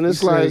what I'm saying?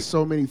 It's like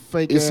so many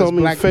fake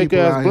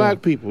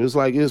black people. It's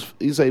like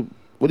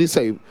what did he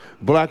say?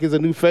 Black is a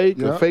new fake,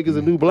 or fake is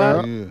a new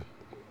black.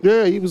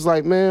 Yeah, he was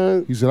like,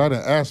 man. He said I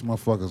done asked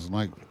motherfuckers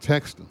like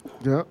text them.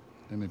 Yep.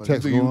 And the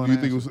text you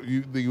think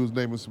he was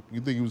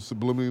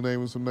subliminally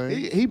naming some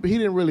names? He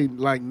didn't really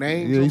like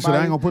name. Yeah, he said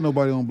I ain't gonna put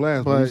nobody on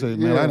blast, but he said,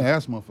 man, I done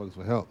asked motherfuckers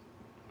for help.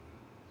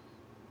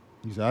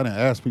 He said I done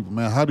asked people,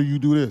 man, how do you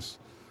do this?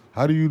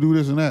 How do you do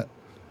this and that?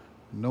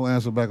 No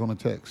answer back on the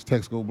text.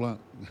 Text go blank,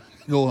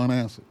 go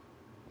unanswered.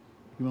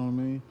 You know what I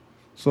mean?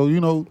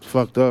 So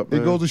fucked up.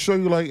 Man. It goes to show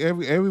you like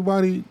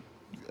everybody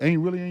ain't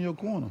really in your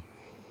corner.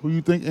 Who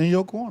you think in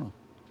your corner?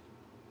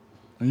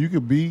 And you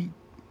could be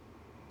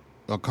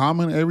a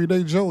common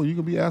everyday Joe. You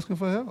could be asking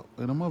for help,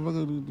 and a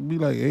motherfucker be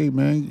like, "Hey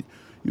man,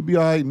 You be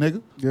all right,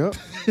 nigga. Yep.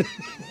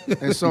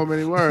 In so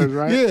many words,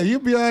 right? Yeah, you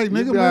be all right,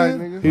 nigga,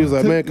 man. He was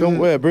like, man, come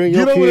bring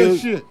your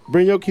kids.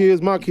 Bring your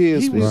kids, my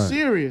kids. He was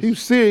serious. He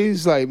was serious.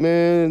 He's like,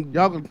 man,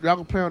 y'all can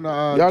play on the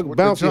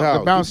bouncy house.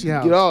 The bouncy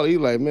house. Get all. He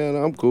like, man,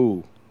 I'm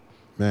cool.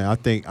 Man, I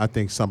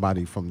think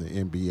somebody from the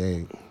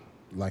NBA,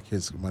 like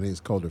one of his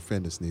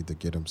co-defenders, need to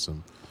get him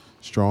some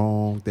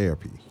strong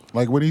therapy.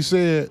 Like when he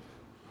said,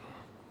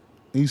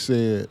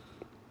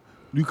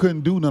 you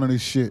couldn't do none of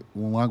this shit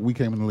when we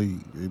came in the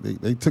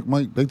league. They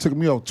took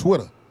me off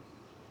Twitter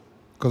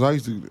because I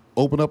used to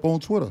open up on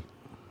Twitter.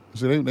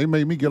 So they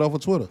made me get off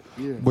of Twitter.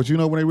 Yeah. But you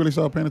know when they really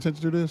started paying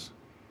attention to this?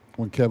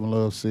 When Kevin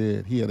Love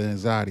said he had an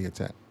anxiety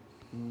attack.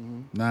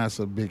 Mm-hmm. Now it's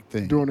a big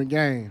thing. During the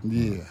game.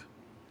 Yeah.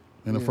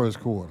 In the first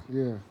quarter.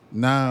 Yeah.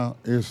 Now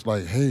it's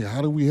like, hey,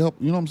 how do we help?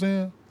 You know what I'm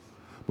saying?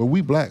 But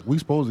we black. We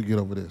supposed to get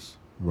over this.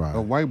 Right.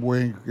 A white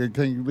boy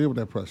can't live with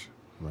that pressure.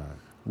 Right.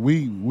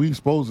 We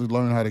supposed to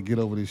learn how to get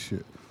over this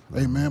shit.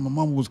 Hey, man, my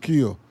mama was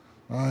killed.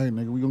 All right,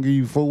 nigga, we going to give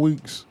you 4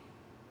 weeks.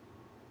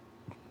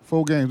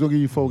 4 games. We'll give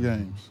you 4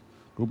 games.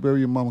 Go bury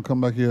your mama,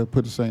 come back here,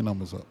 put the same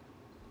numbers up.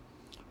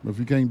 But if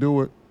you can't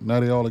do it, now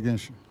they all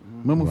against you.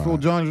 Remember before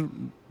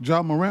John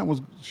Morant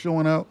was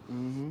showing out,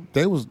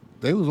 they was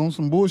on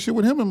some bullshit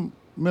with him in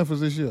Memphis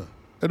this year.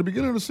 At the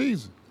beginning of the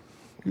season.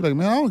 He like,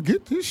 man, I don't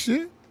get this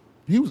shit.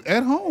 He was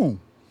at home.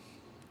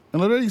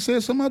 And already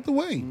said something out the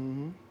way.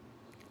 Mm-hmm.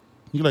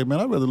 You like, man,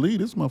 I'd rather leave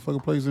this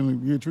motherfucker place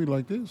than get treated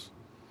like this.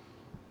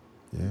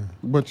 Yeah.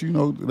 But, you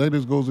know, that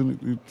just goes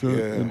in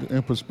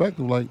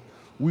perspective. Like,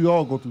 we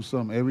all go through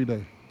something every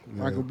day.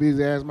 Michael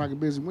Beasley asked Michael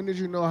Beasley, when did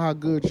you know how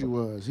good you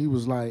was? He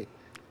was like,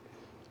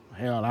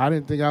 hell, I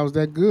didn't think I was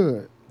that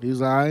good. He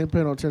was like, I ain't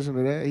paying no attention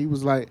to that. He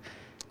was like,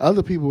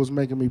 other people was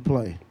making me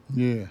play.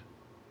 Yeah.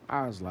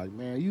 I was like,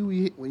 man,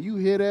 when you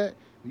hear that,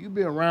 when you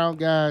be around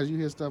guys, you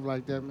hear stuff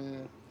like that,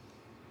 man,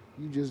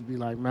 you just be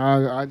like,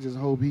 man, I just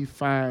hope he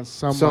finds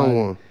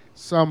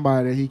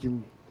somebody that he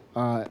can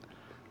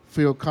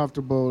feel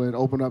comfortable and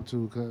open up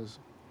to, because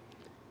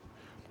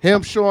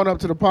him showing up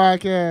to the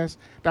podcast,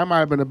 that might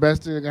have been the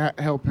best thing to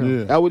help him.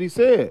 Yeah. That's what he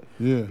said.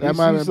 Yeah. That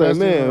might have been the best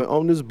thing. Man,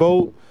 on this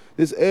boat,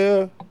 this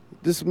air,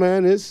 this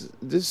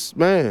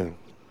man.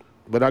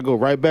 But I go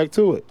right back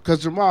to it.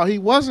 Because Jamal, he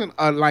wasn't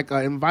like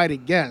an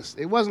invited guest.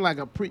 It wasn't like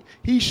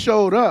he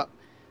showed up.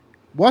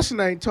 What's his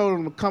name told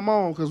him to come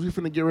on because we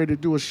finna get ready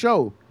to do a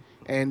show.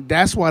 And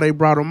that's why they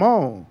brought him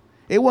on.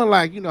 It wasn't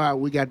like, you know how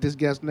we got this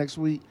guest next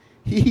week.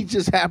 He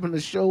just happened to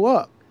show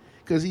up.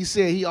 Because he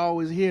said he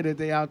always hear that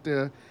they out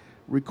there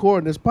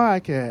recording this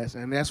podcast.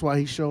 And that's why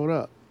he showed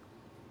up.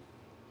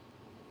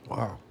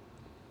 Wow.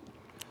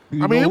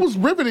 I mean, it was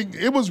riveting.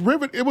 It was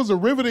a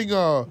riveting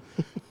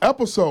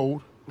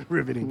episode.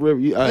 Riveting.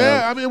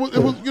 Yeah, I mean,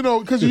 it was you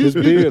know, because his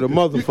beard a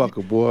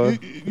motherfucker, boy.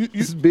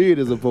 His beard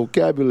is a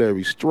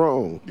vocabulary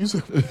strong.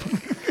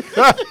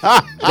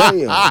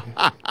 Damn.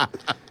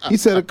 He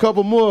said a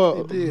couple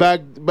more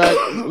back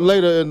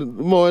later in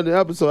the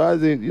episode. I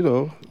think, you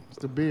know. It's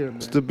the beard, man.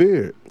 It's the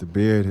beard. The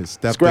beard has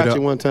stepped Scratching it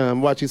up. one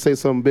time. Watch you say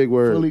some big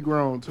word. Fully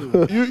grown,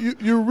 too.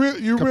 You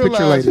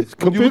realize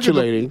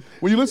capitulating.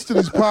 When you listen to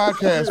this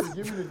podcast.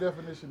 Give me the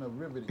definition of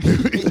riveting.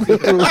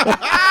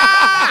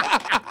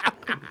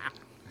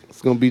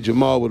 It's going to be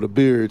Jamal with a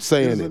beard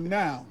saying it.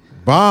 Now.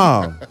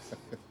 Bomb.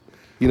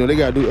 You know, they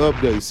got to do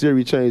updates.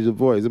 Siri changed the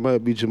voice. It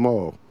might be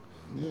Jamal.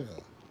 Yeah.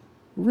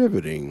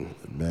 Riveting.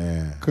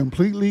 Man.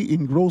 Completely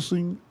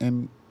engrossing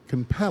and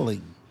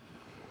compelling.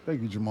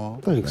 Thank you, Jamal.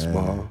 Thanks,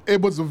 Jamal.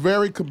 It was a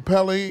very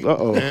compelling,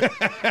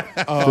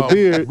 the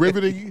beard.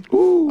 riveting.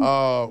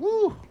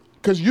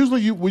 Because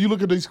usually when you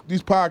look at these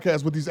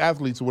podcasts with these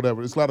athletes or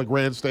whatever, it's a lot of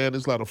grandstand,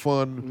 it's a lot of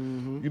fun.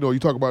 Mm-hmm. You know,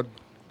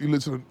 you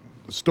listen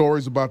to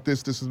stories about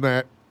this and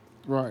that.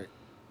 Right.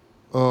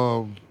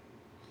 Man.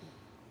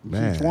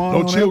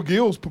 No Chill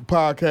Gill's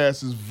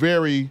podcast is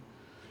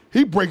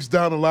he breaks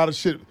down a lot of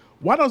shit.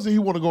 Why doesn't he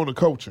want to go into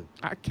coaching?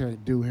 I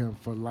can't do him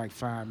for like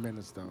 5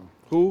 minutes, though.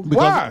 Who?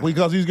 Why?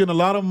 Because he's getting a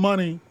lot of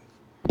money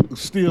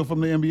still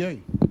from the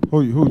NBA.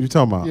 Who you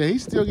talking about? Yeah,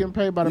 he's still getting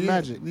paid by the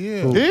Magic.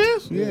 Yeah. He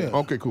is? Yeah.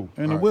 Okay, cool.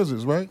 And the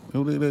Wizards, right?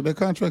 Their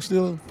contract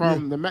still?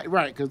 From the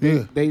right, because they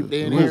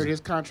inherited his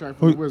contract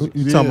from the Wizards.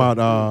 You talking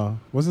about,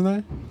 what's his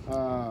name?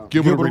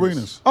 Gilbert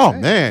Arenas. Oh,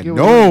 man,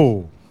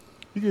 no.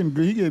 He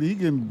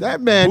can.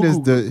 That man is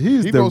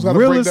he knows how to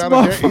break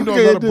down. He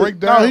knows how to break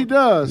down. No, he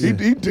does.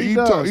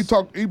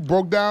 He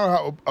broke down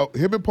how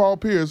him and Paul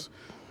Pierce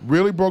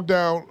really broke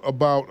down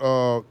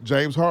about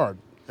James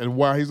Harden and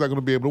why he's not going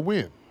to be able to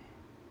win.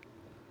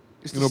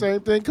 It's the same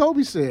thing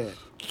Kobe said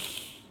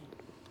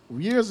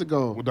years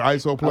ago with the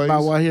ISO plays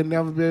about why he'll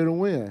never be able to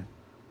win.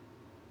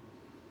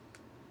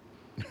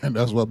 And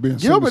that's what Ben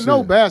Gilbert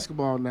know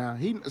basketball now.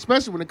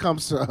 Especially when it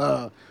comes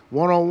to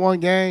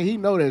one-on-one game, he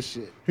know that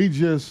shit. He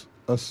just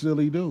a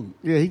silly dude.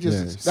 Yeah,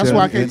 that's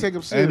why I can't take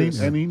him serious.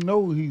 And he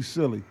know he's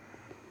silly.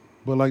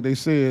 But like they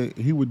said,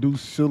 he would do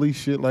silly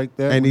shit like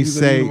that. And he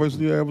say at the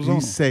University of Arizona.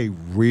 He say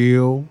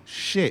real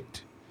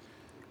shit.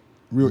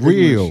 Real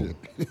ignorant.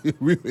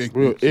 Real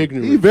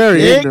ignorant. He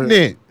very ignorant.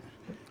 Ignorant.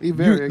 He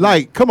very ignorant.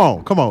 Like, come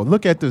on.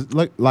 Look at this.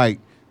 Like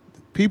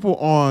people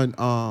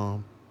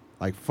on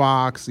like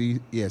Fox,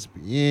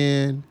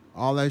 ESPN,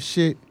 all that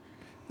shit,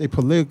 they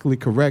politically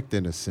correct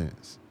in a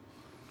sense.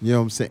 You know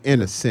what I'm saying?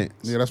 In a sense.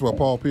 Yeah, that's why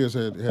Paul Pierce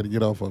had to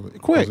get off of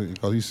it. Quick.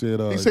 Because he said...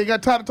 he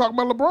got tired of talking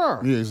about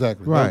LeBron. Yeah,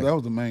 exactly. Right. That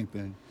was the main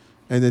thing.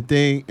 And the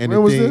thing... And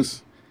Where was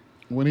this?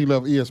 When he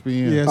left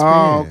ESPN.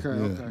 Oh,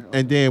 okay.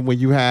 And then when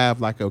you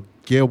have like a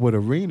Gilbert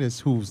Arenas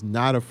who's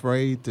not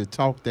afraid to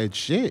talk that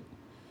shit,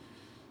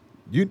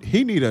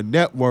 he need a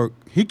network.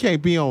 He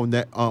can't be on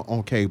that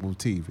on cable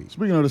TV.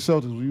 Speaking of the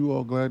Celtics, were you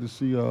all glad to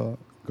see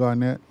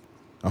Garnett?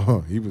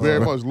 Oh, he was very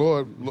much.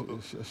 Lord,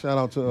 shout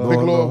out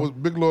to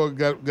Big Lord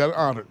got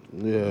honored.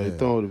 Yeah, he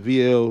thrown the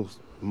VLs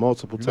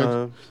multiple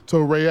times.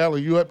 So Ray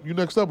Allen, you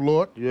next up,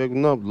 Lord. You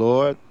acting up,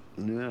 Lord.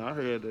 Yeah, I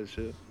heard that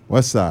shit.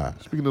 What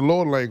side? Speaking the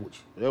Lord language.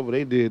 Yeah, what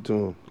they did to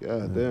him.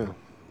 God damn.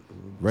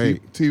 Ray,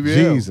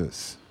 TVL.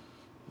 Jesus.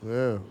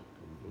 Yeah.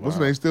 What's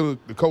his name? Still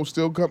the coach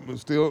still coming,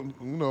 still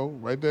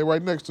right there,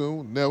 right next to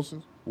him.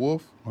 Nelson,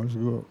 Wolf. That's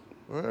good.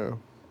 Yeah,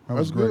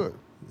 that's good.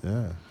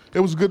 Yeah, it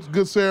was a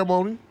good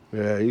ceremony.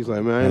 Yeah, he's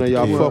like, man, I know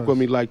y'all fuck with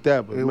me like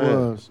that, but It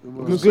man, was. it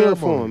was good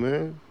for him,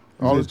 man.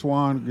 All this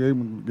Twan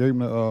gave him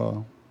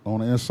the on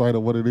the insight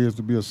of what it is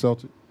to be a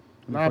Celtic.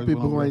 A lot of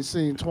people who ain't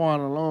seen Twan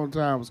in a long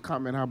time was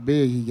commenting how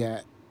big he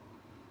got.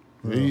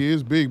 Yeah. He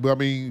is big, but I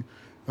mean,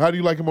 how do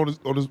you like him on this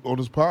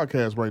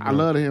podcast right now? I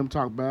love to hear him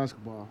talk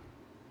basketball.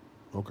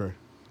 Okay.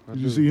 Did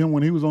you see him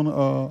when he was on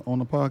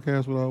the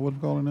podcast with what do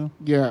you call it now?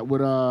 Yeah,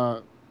 with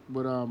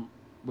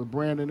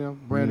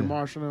Brandon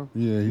Marshall.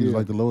 Yeah, he was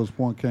like the lowest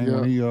point came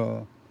when he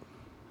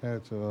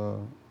had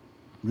to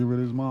get rid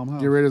of his mom's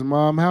house. Get rid of his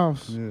mom's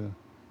house. Yeah.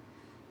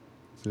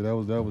 See, that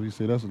was he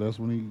said that's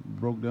when he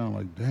broke down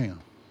like, damn.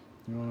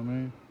 You know what I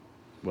mean?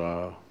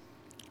 Wow.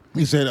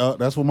 He said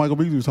that's what Michael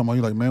Beasley was talking about.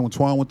 He like, man, when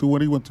Twan went through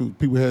what he went through,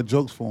 people had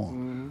jokes for him.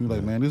 Mm-hmm. He was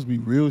like, man, this be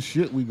real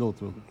shit we go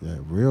through. Yeah,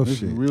 real this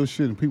shit. Be real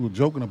shit, and people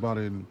joking about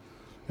it and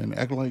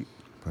acting like.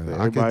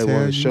 I can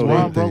tell you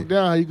Twan broke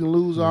down how you can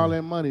lose all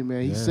that money,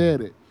 man. He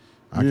said it.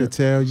 I can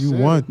tell you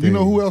one thing. You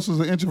know who else is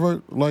an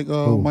introvert like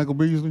Michael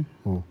Beasley?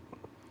 Who?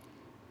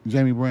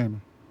 Jamie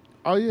Brandon.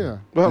 Oh yeah,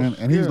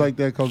 and he's like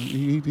that because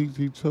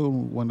he told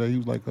me one day he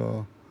was like,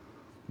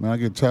 man, I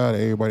get tired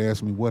of everybody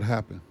asking me what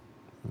happened.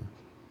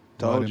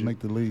 I didn't make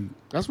the league.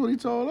 That's what he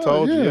told us.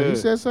 Told you, he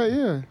said so.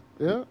 Yeah.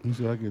 He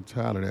said I get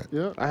tired of that.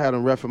 Yeah, I had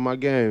him reffing my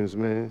games,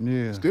 man.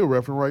 Yeah, still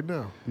reffing right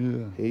now.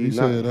 Yeah, he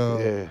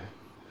said,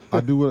 I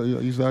do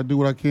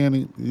what I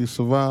can to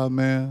survive,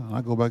 man. And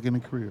I go back in the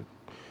crib.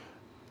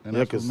 And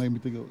that's what made me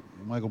think of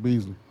Michael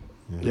Beasley.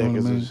 Yeah,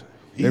 because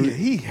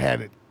he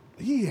had it.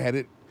 He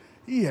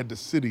had the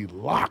city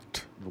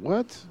locked.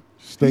 What?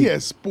 He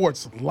had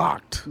sports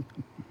locked.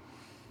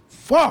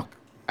 Fuck.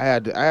 I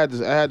had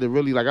to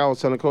really, like I was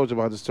telling Coach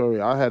about the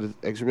story, I had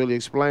to really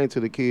explain to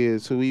the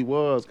kids who he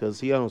was because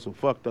he had on some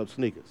fucked up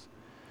sneakers.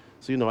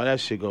 So you know how that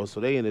shit goes.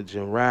 So they in the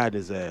gym riding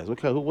his ass.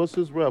 Okay, what's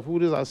this ref? Who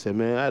this? I said,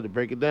 man, I had to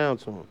break it down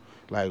to him.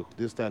 Like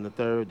this, that, and the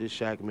third, this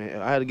Shaq,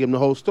 man. I had to give him the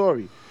whole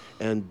story.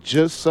 And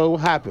just so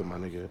happened, my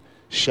nigga,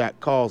 Shaq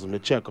calls him to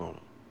check on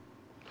him.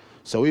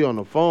 So he on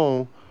the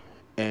phone,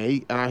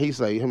 and he's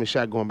like, him and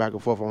Shaq going back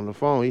and forth on the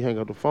phone. He hang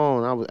up the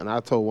phone, and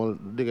I told one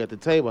nigga at the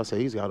table, I said,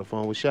 he's got the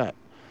phone with Shaq.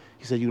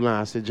 He said, you lying.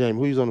 I said, Jamie,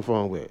 who you on the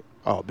phone with?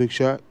 Oh, Big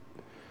Shaq.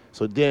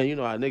 So then, you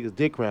know, our niggas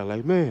dick crack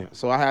like, man.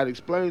 So I had to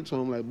explain to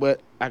him, like,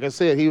 but like I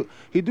said,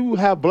 he do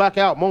have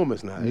blackout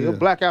moments now. He'll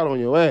black out on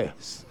your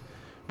ass.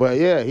 But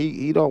yeah,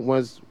 he don't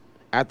once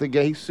after the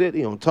game he sit,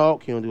 he don't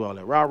talk, he don't do all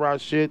that rah-rah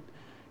shit.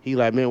 He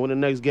like, man, when the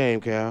next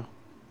game, Cal?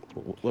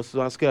 What's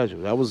our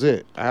schedule? That was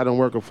it. I had him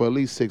working for at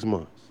least 6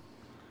 months.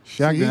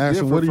 Shaq asked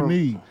him what he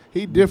need.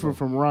 He different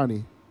from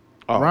Ronnie.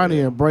 Oh, Ronnie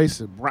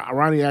embraced it.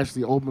 Ronnie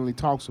actually openly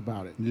talks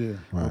about it. Yeah.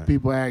 When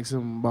people ask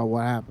him about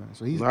what happened.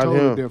 So he's Not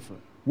totally him.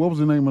 different. What was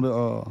the name of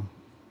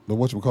the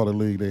whatchamacallit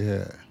league they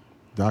had?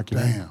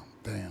 Document.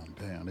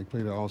 Damn. They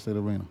played at Allstate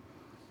Arena.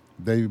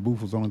 David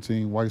Booth was on the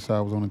team.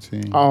 Whiteside was on the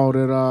team. Oh,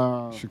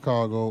 that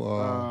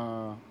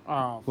Chicago.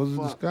 Was it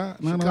the Sky?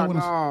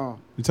 No.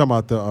 You talking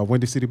about the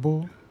Windy City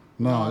Bull?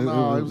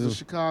 No, it was the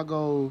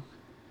Chicago.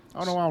 I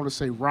don't know why I want to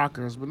say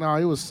Rockers, but no,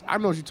 it was. I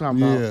know what you're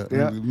talking about.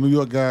 Yeah, New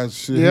York guys,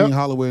 shit, Henry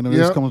Holloway, and they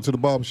was coming to the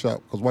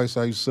barbershop because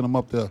Whiteside used to send them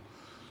up there.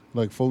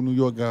 Like 4 New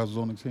York guys was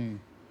on the team.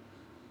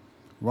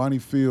 Ronnie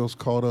Fields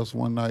called us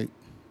one night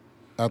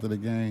after the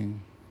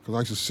game because I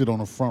used to sit on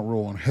the front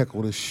row and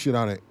heckle this shit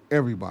out of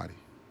everybody.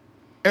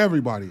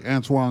 Everybody.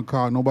 Antoine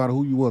Carr, no matter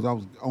who you was, I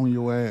was on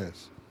your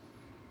ass.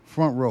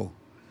 Front row.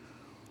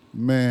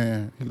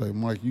 Man, he's like,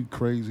 Mike, you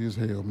crazy as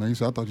hell, man. He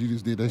said, I thought you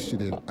just did that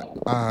shit at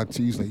IIT.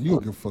 He's like, you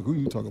don't give a fuck. Who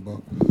you talking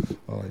about?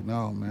 I was like,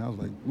 no, man. I was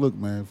like, look,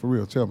 man, for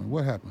real, tell me,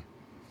 what happened?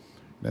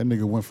 That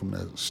nigga went from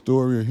that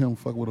story of him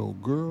fucking with an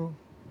old girl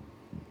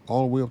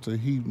all the way up to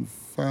he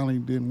finally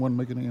didn't want to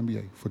make it in the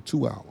NBA for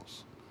 2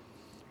 hours.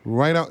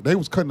 Right out, they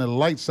was cutting the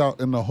lights out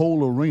in the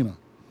whole arena.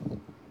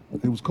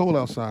 It was cold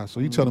outside,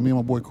 so he telling me and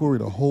my boy Corey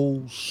the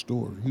whole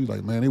story. He was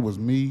like, man, it was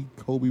me,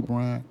 Kobe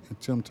Bryant, and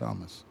Tim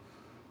Thomas.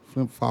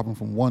 Flip-flopping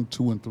from 1,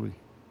 2, and 3.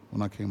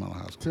 when I came out of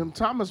high school. Tim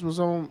Thomas was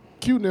on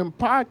Q&M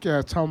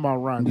podcast talking about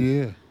Ronnie.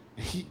 Yeah.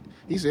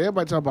 He said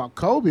everybody talk about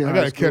Kobe in I high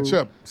got to school. catch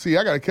up. See,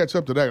 I got to catch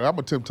up to that. I'm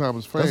a Tim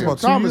Thomas fan. That's about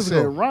Tim Thomas 2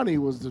 years said ago. Ronnie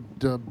was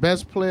the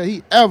best player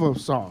he ever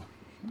saw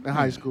in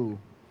high school.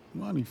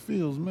 Ronnie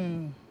Fields,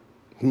 man.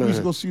 We used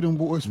to go see them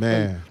boys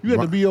play. Man. You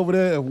had to be over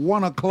there at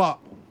 1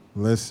 o'clock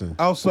Listen.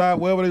 outside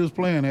wherever they was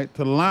playing at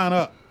to line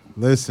up.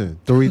 Listen.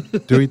 Three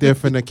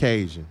different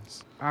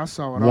occasions. I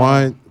saw it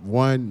all.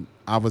 One.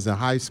 I was in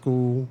high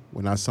school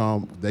when I saw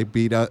them. They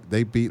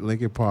beat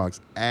Lincoln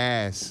Park's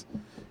ass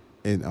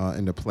in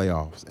the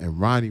playoffs, and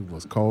Ronnie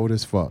was cold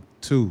as fuck.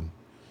 2,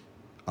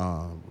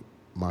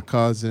 my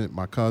cousin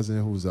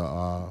who's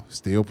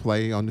still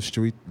play on the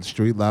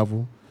street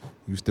level,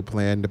 used to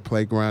play in the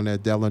playground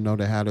at Delano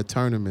that had the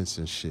tournaments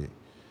and shit.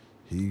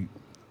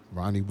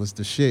 Ronnie was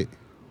the shit.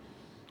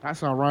 I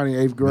saw Ronnie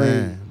 8th grade.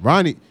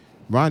 Man,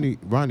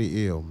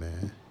 Ronnie ill,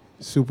 man,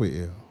 super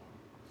ill.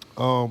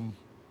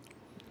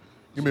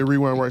 Give me a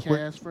rewind right quick.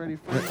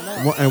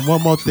 And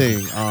one more thing,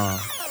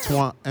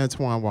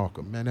 Antoine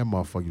Walker, man, that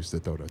motherfucker used to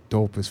throw the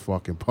dopest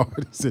fucking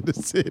parties in the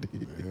city.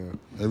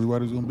 Yeah,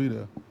 everybody's gonna be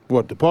there.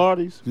 What, the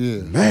parties?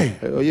 Yeah, Man,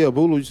 Hell yeah,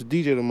 Bulu used to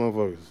DJ them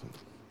motherfuckers.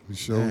 we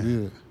sure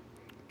did.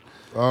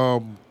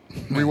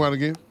 Rewind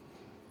again.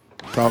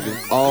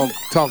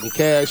 Talking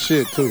cash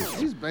shit too.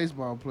 These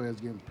baseball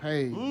players getting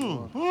paid.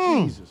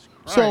 Jesus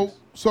Christ.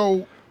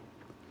 So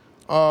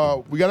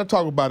we got to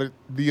talk about it.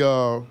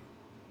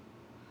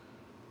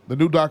 The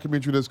new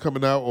documentary that's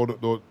coming out, or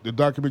the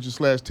documentary /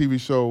 TV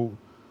show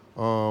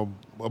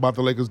about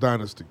the Lakers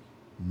dynasty.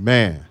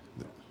 man,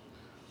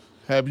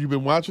 Have you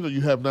been watching it, or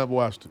you have not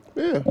watched it?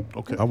 Yeah.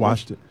 Okay. I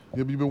watched it.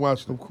 Have you been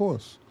watching Of it?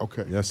 course.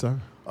 Okay. Yes, sir.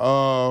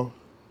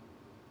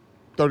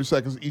 30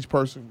 seconds each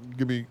person.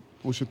 Give me,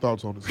 what's your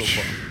thoughts on it so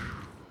far?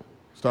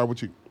 Start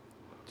with you.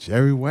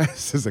 Jerry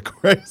West is a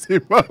crazy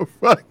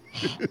motherfucker.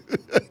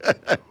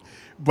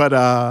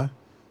 But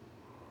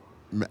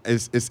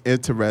it's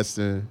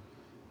interesting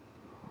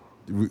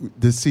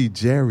to see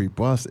Jerry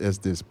bust as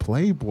this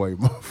playboy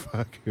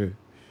motherfucker.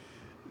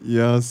 You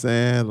know what I'm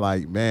saying?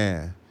 Like,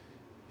 man,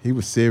 he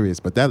was serious.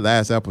 But that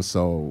last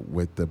episode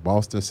with the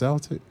Boston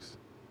Celtics,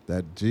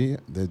 the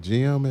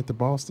GM at the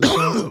Boston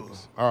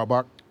Celtics.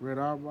 Auerbach. Red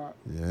Auerbach.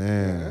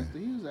 Yeah.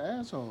 He was an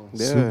asshole.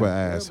 Yeah. Super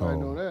Everybody asshole.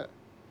 know that.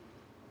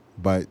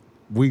 But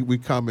we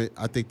coming,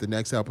 I think the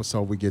next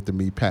episode we get to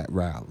meet Pat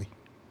Riley.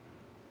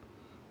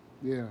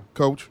 Yeah.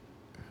 Coach.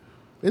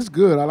 It's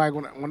good. I like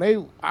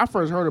when I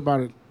first heard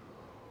about it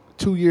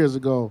 2 years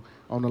ago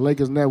on the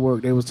Lakers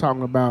Network. They was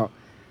talking about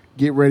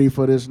get ready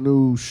for this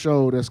new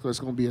show that's going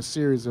to be a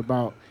series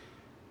about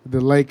the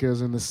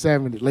Lakers in the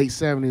late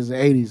 70s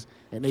and 80s,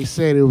 and they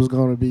said it was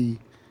going to be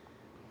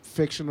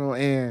fictional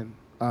and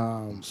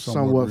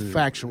somewhat real.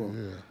 factual.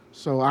 Yeah.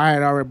 So I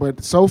had already,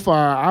 but so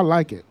far I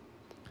like it.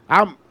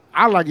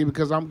 I like it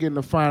because I'm getting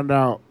to find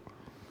out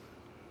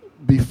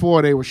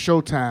before they were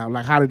Showtime,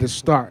 like how did it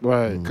start?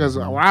 Right. Because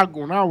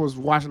when I was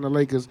watching the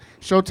Lakers,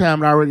 Showtime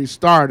had already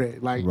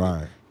started. Like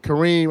Right.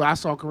 Kareem, I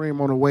saw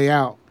Kareem on the way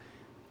out.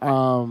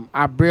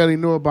 I barely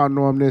knew about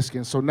Norm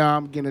Niskin, so now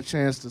I'm getting a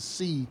chance to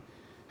see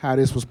how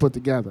this was put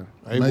together.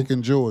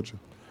 Macon, Georgia.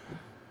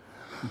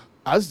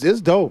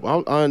 It's dope.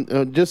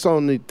 Just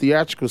on the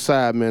theatrical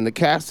side, man, the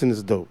casting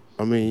is dope.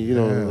 I mean, you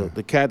know,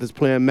 the cat that's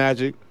playing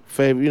Magic,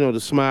 favorite, you know, the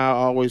smile,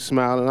 always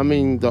smiling. I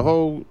mean,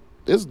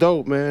 it's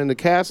dope, man. The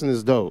casting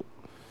is dope.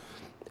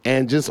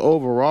 And just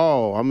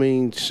overall, I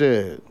mean,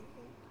 shit,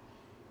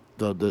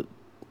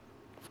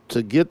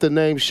 to get the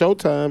name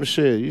Showtime,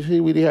 shit, you see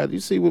what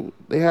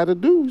they had to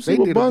do. They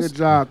did a good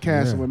job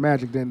casting with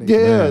Magic, didn't they?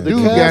 Yeah, the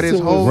dude got his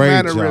casting whole great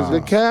mannerism. job.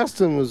 The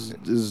casting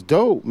is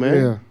dope,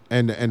 man. Yeah.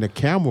 And the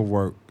camera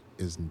work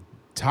is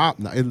top.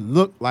 Now it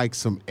looked like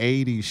some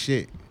 80s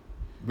shit.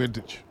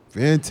 Vintage.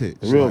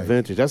 Real like,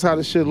 vintage. That's how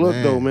the shit look,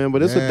 man, though, man.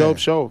 But it's a dope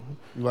show.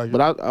 You like it?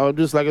 But I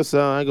just like I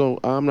said,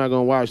 I'm not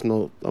gonna watch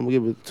no. I'm gonna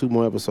give it 2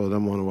 more episodes.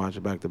 I'm gonna watch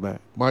it back to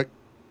back. Mike.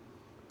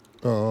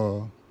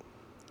 You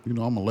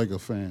know, I'm a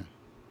Lakers fan.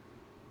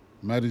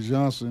 Magic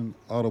Johnson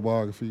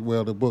autobiography.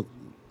 Well, the book.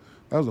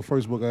 That was the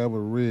first book I ever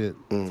read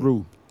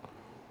through.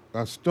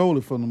 I stole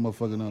it from the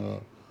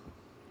motherfucking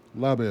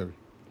library.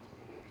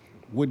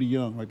 Whitney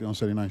Young, right there on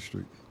 79th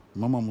Street.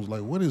 My mom was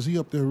like, "What is he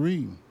up there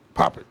reading?"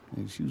 Pop it.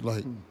 And she was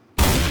like,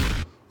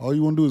 "All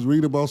you want to do is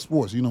read about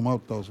sports." You know, my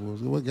thoughts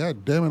was, "Well,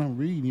 God damn it, I'm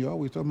reading. You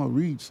always talking about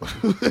read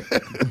something."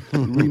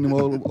 Reading them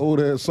old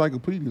ass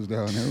encyclopedias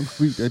down there.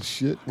 Read that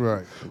shit.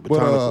 Right.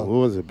 Botanical. What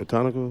was it?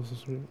 Botanical?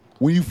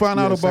 When you find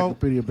out about,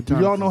 Encyclopedia do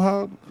y'all know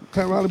how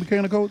Pat Riley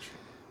became the coach?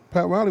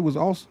 Pat Riley was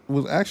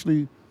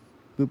actually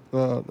the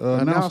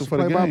announcer for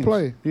the games.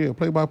 Play-by-play. Yeah,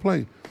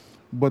 play-by-play.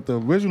 But the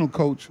original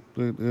coach,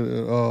 that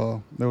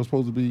was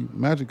supposed to be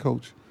Magic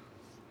coach,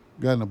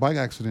 got in a bike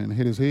accident and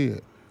hit his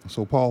head.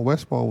 So Paul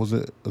Westphal was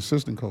the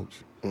assistant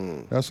coach.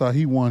 That's how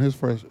he won his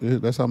first.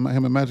 That's how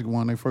him and Magic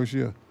won their first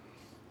year.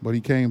 But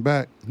he came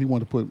back. He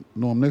wanted to put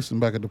Norm Nixon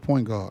back at the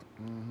point guard.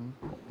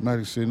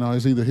 Magic said, "No,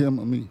 it's either him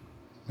or me."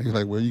 He's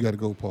like, "Well, you got to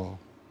go, Paul."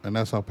 And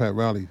that's how Pat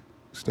Riley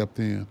stepped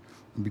in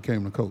and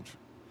became the coach.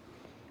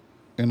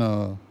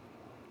 And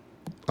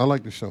I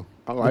like the show.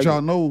 But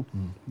y'all know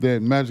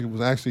that Magic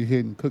was actually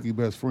hitting Cookie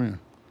best friend.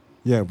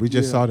 Yeah, we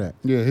just saw that.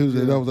 Yeah,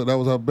 that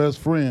was her best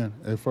friend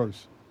at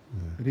first,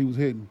 and he was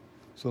hitting.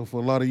 So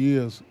for a lot of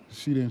years,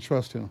 she didn't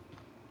trust him.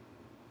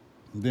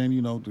 And then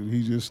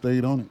he just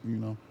stayed on it.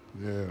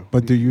 Yeah.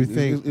 But do you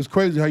think it's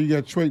crazy how you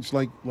got traits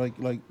like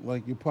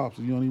your pops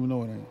and you don't even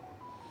know it ain't?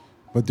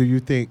 But do you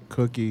think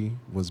Cookie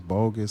was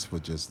bogus for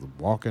just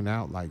walking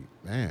out? Like,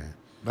 man,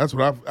 that's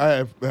what I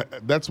have.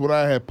 That's what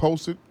I had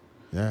posted.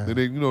 Yeah. And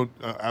then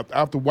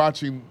after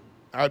watching,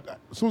 as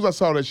soon as I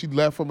saw that she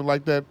left from it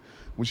like that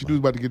when she knew was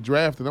about to get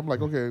drafted, I'm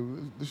like, okay,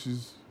 this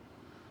is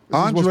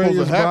Andre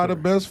is by the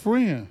best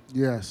friend.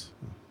 Yes.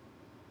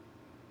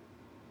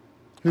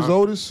 His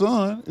oldest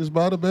son is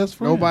by the best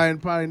friend. Nobody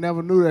probably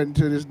never knew that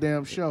until this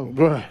damn show.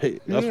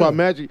 Right. That's why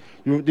Magic.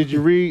 Did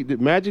you read the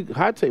Magic?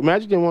 Hot take.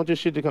 Magic didn't want this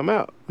shit to come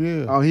out.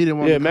 Yeah. Oh, he didn't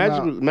want. Yeah, it to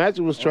come out.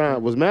 Magic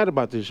was mad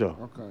about this show.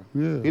 Okay.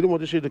 Yeah. He didn't want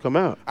this shit to come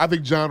out. I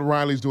think John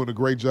Riley's doing a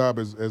great job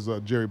as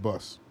Jerry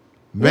Buss.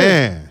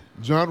 Man.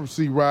 John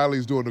C.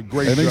 Riley's doing a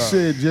great job. And they job.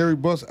 said Jerry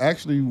Buss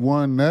actually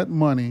won that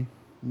money,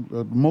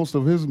 most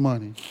of his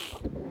money,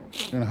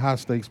 in high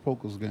stakes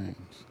poker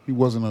games. He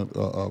wasn't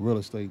a real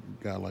estate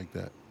guy like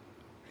that.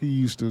 He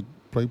used to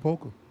play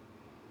poker.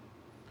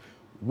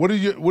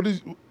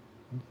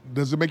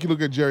 Does it make you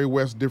look at Jerry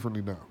West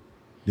differently now?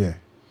 Yeah.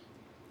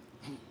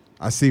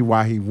 I see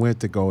why he went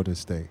to Golden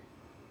State.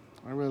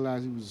 I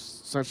realized he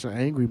was such an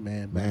angry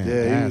man.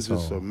 Yeah, he was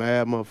just a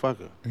mad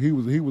motherfucker. He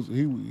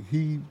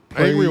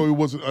played, angry, or he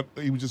wasn't.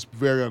 He was just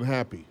very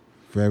unhappy.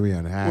 Very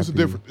unhappy. What's the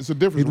difference? It's a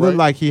difference. He looked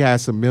like he had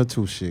some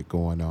mental shit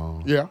going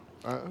on. Yeah.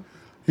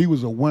 He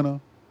was a winner.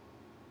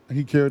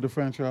 He carried the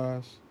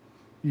franchise.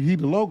 He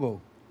the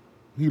logo.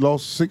 He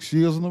lost 6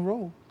 years in a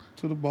row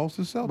to the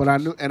Boston Celtics. But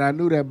I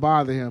knew that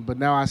bothered him. But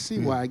now I see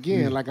why.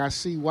 Again, like I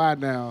see why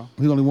now.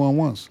 He only won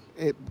once.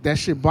 That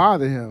shit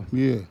bothered him.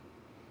 Yeah.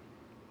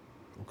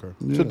 Okay.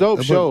 It's a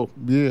dope show.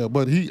 Yeah,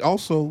 but he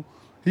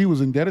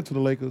was indebted to the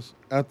Lakers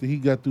after he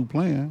got through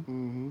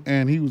playing,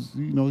 and he was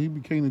he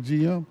became the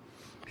GM.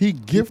 He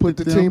put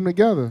the team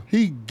together.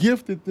 He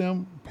gifted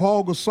them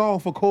Paul Gasol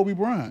for Kobe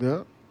Bryant.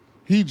 Yeah.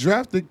 He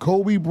drafted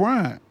Kobe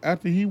Bryant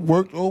after he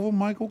worked over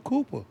Michael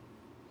Cooper.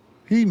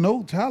 He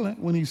know talent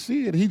when he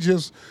see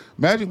it.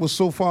 Magic was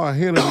so far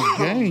ahead of the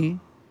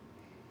game.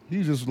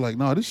 He just like,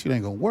 no, this shit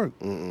ain't gonna work.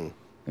 And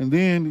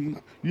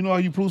then you know how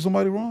you prove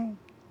somebody wrong?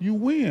 You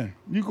win.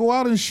 You go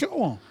out and show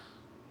them.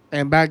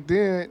 And back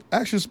then,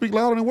 actions speak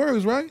louder than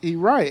words, right? He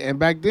right. And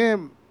back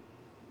then,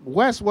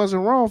 West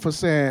wasn't wrong for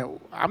saying,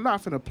 I'm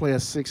not finna play a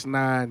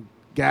 6'9"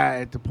 guy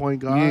at the point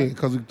guard. Yeah,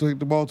 because it took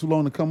the ball too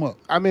long to come up.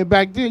 I mean,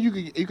 back then, you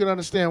could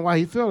understand why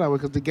he felt that way,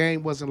 because the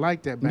game wasn't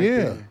like that back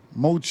then.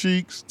 Mo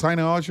Cheeks,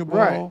 Tiny Archibald,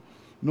 right.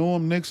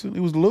 Norm Nixon. It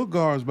was little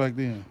guards back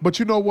then. But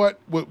you know what?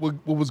 What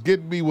was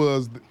getting me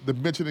was the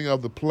mentioning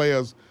of the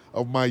players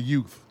of my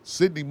youth.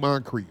 Sidney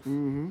Moncrief.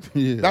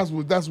 Yeah, that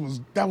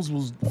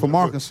was from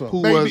Arkansas.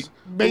 Who was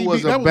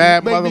a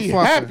bad motherfucker. Made me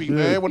happy,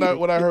 man,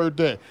 when I heard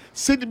that.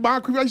 Sidney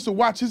Moncrief. I used to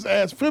watch his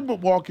ass in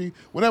Milwaukee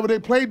whenever they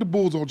played the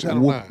Bulls on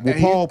Channel 9. With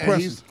Paul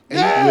Preston.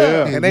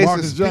 And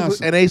Marcus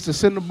Johnson. And they used to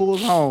send the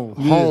Bulls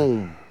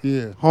home.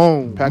 Yeah.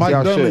 Home. Mike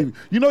Dunleavy.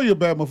 You know you're a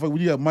bad motherfucker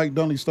when you got Mike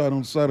Dunleavy starting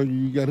on the side of you.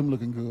 You got him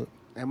looking good.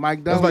 And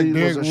Mike Dunleavy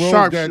was a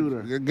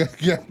sharpshooter. Got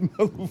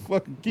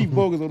motherfucking Keith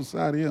Bogus on the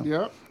side of him.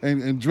 Yep.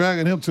 And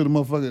dragging him to the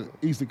motherfucking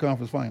Eastern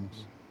Conference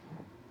Finals.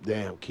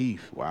 Damn,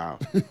 Keith. Wow.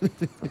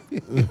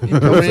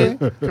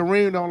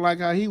 Kareem don't like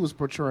how he was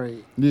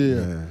portrayed.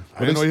 Yeah.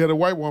 I didn't know he had a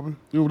white woman.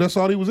 Dude, that's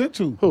all he was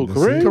into. Who,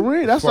 Kareem?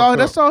 Kareem.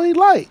 That's all he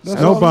liked.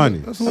 Snow Bunny.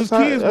 That's his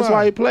kids. That's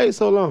why he played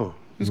so long.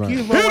 His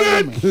kids were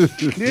white women.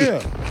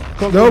 Yeah.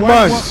 Snow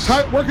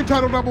Bunny. Working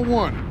title number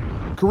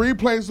 1. Kareem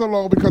played so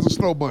long because of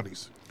Snow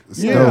Bunnies.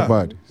 Snow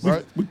Bunnies.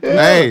 Right?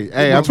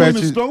 Hey, I bet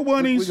the you. Snow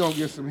Bunnies, we're gonna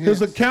get some hits.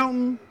 his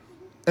accountant,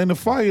 and the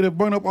fire that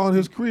burned up all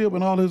his crib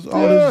and all his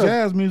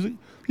jazz music,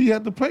 he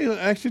had to pay an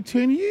extra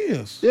 10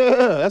 years. Yeah,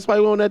 that's why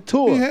he went on that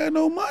tour. He had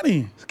no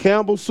money.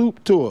 Campbell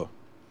Soup tour.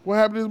 What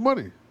happened to his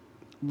money?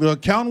 The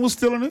accountant was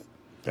stealing it.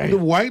 The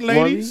white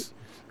ladies.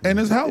 And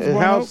his house His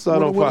house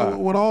burned on fire. up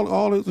with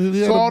all his.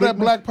 So all that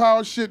black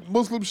power shit,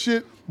 Muslim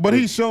shit. But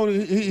he showed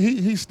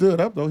he stood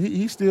up though.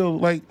 He still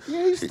like.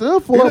 Yeah, he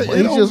stood for it.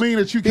 It don't mean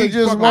that you can't.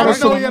 just I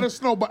didn't know he had a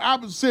snow, but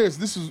I'm serious.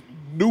 This is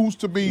news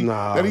to me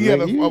that he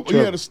had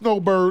a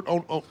snowbird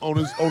on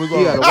his arm.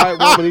 He had a white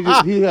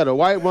woman. He had a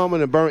white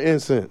woman and burnt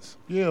incense.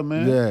 Yeah,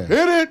 man. Yeah.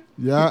 Hit it.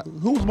 Yeah.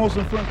 Who was most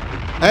influenced?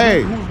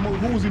 Hey.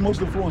 Who was he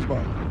most influenced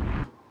by?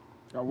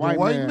 A white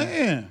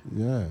man.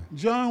 Yeah.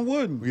 John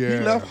Wooden. Yeah.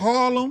 He left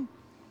Harlem,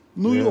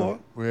 New York.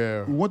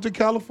 Yeah. Went to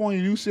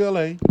California,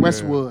 UCLA,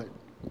 Westwood.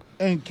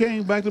 and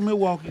came back to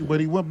Milwaukee, but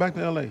he went back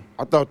to L.A.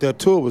 I thought that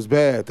tour was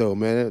bad though,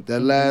 man. That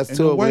last And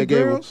tour the when they white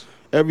gave girls?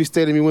 every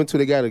stadium he went to,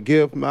 they got a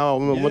gift. I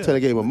remember one time they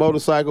gave him a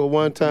motorcycle.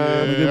 One time,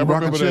 Yeah, I remember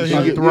Rocking that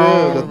chair, shit.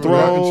 the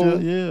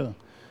throne. Yeah.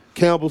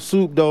 Campbell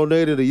Soup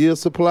donated a year's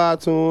supply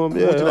to him. I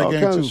went to that all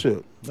game kinds too. of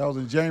shit. That was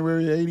in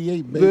January of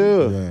 '88, baby.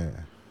 Yeah. Yeah.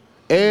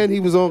 And he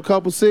was on a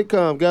couple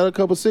sitcoms. Got a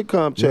couple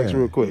sitcom checks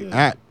real quick.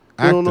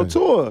 on a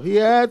tour. He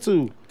had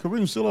to.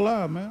 Kareem's still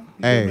alive, man.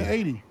 He's Hey.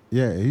 80.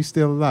 Yeah, he's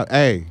still alive.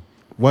 Hey,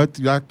 what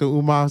Dr.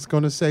 Umar's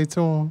going to say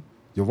to him?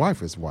 Your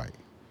wife is white.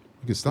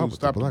 You can stop with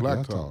the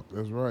black talk.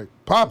 That's right.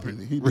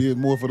 Popping. He did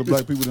more for the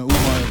black people than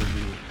Umar ever did.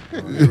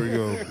 Here we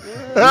go.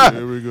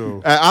 Here we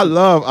go. I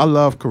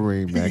love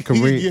Kareem, man. He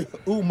Kareem. get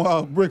Umar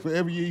a brick for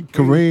every year he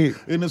Kareem. played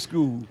in the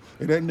school.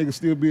 And that nigga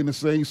still be in the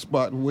same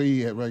spot where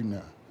he at right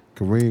now.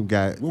 Kareem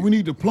got. When we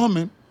need the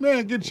plumbing,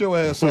 man, get your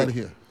ass out of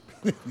here.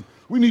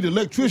 We need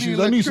electricians.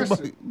 I need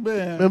somebody.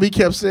 Man. Remember he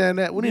kept saying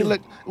that? We need an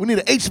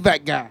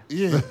HVAC guy.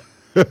 Yeah.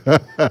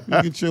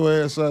 Get your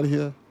ass out of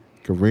here.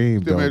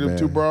 Kareem, Still though, made them man.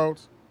 2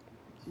 broads?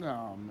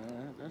 No,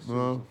 man. That shit No.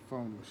 was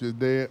phony. She's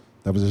dead.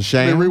 That was a Hey,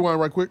 shame. rewind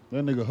right quick.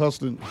 That nigga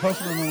hustling on the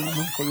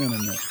motherfucking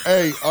internet.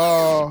 Hey,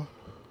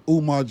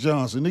 Umar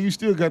Johnson. Nigga, you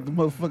still got the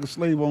motherfucking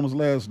slave on his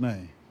last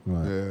name.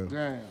 Right. yeah.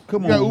 Damn.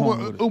 Come Yeah, on, home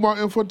with it. Umar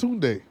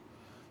Infatunde.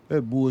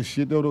 That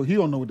bullshit, though. He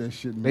don't know what that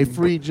shit means. They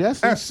freed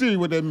Jesse. Ask Siri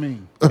what that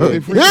means. They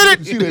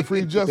freed, see, they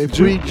freed Justin. They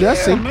freed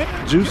Jesse. Yeah,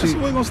 man. Juicy. Jesse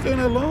ain't gonna stand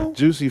that long.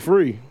 Juicy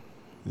free.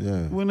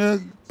 Yeah. When that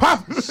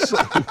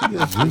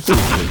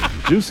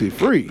Juicy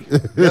free.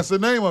 that's the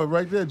name of it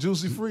right there.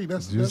 Juicy Free.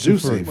 That's the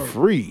Juicy name of it.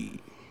 free.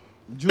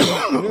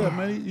 Yeah,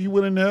 man. He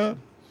went in there.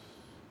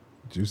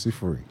 Juicy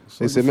free.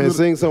 They said, man,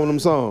 sing some of them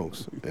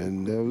songs.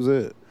 And that was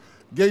it.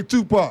 Gay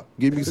Tupac.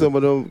 Give me some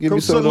of them. Give Come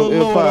me some of them suck a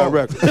little Empire low.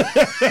 records.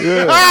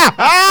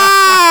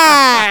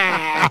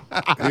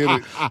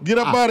 Get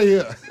up out of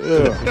here.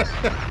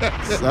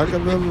 Suck a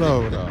little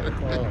low, dog.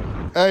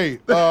 Hey,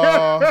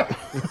 hey,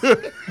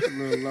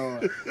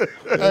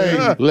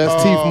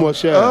 Less teeth, more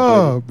shaft.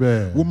 Oh,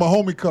 man. What my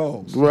homie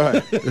calls.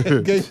 Right.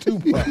 Gay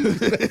Tupac.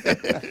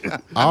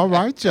 All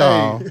right,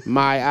 y'all.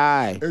 My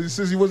eye. And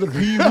since he was a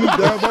Pee Wee,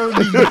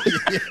 that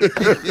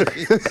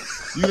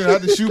you didn't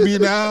have to shoot me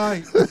in the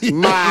eye.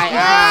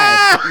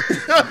 My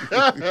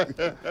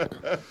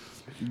eye.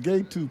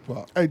 Gay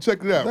Tupac. hey,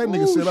 check it out. That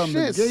nigga said I'm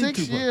shit, the gay 6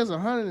 Tupac. years,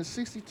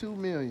 162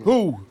 million.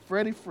 Who?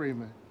 Freddie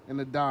Freeman and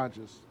the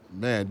Dodgers.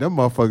 Man, them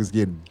motherfuckers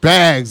getting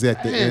bags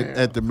at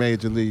the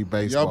Major League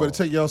Baseball. Y'all better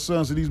take y'all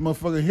sons to these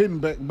motherfuckers hitting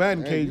batting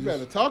Hey, you cages.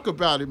 better talk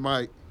about it,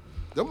 Mike.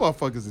 Them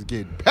motherfuckers is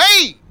getting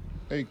paid.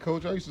 Hey,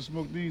 Coach, I used to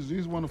smoke these.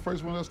 These one of the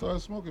first ones I started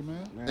smoking,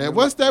 man. And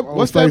what's that?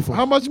 What's that?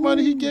 How much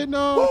money he getting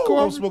on? I'm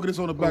Corey? smoking this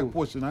on the back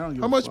porch, and I don't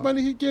give How a much fuck.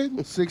 money he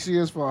getting? 6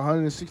 years for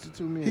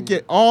 162 million. He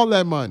get all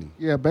that money.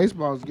 Yeah,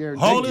 baseball is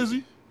guaranteed. How old is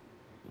he?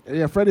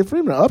 Yeah, Freddie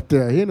Freeman up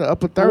there. He in the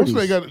upper 30s.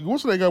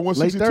 What's they got Late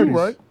 162, 30s.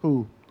 right?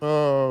 Who?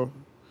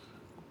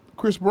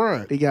 Chris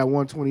Bryant. He got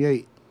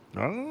 128.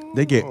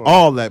 They get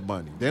all that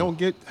money. They don't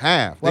get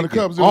half. Why They the get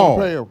Cubs didn't all.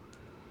 want to pay him?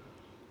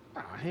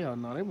 Oh, hell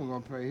no, they weren't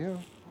going to pay him.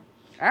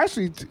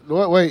 Actually,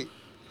 wait.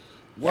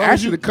 Why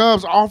Actually, would the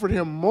Cubs offered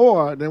him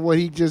more than what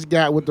he just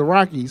got with the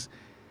Rockies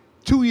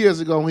 2 years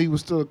ago when he was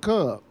still a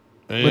Cub.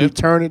 But he And?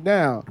 turned it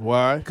down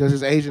Why? because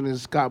his agent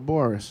is Scott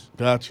Boras.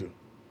 Gotcha.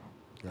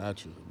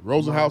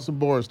 Rosenhaus and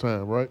Boris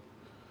time, right?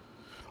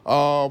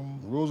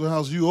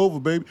 Rosenhaus, you over,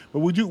 baby. But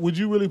would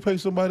you really pay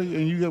somebody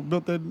and you have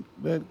built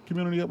that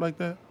community up like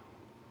that?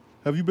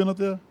 Have you been up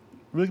there,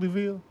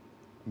 Wrigleyville?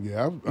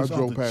 Yeah, I It's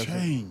drove off the past it.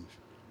 change.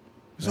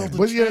 It's off the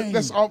But yeah, chain.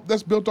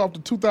 that's built off the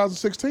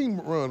 2016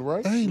 run,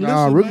 right? Hey,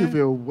 Nah, listen, man.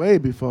 Wrigleyville way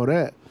before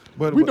that.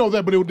 But We know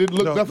that, but it didn't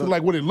look No, nothing no.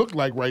 like what it looked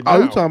like right now. Oh,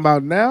 you talking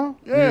about now?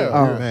 Yeah.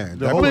 Oh. Man,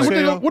 The that whole I mean,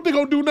 place- what they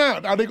gonna do now?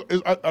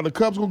 Are the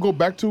Cubs gonna go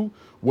back to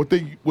what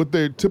they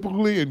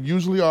typically and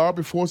usually are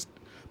before what's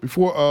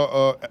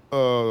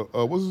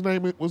his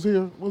name was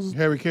here? What's his,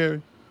 Harry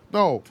Carey.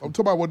 no, I'm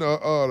talking about when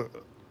the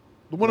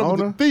one of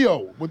Owner? them,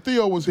 Theo, when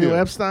Theo was Theo here.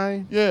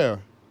 Epstein. Yeah.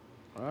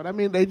 I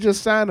mean, they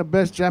just signed the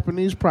best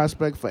Japanese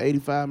prospect for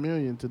 $85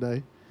 million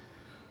today.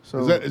 So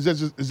Is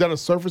that a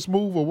surface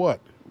move or what?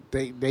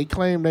 they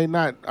claim they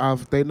not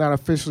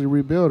officially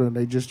rebuilding.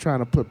 They just trying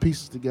to put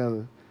pieces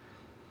together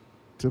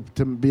to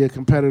be a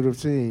competitive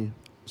team.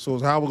 So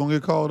is Howard gonna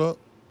get called up?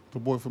 The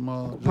boy from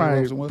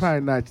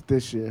Probably not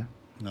this year.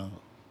 No.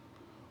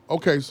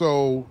 Okay,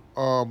 so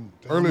I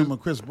earlier remember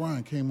Chris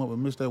Bryant came up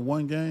and missed that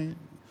one game,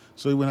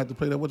 so he wouldn't have to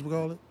play that.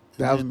 Whatchamacallit?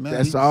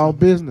 That's all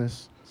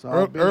business. It's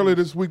all business. earlier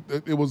this week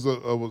it was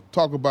a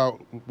talk about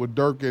with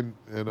Dirk and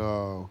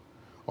on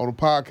a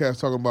podcast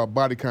talking about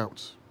body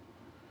counts.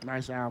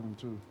 Nice album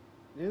too.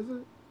 Is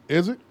it?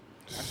 Is it?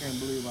 I can't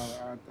believe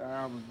the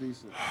album's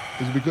decent.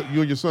 Is it because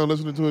you and your son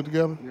listening to it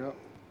together? Yep.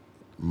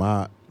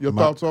 Your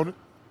thoughts on it?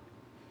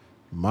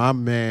 My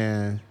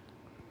man,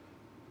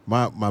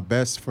 my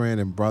best friend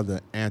and brother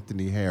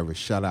Anthony Harris,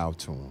 shout out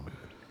to him.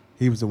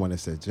 He was the one that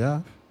said,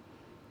 Jeff,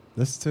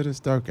 listen to this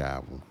Dirk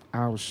album.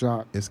 I was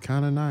shocked. It's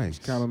kind of nice.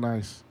 It's kind of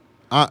nice.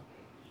 I'm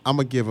going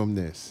to give him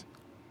this.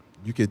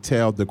 You could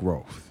tell the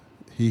growth.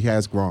 He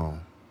has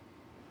grown.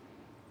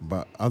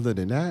 But other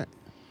than that,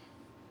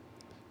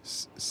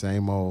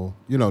 same old,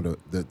 you know,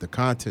 the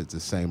content's the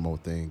same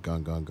old thing,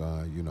 gun,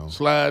 you know.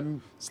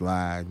 Sliding,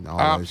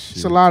 all that shit.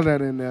 It's a lot of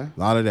that in there. A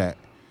lot of that.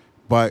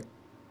 But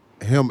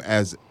him,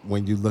 as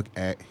when you look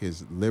at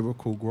his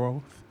lyrical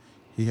growth,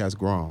 he has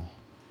grown.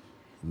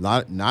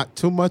 Not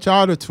too much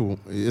auto-tune.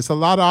 It's a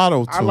lot of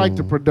auto-tune. I like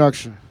the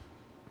production.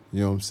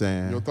 You know what I'm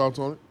saying? Your thoughts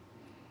on it?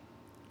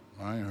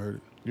 I ain't heard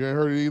it. You ain't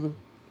heard it either?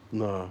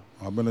 Nah.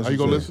 I've been listening. Are you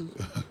gonna listen?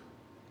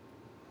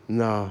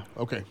 Nah.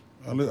 Okay.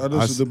 I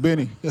listen to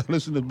Benny. I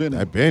listen to Benny.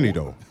 That Benny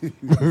though.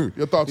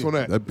 Your thoughts on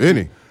that? That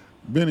Benny.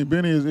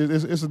 Benny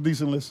is it's a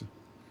decent listen.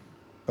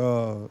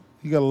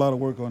 He got a lot of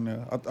work on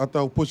there. I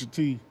thought Pusha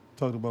T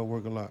talked about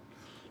work a lot.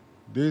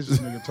 This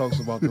nigga talks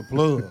about the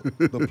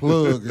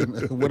plug,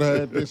 and what I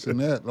had this and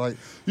that. Like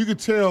you could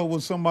tell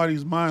with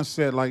somebody's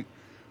mindset. Like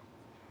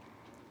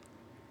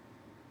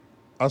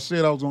I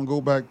said, I was gonna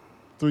go back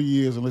 3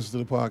 years and listen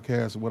to the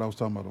podcast and what I was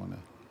talking about on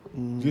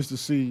there, just to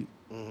see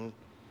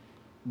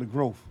the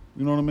growth.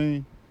 You know what I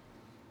mean?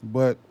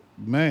 But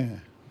man,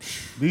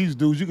 these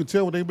dudes, you can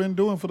tell what they've been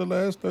doing for the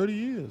last 30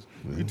 years.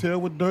 You can tell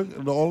what Dirk,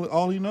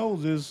 all he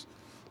knows is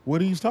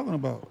what he's talking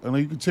about. And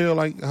you can tell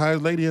like how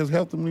his lady has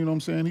helped him, you know what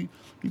I'm saying?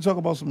 He talk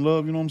about some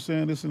love, you know what I'm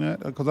saying, this and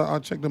that. Because I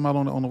checked him out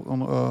on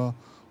the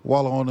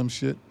Waller on them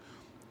shit.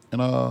 And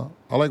I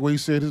like what he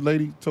said. His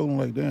lady told him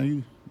like,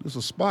 damn, this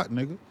a spot,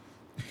 nigga.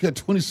 You got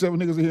 27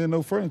 niggas in here and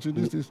no furniture.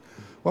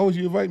 Why would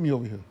you invite me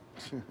over here?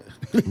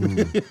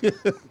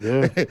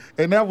 Yeah.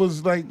 And that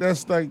was like,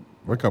 that's like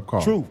wake up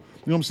call. True. You know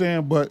what I'm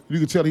saying? But you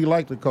could tell he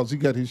liked it because he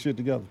got his shit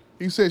together.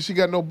 He said she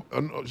got a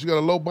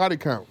low body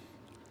count.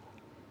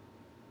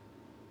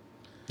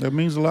 That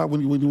means a lot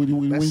when you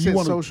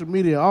want social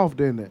media off,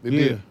 didn't it? It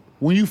did.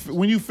 When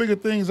you figure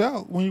things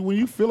out, when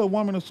you feel a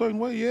woman a certain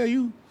way, yeah,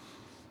 you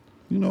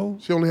know.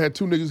 She only had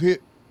 2 niggas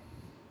hit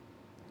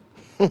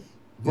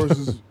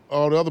versus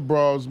all the other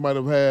bras might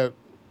have had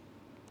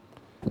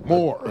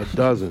more. A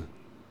dozen.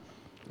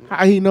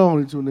 How he know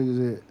only 2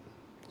 niggas hit?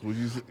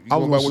 You I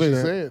was going by what she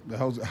said.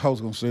 I was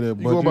gonna say that.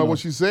 You going by what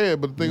she said,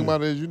 but the thing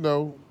about it is,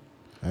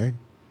 hey,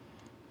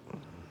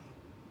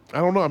 I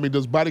don't know. I mean,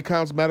 does body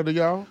counts matter to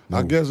y'all? No.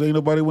 I guess ain't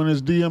nobody went in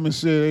his DM and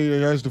said,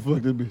 "Hey, I used to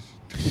fuck that bitch."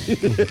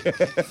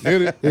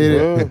 Hit it.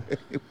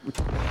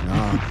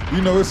 nah.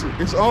 You know,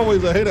 it's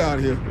always a hater out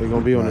here. They're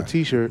gonna be on a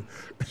T-shirt.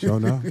 Sure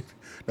enough.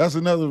 That's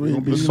another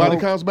reason. Does body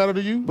counts matter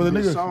to you? But the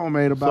nigga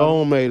soulmate about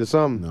soulmate or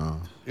something.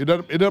 No. It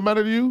doesn't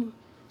matter to you.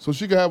 So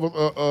she can have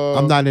a.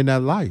 I'm not in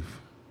that life.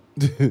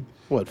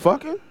 What,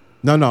 fucking?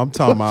 No, I'm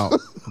talking about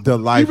the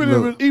life.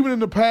 Even in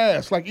the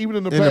past, like even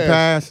in the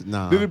past,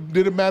 nah.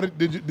 Did it matter?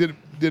 Did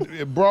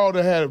a broad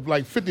that had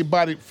like 50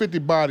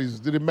 bodies?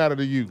 Did it matter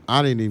to you?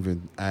 I didn't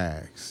even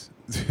ask.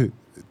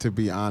 To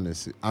be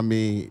honest, I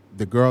mean,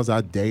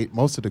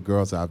 most of the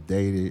girls I've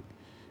dated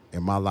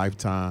in my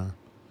lifetime,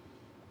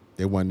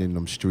 they wasn't in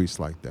them streets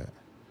like that.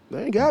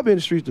 They ain't gotta be in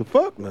the streets to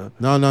fuck now.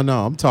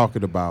 No. I'm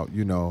talking about,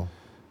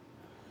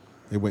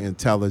 they were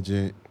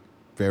intelligent,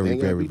 very,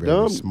 very,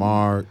 very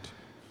smart.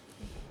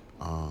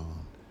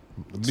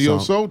 Neo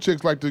soul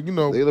chicks like to, They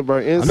look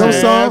I know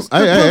some.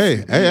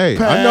 Hey.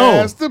 I know.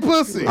 Pass the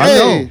pussy.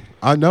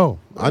 I know.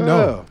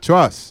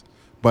 Trust.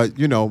 But,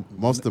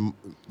 most of them,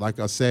 like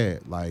I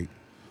said, like,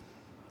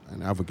 I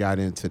never got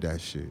into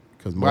that shit.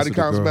 Body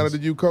counts matter to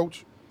you,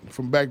 Coach?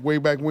 From way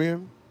back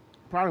when?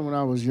 Probably when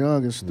I was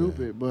young and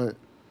stupid, but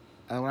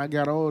when I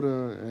got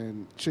older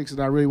and chicks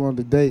that I really wanted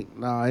to date,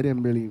 it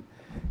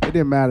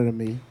didn't matter to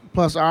me.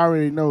 Plus, I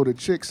already know the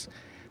chicks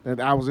that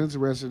I was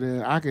interested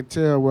in, I could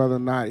tell whether or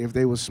not if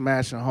they were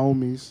smashing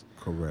homies.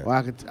 Correct. Or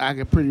I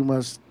could pretty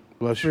much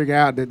figure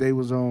out that they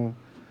was on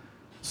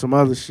some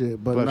other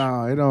shit. But it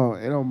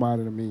don't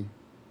matter to me.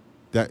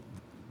 That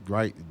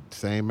right,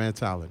 same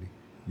mentality.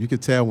 You can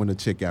tell when a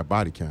chick got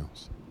body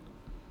counts.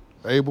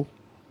 Abel?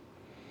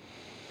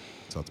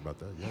 Talked about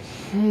that, yes.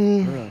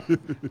 Yeah.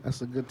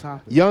 That's a good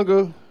topic.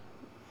 Younger,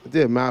 it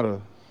didn't matter.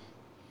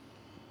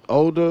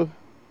 Older,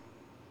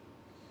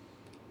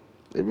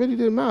 it really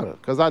didn't matter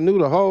because I knew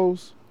the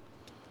hoes.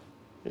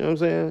 You know what I'm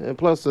saying? And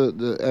plus, at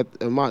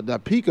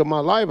the peak of my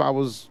life, I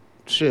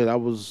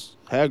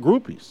had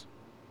groupies.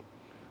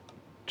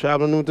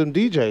 Traveling with them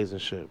DJs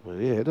and shit. But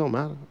yeah, it don't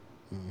matter.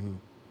 Mm-hmm.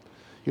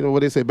 You know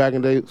what they say back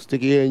in the day?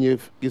 Stick your ear in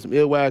get some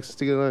earwax,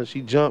 stick it on. She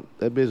jumped,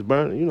 that bitch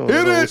burned. You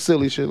know,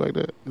 silly shit like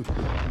that.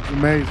 It's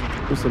amazing.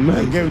 It's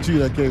amazing. I guarantee you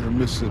that came from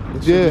Mississippi.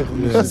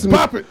 That's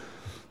Pop it.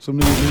 Some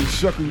niggas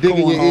shucking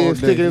digging your ear,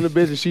 sticking in the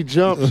bitch, and she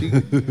jumped. She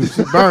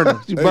burning.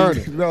 She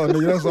burning. Hey, no,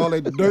 nigga, that's all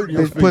that dirt in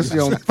your face. Pussy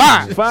on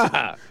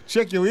fire.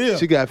 Check your ear.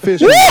 She got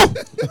fish grease.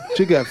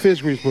 She got fish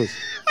grease pussy.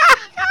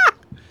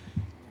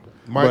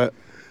 Mike.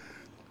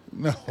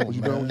 No. Was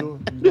you done with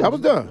yours? Yeah, I was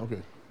done.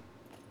 Okay.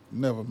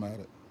 Never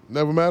mattered.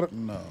 Never mattered?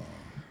 No.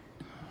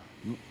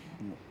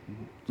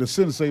 The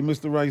sensei,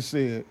 Mr. Rice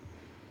said,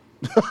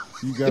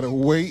 you gotta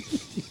wait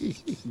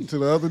until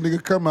the other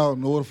nigga come out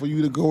in order for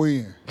you to go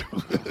in.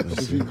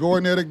 If you go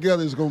in there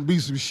together, it's gonna be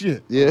some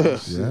shit. Yeah.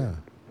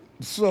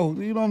 So,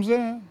 you know what I'm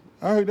saying?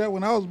 I heard that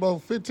when I was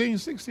about 15,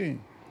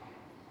 16.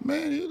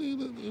 Man,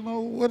 you know,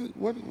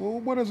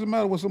 what does it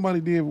matter what somebody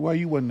did while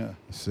you wasn't there?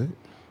 That's it.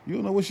 You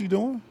don't know what she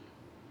doing?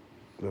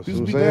 That's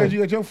Just be glad you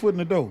got your foot in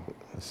the door.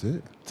 That's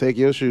it. Take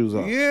your shoes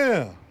off.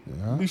 Yeah.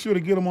 Be sure to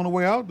get them on the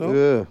way out, though.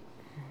 Yeah.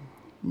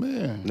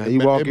 Man. Now you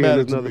walk in,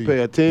 there's another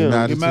pair of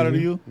Timbs. It mattered to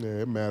you?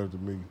 Yeah, it mattered to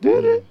me.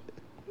 Did it?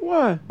 Why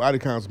Why? Body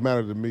counts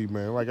matter to me,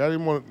 man. Like I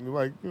didn't want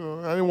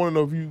to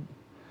know if you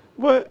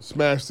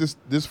smash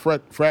this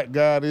frat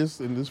guy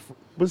this and this.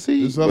 But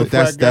see, this other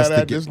frat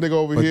guy this nigga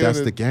over here. But that's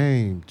the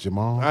game,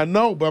 Jamal. I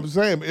know, but I'm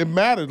saying it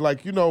mattered.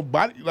 Like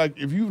body. Like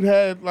if you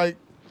had like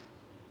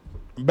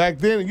back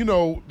then,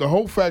 the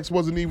whole facts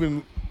wasn't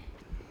even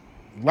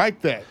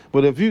like that.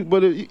 But if you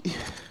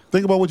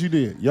think about what you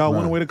did. Y'all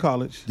went away to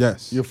college.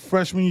 Yes. Your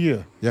freshman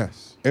year.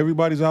 Yes.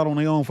 Everybody's out on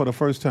their own for the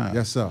first time.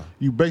 Yes, sir.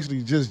 You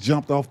basically just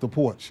jumped off the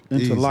porch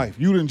into life.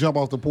 You didn't jump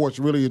off the porch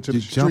really into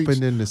the streets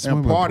jumping in the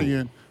and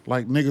partying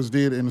like niggas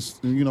did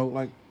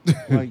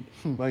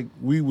like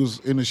we was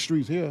in the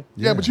streets here.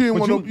 Yeah, but you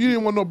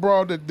didn't want no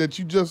broad that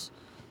you just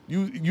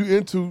you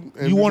into.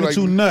 And you wanted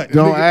to nut.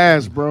 Don't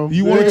ask, bro.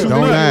 You wanted to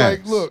don't nut. ask.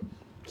 Like, look.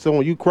 So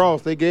when you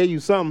cross, they gave you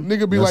something.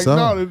 Nigga be like,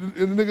 no, and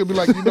the nigga be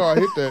like, I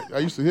hit that. I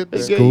used to hit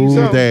that.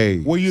 School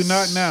days. Well, you're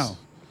not now.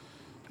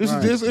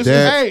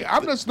 Hey,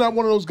 I'm just not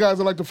one of those guys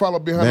that like to follow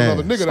behind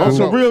another nigga. On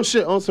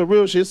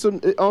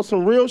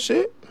some real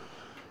shit,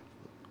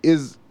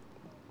 is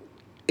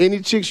any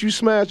chicks you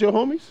smash your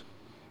homies?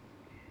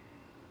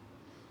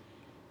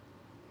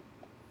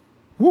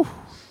 Woo.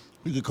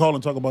 You can call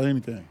and talk about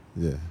anything.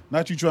 Yeah.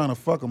 Not you trying to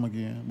fuck them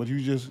again, but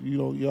you just,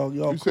 y'all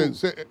You cool.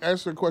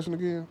 answer the question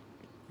again.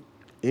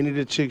 Any of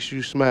the chicks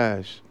you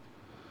smash,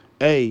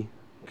 A,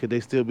 could they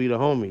still be the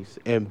homies?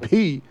 And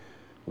B,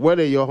 were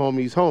they your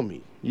homies'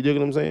 homie? You dig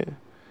what I'm saying?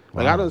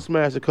 Like, I done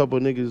smashed a couple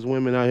of niggas,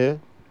 women out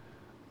here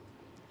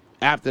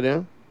after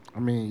them. I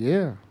mean,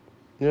 yeah.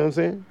 You know what I'm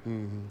saying?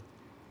 Mm-hmm.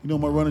 You know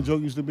what my running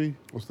joke used to be?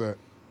 What's that?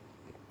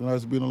 When I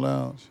used to be in the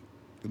lounge,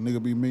 the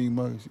nigga be mean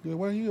mugging. She go,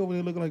 why you over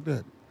there looking like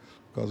that?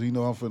 Because I'm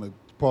finna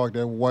park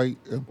that white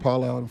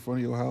Impala out in front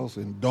of your house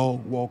and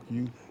dog walk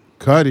you.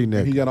 Cuddy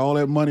nigga. He got all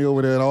that money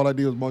over there, and all I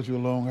did was bought you a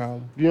Long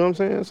Island. You know what I'm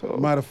saying? So,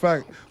 matter of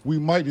fact, we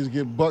might just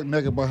get buck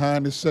naked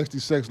behind this Sexy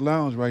Sex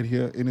Lounge right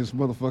here in this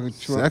motherfucking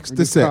truck. Sex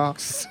to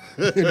sex.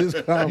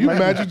 You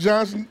Magic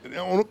Johnson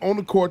on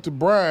the court to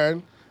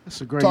Brian. That's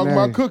a great talking name.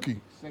 about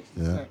Cookie. Sex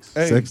to sex.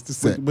 Hey, Sex to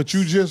sex. But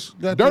you just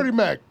got Dirty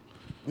Mac.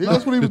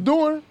 That's what he was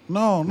doing.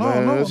 No.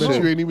 But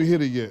you ain't even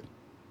hit it yet.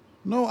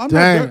 No, I'm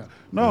Damn. not.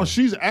 No,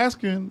 she's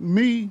asking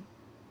me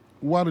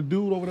why the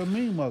dude over there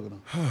mean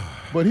mugging her.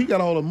 But he got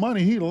all the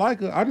money. He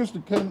like her. I just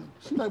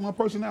she like my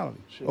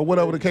personality or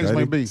whatever the case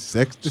may be.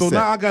 Sex to so sex.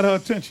 now I got her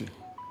attention.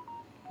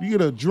 You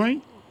get a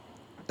drink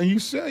and you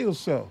sell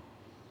yourself.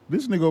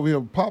 This nigga over here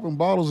popping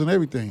bottles and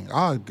everything.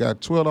 I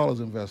got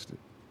 $12 invested.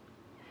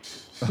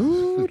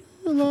 For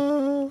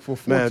 14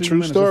 man, true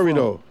minutes story of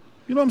fun. though.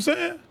 You know what I'm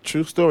saying?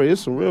 True story.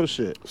 It's some real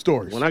shit.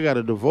 Stories. When I got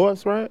a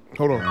divorce, right?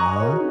 Hold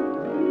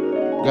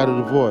on. Got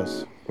a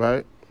divorce,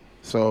 right?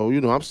 So,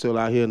 I'm still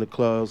out here in the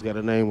clubs, got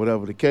a name,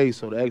 whatever the case.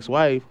 So the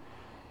ex-wife,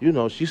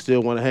 she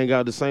still want to hang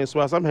out the same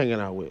spots I'm hanging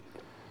out with.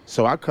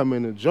 So I come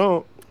in the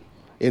jump,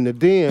 in the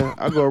den,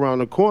 I go around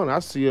the corner, I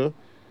see her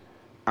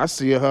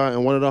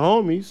and one of the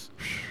homies,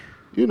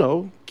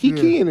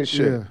 kikiing and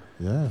shit.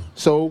 Yeah.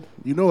 So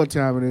you know what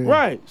time it is.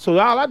 Right. So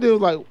all I did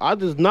was I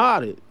just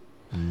nodded.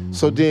 Mm-hmm.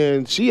 So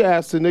then she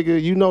asked the nigga,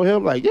 you know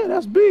him? Like, yeah,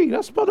 that's B.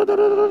 That's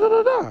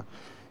da-da-da-da-da-da-da.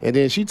 And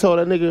then she told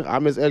that nigga,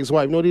 I'm his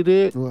ex-wife. You know what he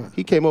did? What?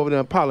 He came over there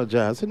and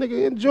apologized. Said,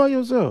 nigga, enjoy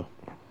yourself.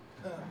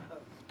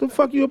 The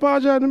fuck you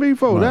apologizing to me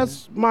for? Right.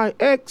 That's my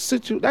ex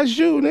situation. That's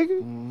you, nigga.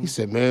 Mm-hmm. He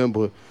said, man,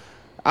 but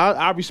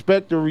I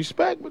respect the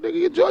respect, but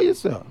nigga, enjoy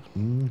yourself.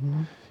 Mm-hmm.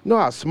 You know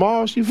how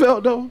small she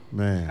felt, though?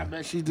 Man. I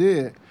bet she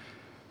did.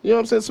 You know what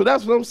I'm saying? So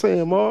that's what I'm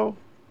saying, Ma.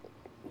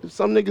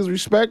 Some niggas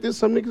respect it,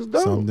 some niggas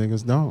don't. Some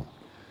niggas don't.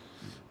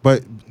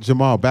 But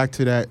Jamal, back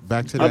to that.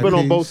 I've been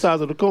on both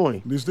sides of the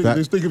coin. This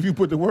thing, if you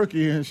put the work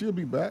in, she'll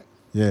be back.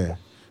 Yeah.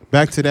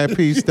 Back to that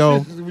piece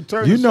though.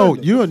 you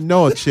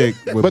know a chick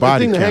with but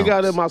body the thing counts. to hang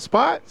out at my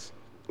spots,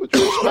 what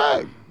you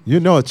expect? You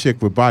know a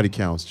chick with body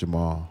counts,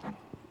 Jamal.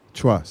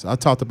 Trust. I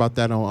talked about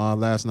that on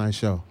last night's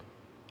show.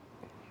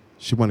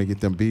 She want to get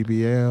them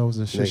BBLs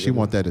and shit. She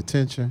want that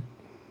attention.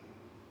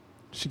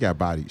 She got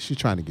body. She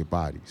trying to get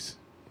bodies.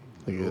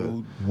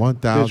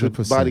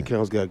 1,000%. Body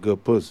counts got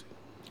good pussy.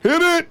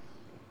 Hit it.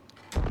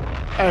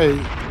 Hey.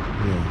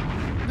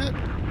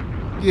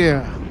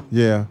 Yeah.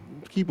 Yeah.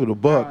 Keep it a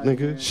buck,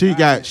 nigga. She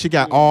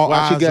got all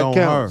eyes on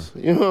counts. her.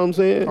 You know what I'm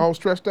saying? All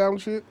stressed out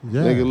and shit.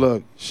 Yeah. Nigga,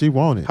 look. She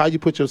want it. How you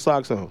put your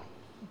socks on?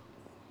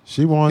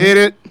 She want Hit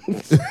it.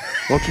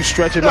 Won't you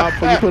stretch them out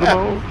before you put them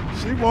on?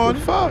 She want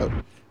it. Fuck.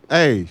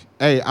 Hey,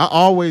 I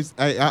always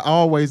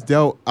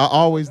dealt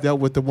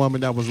with the woman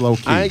that was low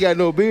key. I ain't got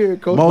no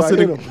beard, coach.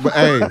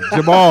 Hey,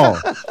 Jamal,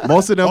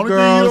 most of them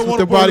girls with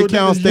the body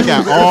counts, they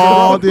got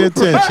all the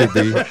attention,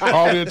 B.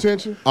 All the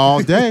attention?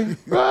 All day.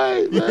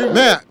 Right,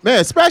 man. Man,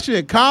 especially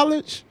in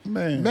college.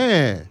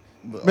 Man,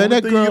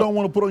 that girl you don't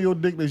want to put on your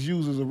dick that's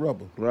used as a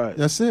rubber. Right.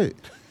 That's it.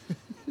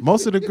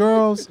 Most of the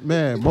girls,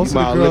 want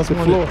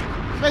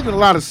it. Making a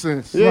lot of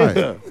sense. Yeah.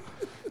 Right.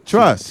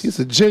 Trust. He's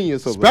a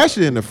genius.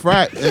 Especially in the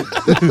frat,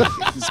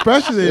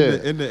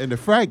 especially in the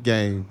frat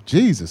game.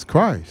 Jesus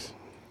Christ,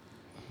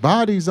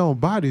 bodies on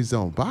bodies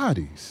on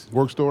bodies.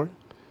 Work story.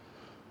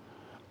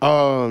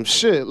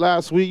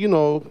 Last week,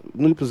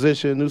 new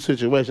position, new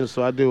situation,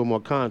 so I deal with more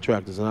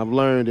contractors. And I've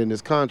learned in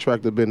this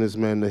contractor business,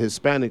 man, the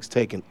Hispanics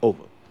taking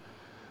over.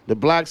 The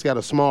blacks got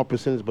a small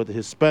percentage, but the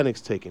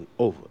Hispanics taking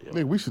over.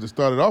 Nigga, we should have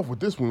started off with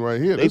this one right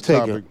here. They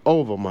taking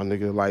over, my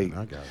nigga.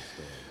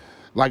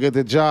 Like at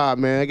the job,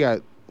 man, I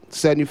got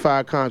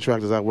 75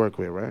 contractors I work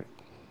with, right?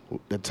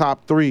 The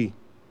top 3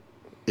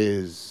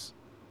 is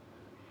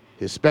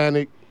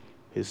Hispanic,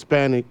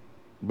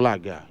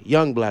 black guy,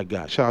 young black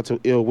guy. Shout out to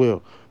Ill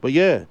Will. But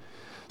yeah,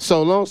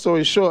 so long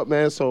story short,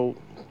 man, so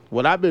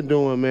what I've been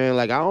doing, man,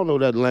 like I don't know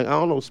that language, I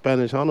don't know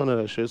Spanish, I don't know none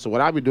of that shit. So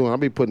what I be doing, I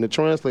be putting the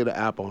translator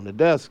app on the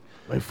desk.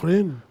 My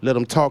friend. Let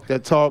them talk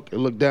that talk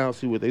and look down,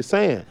 see what they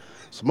saying.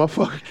 So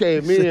motherfucker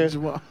came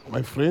in.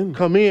 My friend.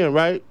 Come in,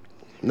 right?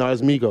 No,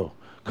 it's Migo.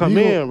 Come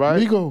in,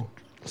 right? Migo.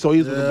 So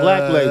he's with the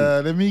black lady.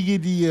 Let me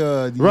get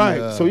the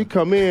right. So he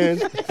come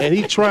in and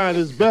he trying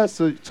his best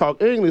to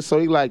talk English. So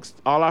he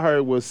all I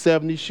heard was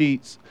 70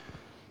 sheets,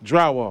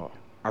 drywall.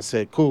 I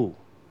said, cool,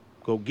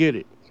 go get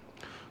it.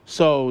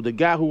 So the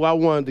guy who I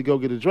wanted to go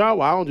get the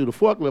drywall, I don't do the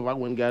forklift. I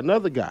went and got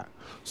another guy.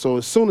 So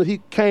as soon as he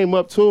came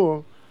up to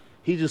him,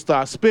 he just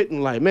started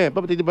spitting like, man,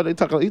 but he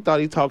thought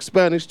he talked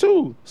Spanish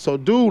too. So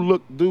the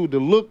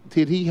look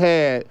that he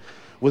had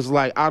was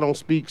like, I don't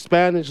speak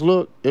Spanish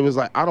look. It was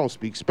like, I don't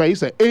speak Spanish. He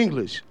said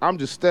English. I'm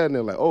just standing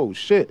there like, oh,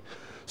 shit.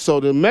 So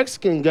the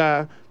Mexican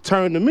guy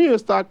turned to me and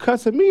started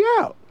cussing me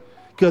out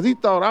because he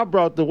thought I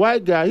brought the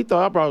white guy. He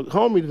thought I brought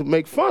homie to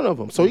make fun of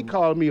him. So he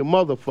called me a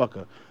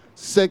motherfucker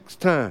 6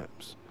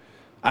 times.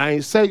 I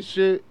ain't say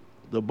shit.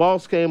 The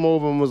boss came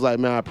over and was like,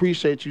 man, I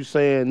appreciate you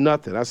saying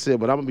nothing. I said,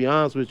 but I'm going to be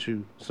honest with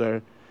you,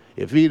 sir.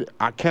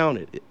 I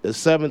counted. The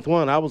 7th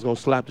one, I was going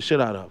to slap the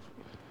shit out of.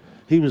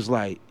 He was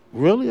like,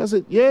 really? I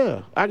said,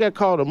 yeah. I got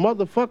called a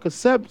motherfucker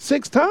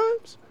 6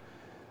 times?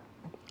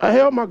 I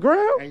held my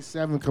ground? Ain't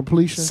 7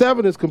 completion?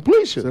 7 is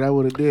completion. So that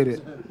would have did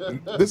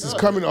it. This is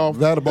coming off.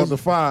 That about the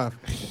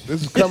 5.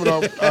 This is coming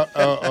off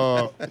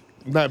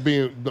not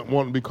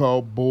wanting to be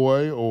called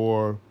boy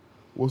or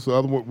what's the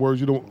other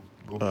words you don't.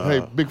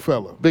 Hey, big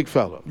fella. Big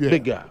fella. Yeah.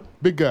 Big guy.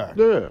 Big guy.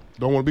 Yeah.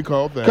 Don't want to be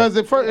called that. Because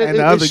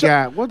the other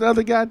guy. What the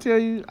other guy tell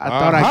you? I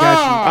thought I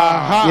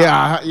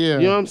got you. Yeah.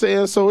 You know what I'm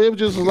saying? So it was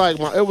just like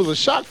it was a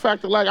shock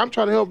factor. Like I'm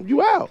trying to help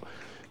you out.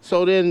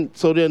 So then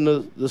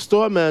the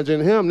store manager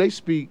and him, they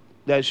speak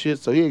that shit.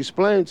 So he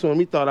explained to him.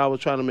 He thought I was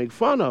trying to make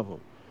fun of him.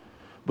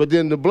 But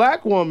then the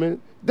black woman,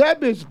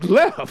 that bitch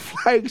left.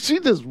 Like she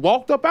just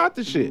walked up out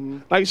the shit. Mm-hmm.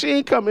 Like she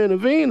ain't come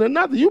intervene or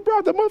nothing. You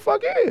brought the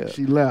motherfucker in.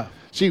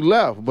 She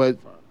left. But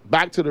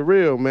back to the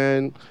real,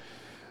 man.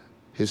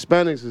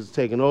 Hispanics is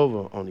taking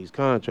over on these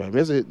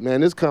contracts.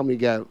 This company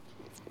got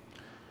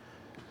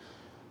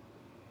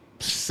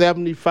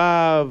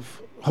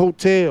 75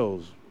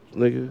 hotels,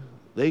 nigga.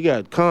 They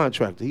got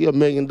contractors. He $1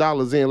 million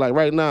in. Like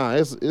right now,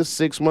 it's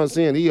 6 months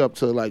in. He up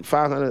to like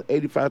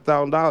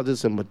 $585,000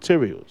 just in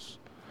materials.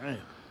 Damn.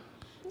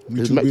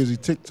 You too busy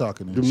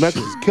TikToking. The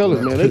Mexicans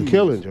killing, man. They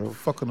killing, Joe.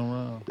 Fucking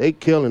around. They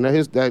killing.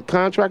 That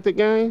contractor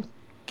game,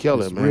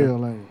 killing, man.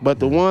 Real, but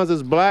the ones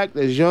that's black,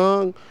 that's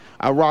young,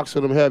 I rocks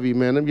with them heavy,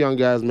 man. Them young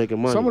guys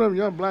making money. Some of them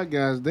young black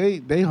guys, they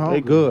hungry.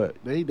 They good.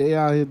 They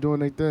out here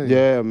doing their thing.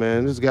 Yeah,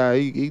 man. This guy,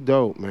 he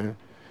dope, man.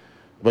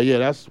 But yeah,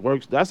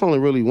 that's only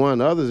really one.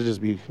 The others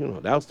just be,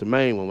 that was the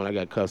main one when I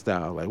got cussed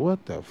out. I was like,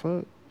 what the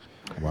fuck?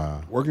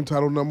 Wow. Working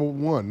title number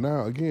 1.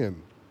 Now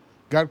again,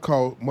 got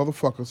called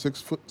motherfucker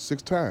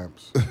 6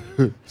 times.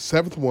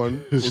 7th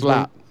one,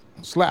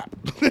 slap.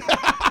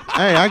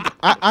 Hey,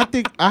 I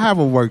think I have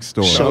a work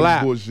story.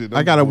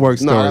 I got a work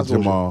story,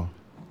 Jamal.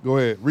 Go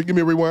ahead. Give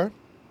me a rewind.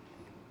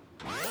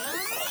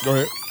 Go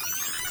ahead.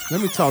 Let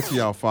me talk to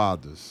y'all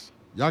fathers.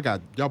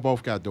 Y'all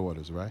both got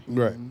daughters, right?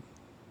 Right.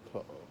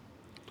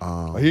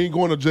 He ain't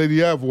going to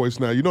JDI voice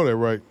now. You know that,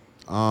 right?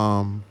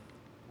 I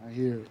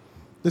hear it.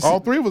 Listen,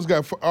 all three of us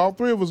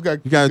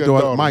got. You got a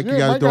daughter, Mike. Yeah, you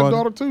got Mike a daughter. Got a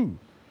daughter too.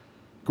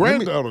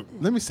 Granddaughter.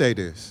 Let me say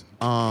this.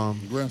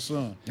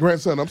 Grandson.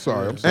 I'm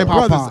sorry. And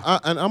brothers,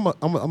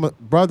 I'm a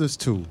brothers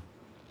too.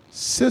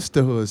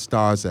 Sisterhood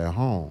starts at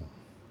home.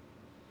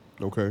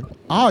 Okay.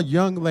 Our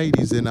young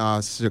ladies in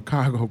our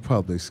Chicago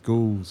public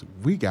schools,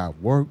 we got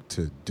work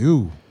to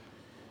do.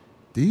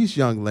 These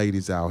young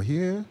ladies out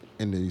here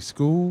in these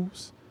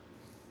schools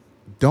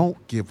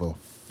don't give a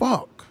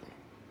fuck.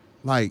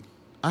 Like,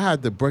 I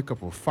had to break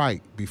up a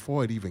fight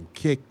before it even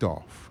kicked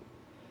off.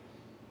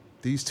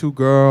 These 2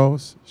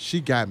 girls,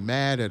 she got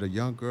mad at a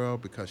young girl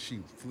because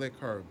she flicked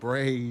her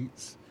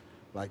braids,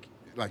 like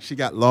she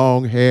got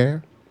long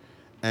hair.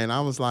 And I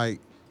was like,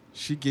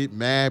 she get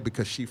mad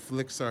because she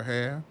flicks her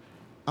hair.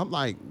 I'm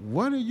like,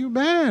 what are you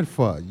mad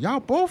for?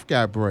 Y'all both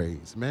got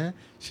braids, man.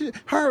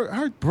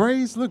 Her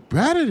braids look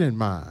better than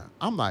mine.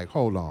 I'm like,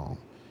 hold on.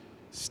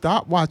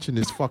 Stop watching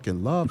this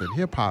fucking love and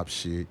hip hop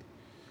shit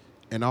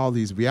and all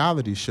these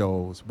reality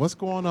shows. What's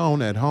going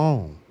on at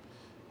home?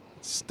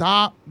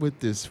 Stop with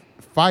this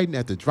fighting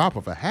at the drop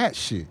of a hat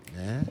shit,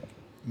 man.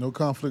 No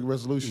conflict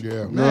resolution.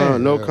 Yeah.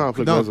 No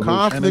conflict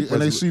resolution.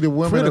 And they see the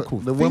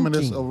women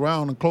that's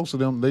around and close to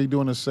them, they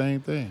doing the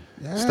same thing.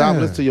 Yeah. Stop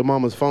listening to your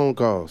mama's phone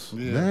calls.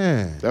 Yeah.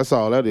 Man. That's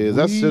all that is.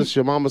 That's just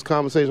your mama's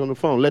conversation on the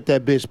phone. Let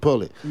that bitch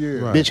pull it. Yeah.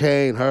 Right. Bitch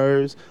hair ain't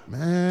hers.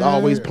 Man.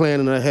 Always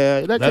playing in her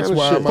hair. That's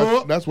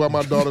why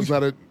my daughter's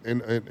not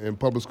in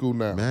public school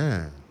now.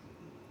 Man.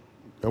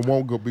 And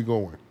won't be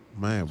going.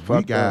 Man,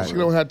 she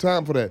don't have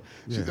time for that.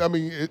 Yeah.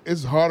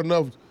 It's hard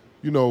enough,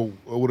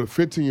 with a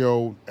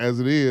 15-year-old as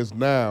it is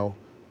now.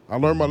 I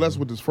learned my lesson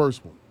with this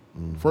first one,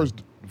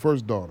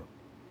 first daughter.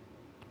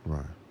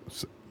 Right.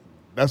 So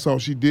that's all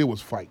she did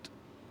was fight.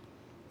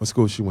 What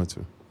school she went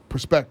to?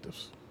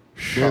 Perspectives.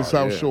 In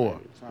South Shore.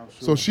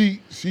 So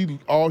she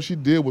all she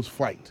did was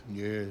fight.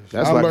 Yeah.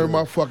 I learned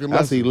my fucking lesson.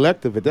 That's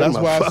elective. That's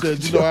why I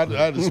said, I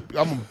had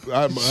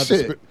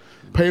to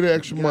pay the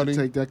extra money.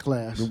 Take that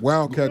class. The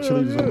Wildcat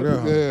cheerleaders over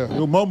there. Yeah.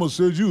 Your mama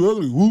said you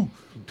ugly. Woo.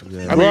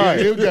 Yeah.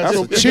 That's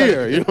a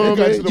cheer. You know what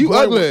I mean? You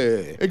ugly.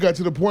 It got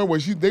to the point where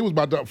she was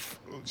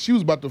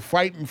about to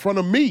fight in front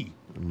of me.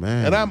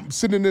 Man. And I'm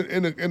sitting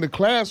in the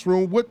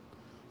classroom with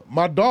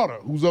my daughter,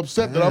 who's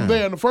upset that I'm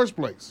there in the first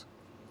place.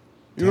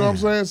 You know what I'm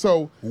saying?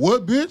 So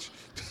what, bitch?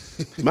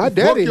 My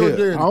daddy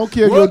here. I don't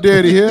care if your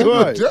daddy here.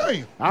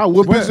 Right. I'll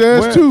whoop his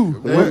ass too.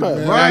 Right.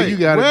 Now you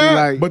gotta be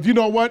like. But you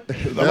know what?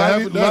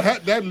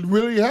 That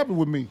really happened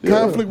with me.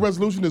 Conflict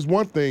resolution is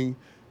one thing.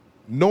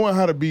 Knowing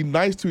how to be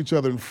nice to each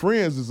other and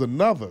friends is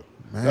another.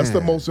 Man. That's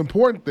the most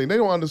important thing. They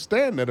don't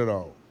understand that at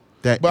all.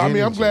 But I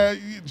mean, I'm glad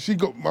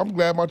I'm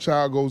glad my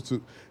child goes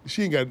to.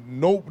 She ain't got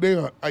no.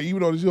 Even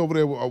though she's over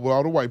there with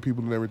all the white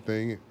people and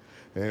everything,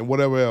 and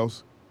whatever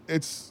else,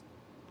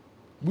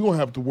 we don't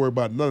have to worry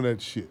about none of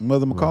that shit.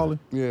 Mother McCauley?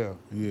 Yeah.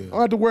 I don't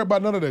have to worry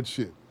about none of that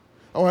shit.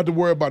 I don't have to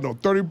worry about no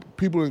 30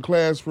 people in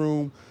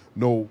classroom,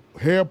 no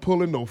hair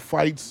pulling, no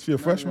fights. She a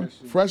freshman?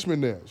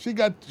 Freshman there. She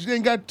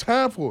ain't got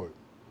time for it.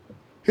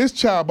 His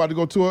child about to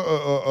go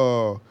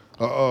to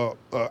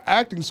a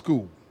acting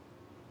school.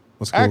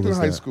 What school acting is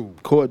high that? school.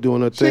 Court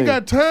doing her She thing. ain't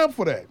got time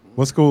for that.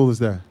 What school is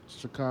that?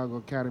 Chicago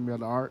Academy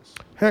of the Arts.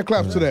 Hand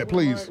claps to that,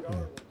 please.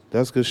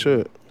 That's good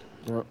shit.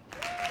 Yep.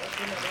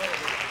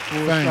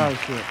 Full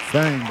scholarship.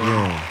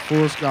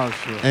 Full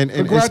scholarship. And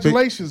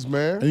congratulations,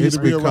 man. It's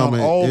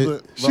becoming.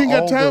 She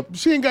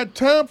ain't got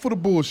time for the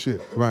bullshit.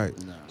 Right.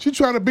 She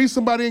trying to be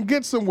somebody and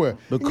get somewhere.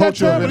 The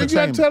culture of entertainment. You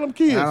gotta tell them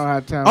kids. I don't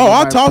have time.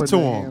 I talked to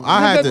them.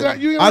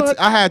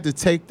 I had to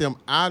take them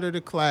out of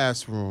the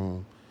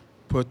classroom,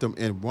 put them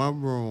in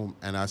one room,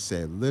 and I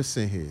said,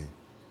 "Listen here,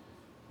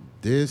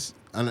 this."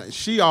 And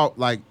she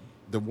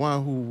the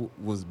one who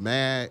was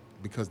mad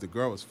because the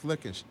girl was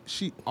flicking.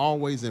 She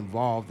always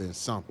involved in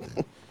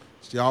something.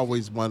 She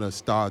always want to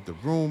start the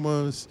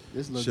rumors.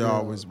 She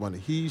always want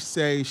to he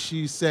say,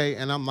 she say,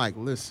 and I'm like,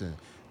 listen,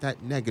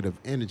 that negative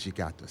energy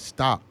got to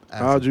stop.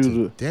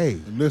 Today.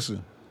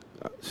 Listen,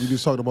 you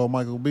just talked about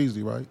Michael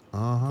Beasley, right?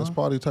 That's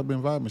part of the type of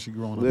environment she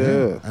growing up in.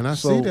 Yeah, and I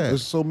see that.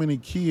 There's so many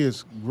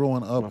kids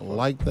growing up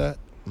like that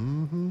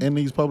in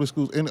these public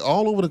schools and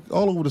all over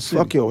the city.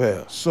 Fuck your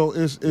hair. So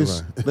it's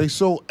they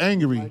so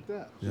angry. Like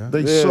that. Yeah.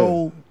 They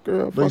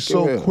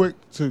so quick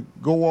to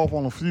go off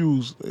on a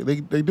fuse.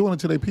 They doing it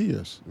to their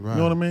peers. Right. You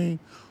know what I mean?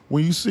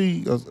 When you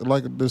see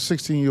like the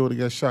 16-year-old that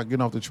got shot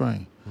getting off the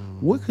train,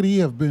 what could he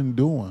have been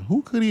doing?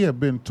 Who could he have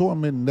been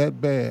tormenting that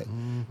bad?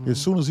 As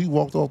soon as he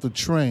walked off the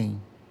train,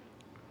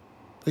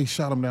 they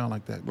shot him down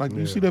like that. Like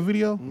you see that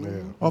video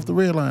off the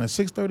red line at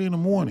 6:30 in the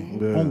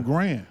morning on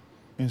Grand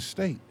and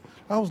State.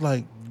 I was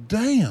like,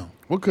 damn.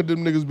 What could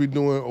them niggas be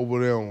doing over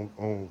there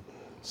on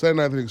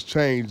Saturday Night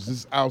Exchange,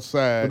 just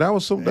outside? But that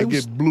was they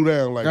get blew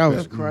down like that. That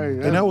was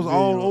crazy. And that was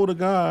all older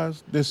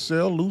guys that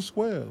sell loose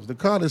squares. The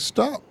car that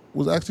stopped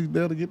was actually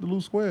there to get the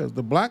loose squares.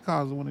 The black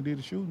cars the one that did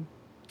the shooting.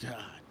 God.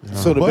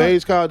 So the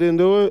beige car didn't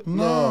do it?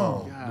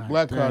 No. The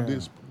black car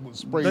did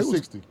spray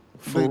 60.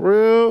 For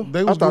real?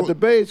 I thought the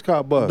beige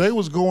car bust. They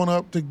was going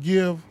up to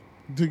get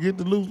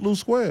the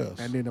loose squares.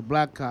 And then the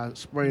black car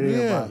sprayed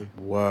everybody.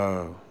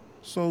 Wow.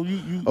 So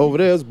you over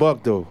there it's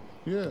Buck though.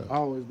 Yeah.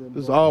 Always been.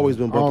 It's always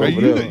been Buck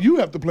over there. You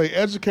have to play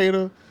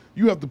educator.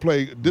 You have to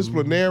play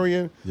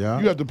disciplinarian. Yeah.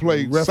 You have to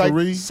play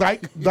referee,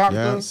 psych doctor.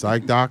 Yeah,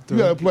 psych doctor.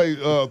 You have to play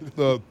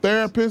the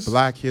therapist,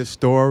 black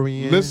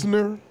historian,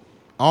 listener,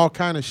 all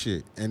kind of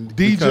shit, and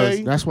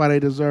DJ. That's why they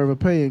deserve a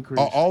pay increase.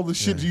 All the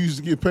shit you used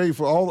to get paid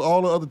for,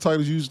 all the other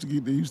titles you used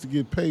to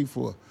get paid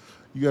for.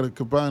 You got to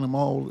combine them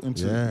all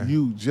into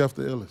you, Jeff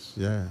the Illest.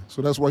 Yeah.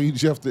 So that's why you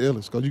Jeff the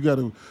Illest, because you got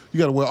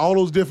to wear all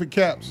those different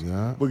caps,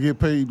 but get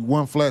paid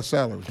one flat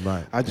salary.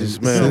 Right. I just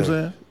you know what I'm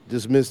saying?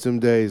 Just missed them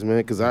days, man,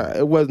 because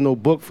it wasn't no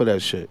book for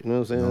that shit. You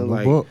know what I'm saying?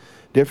 No book.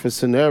 Different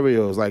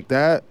scenarios like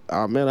that.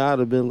 Man, I'd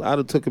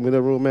have took him in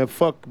that room, man.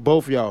 Fuck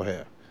both y'all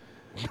here.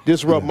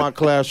 Disrupt my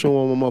classroom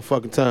one more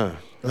motherfucking time.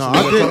 No,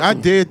 I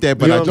did that,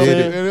 but You know I what I'm did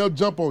saying? it. And they'll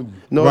jump on you.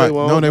 No, Right. they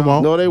won't. No, they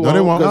won't. No, they No, won't.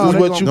 they won't. Because No,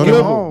 it's what you they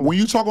give won't. them. When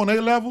you talk on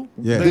their level,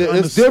 Yeah. they It's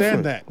understand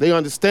different. that. They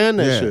understand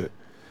that Yeah. shit.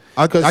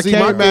 I See,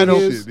 can't my thing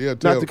imagine. is, Yeah,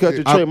 not to cut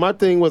your trade, my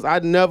thing was I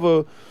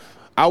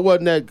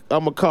wasn't that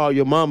I'm going to call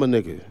your mama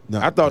nigga. No,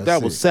 I thought that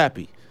that's was it.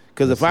 sappy.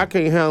 Because if I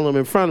can't handle them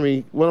in front of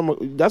me,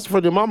 that's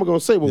what your mama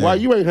gonna say. Well, why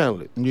you ain't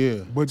handling it?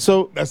 Yeah, but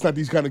so that's not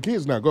these kind of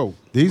kids. Now go.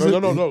 These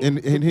no.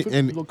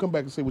 And gonna come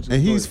back and say what you.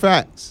 And he's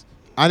facts.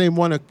 I ain't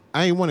want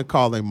to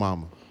call their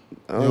mama.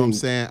 You know what I'm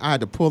saying? I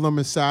had to pull them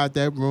inside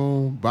that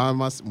room by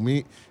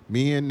me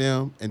and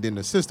them, and then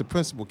the assistant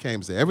principal came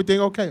and said,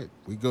 "Everything okay?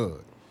 We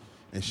good."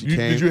 And she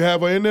came. Did you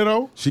have her in there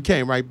though? She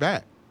came right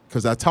back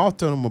because I talked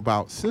to them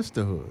about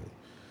sisterhood.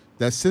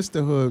 That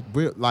sisterhood,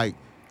 like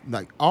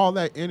all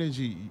that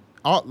energy.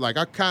 Like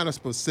I kind of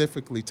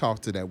specifically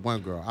talked to that one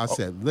girl. I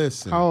said,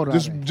 "Listen, how old are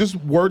just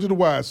words of the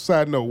wise.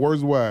 Side note,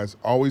 words of the wise.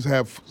 Always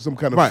have some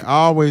kind of I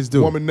always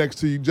do woman next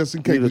to you just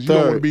in case. You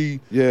don't want to be.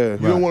 Yeah, you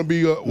don't want to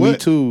be. Me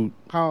too.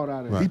 How old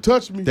are they? Right. He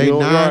touched me. They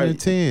 9 and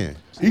 10.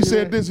 He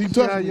said this. He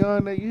touched me.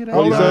 Young, they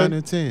 9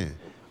 and 10.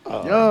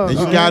 Young. And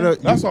you gotta.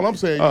 That's all I'm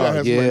saying. You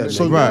gotta have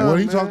so right. What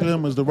he talked to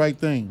them is the right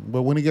thing,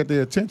 but when he get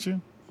their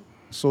attention,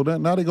 so that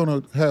now they're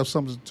gonna have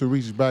something to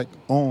reach back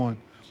on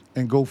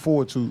and go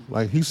forward to.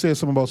 Like he said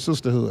something about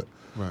sisterhood.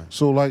 Right.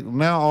 So like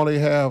now all they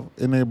have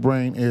in their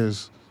brain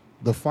is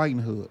the fighting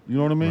hood. You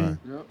know what I mean?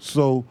 Right. Yep.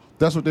 So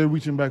that's what they're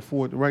reaching back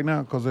for right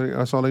now because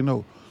that's all they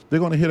know. They're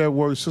going to hear that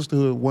word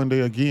sisterhood one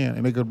day again,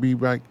 and they're going to be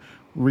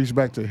reach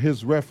back to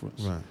his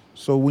reference. Right.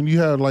 So when you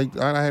had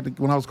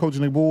when I was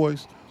coaching the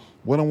boys,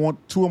 two of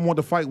them want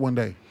to fight one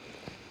day.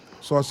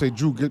 So I say,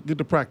 Drew, get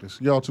to practice.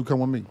 Y'all two come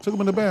with me. Took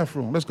them in the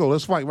bathroom. Let's go.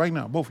 Let's fight right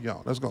now. Both of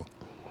y'all. Let's go.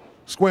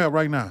 Square up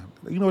right now.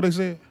 You know what they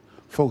said?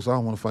 Folks, I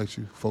don't want to fight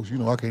you. Folks, you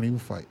know I can't even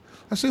fight.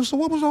 I said, so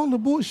what was all the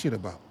bullshit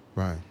about?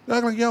 Right. They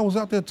act like y'all was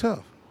out there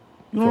tough.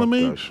 You know what I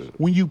mean?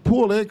 When you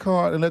pull that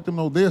card and let them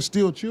know they're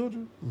still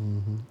children,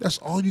 that's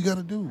all you got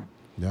to do.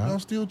 Yeah. Y'all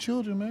still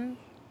children, man.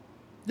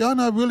 Y'all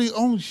not really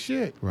on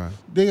shit. Right.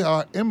 They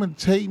are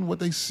imitating what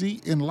they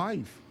see in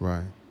life.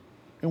 Right.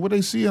 And what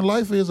they see in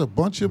life is a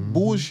bunch of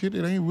bullshit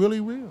that ain't really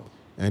real.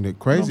 And the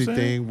crazy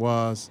thing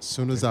was, as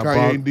soon as I Kanye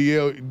brought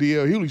and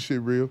DL Hughley shit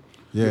real.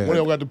 Yeah, we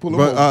don't got to pull them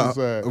over to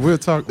the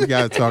side. We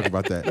got to talk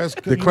about that.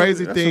 The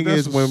crazy thing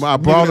is when I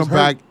brought them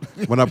back,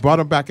 when I brought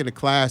them back in the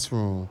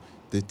classroom,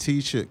 the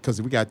teacher,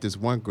 because we got this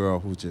one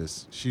girl who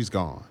she's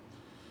gone.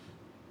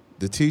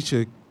 The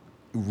teacher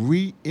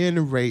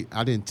reiterate.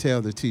 I didn't tell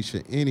the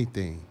teacher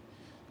anything.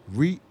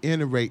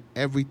 Reiterate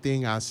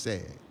everything I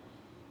said,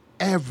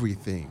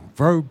 everything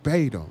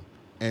verbatim.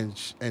 And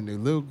the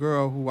little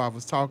girl who I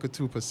was talking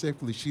to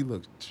specifically, she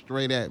looked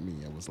straight at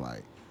me and was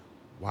like,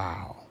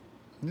 "Wow."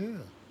 Yeah.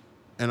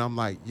 And I'm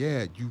like,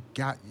 yeah,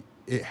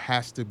 it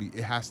has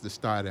to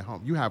start at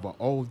home. You have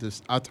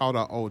I taught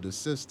our older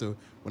sister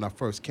when I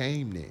first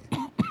came there.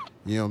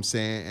 You know what I'm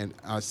saying? And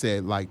I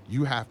said, like,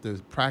 you have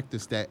to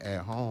practice that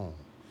at home.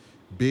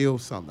 Build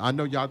something. I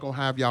know y'all gonna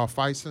have y'all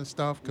fights and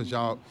stuff, because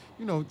y'all,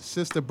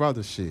 sister,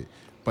 brother shit.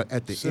 But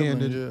at the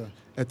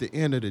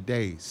end of the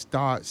day,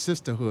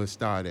 sisterhood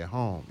start at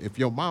home. If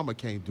your mama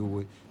can't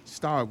do it,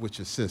 start with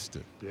your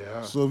sister.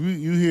 Yeah. So if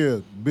you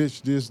hear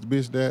bitch this,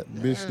 bitch that,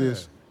 bitch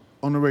this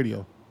on the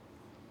radio,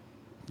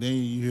 then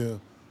you hear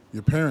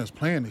your parents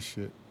playing this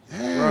shit.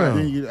 Yeah. Right.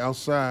 Then you get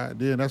outside,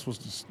 then that's what's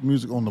the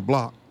music on the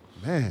block.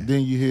 Man.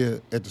 Then you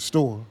hear at the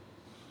store.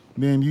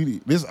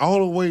 Then this all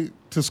the way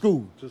to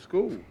school.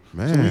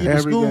 Man. So when you get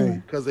to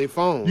school, because they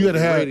phone. You got to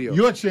have radio.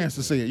 your chance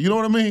to say it. You know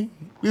what I mean?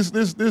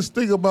 This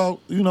thing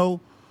about,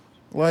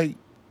 like,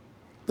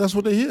 that's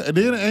what they hear. And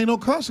then there ain't no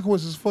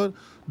consequences for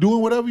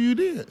doing whatever you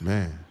did.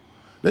 Man.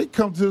 They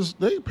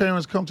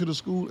parents come to the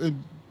school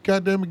and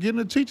goddamn it get in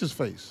the teacher's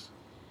face.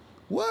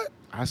 What?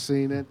 I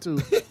seen that too.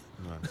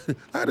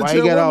 Why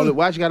you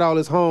got all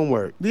this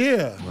homework?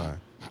 Yeah. Right.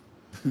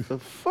 The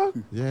fuck?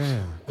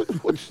 Yeah.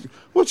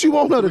 What you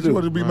want her to do? You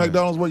want to be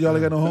McDonald's? What, y'all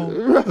ain't got no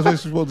home? That's what you're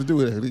supposed to do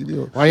with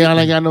it. Why y'all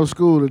ain't got no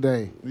school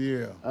today?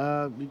 Yeah.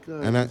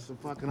 Because it's a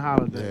fucking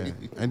holiday.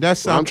 Yeah. And that's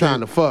something. I'm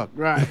trying to fuck.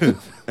 Right.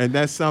 And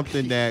that's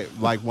something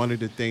that, like, one of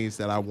the things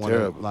that I want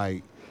to,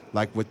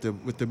 like with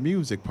the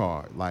music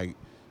part. Like,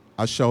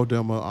 I showed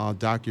them a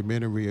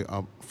documentary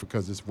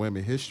because it's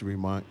Women History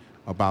Month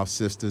about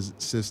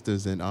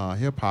sisters in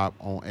hip hop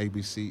on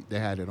ABC. They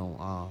had it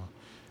on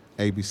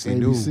ABC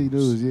News. ABC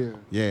News, yeah.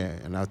 Yeah,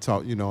 and I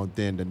talked,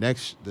 then the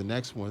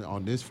next one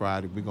on this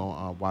Friday, we're going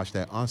to watch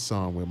that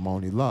Unsung with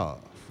Moni Love.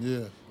 Yeah.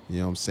 You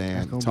know what I'm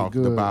saying? Talked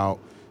about,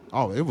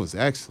 it was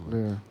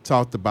excellent. Yeah.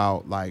 Talked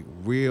about, like,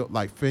 real,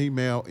 like,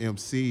 female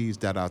MCs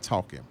that are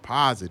talking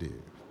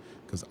positive.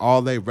 Because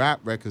all they rap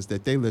records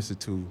that they listen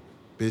to,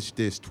 bitch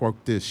this, twerk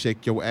this,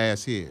 shake your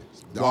ass here,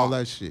 all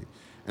that shit.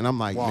 And I'm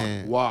like,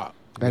 man. Wow.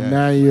 At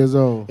 9 years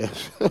old.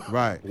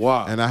 Right.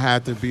 Wow. And I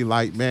had to be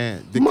like,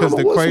 man, because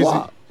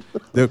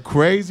the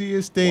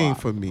craziest thing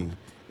for me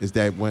is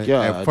that when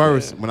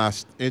I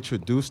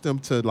introduced them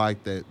to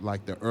like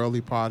the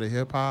early part of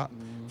hip hop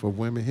for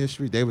Women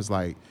History, they was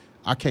like,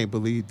 I can't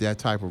believe that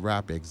type of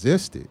rap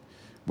existed.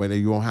 When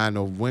you don't have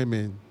no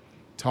women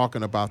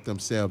talking about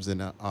themselves in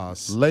a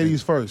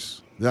ladies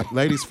first.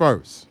 Ladies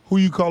first. Who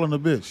you calling a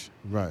bitch?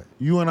 Right.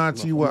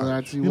 UNITY. You know what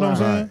I'm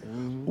saying?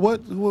 Mm-hmm.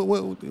 What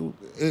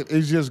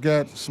it just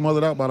got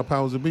smothered out by the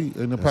powers that be,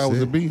 and the powers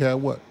that be had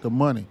what? The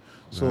money.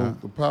 So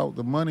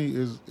the money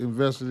is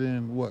invested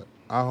in what?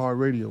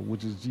 iHeartRadio,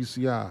 which is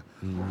GCI.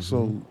 Mm-hmm.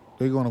 So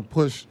they're gonna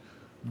push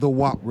the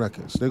WAP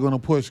records. They're gonna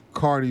push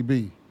Cardi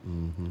B.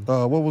 Mm-hmm.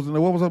 What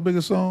was her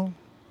biggest song?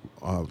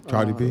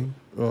 Cardi B.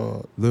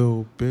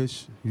 Little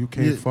bitch, you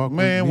can't fuck with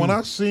me. Man, when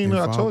I seen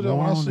her, I told you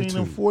when I seen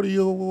them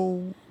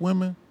 40-year-old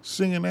women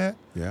singing that,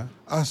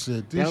 I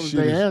said, this shit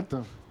is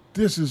anthem.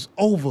 This is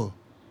over.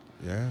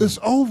 Yeah. It's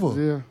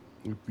over. Yeah.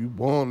 If you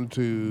wanted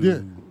to.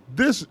 Yeah.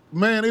 This,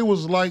 man, it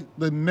was like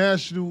the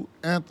national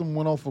anthem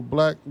went off for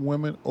black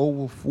women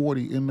over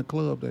 40 in the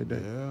club that day.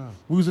 Yeah.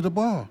 We was at the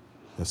bar.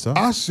 Yes, sir.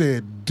 I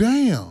said,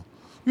 damn,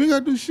 you ain't got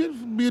to do shit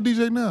to be a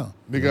DJ now.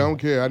 Nigga, I don't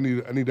care. I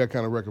need that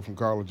kind of record from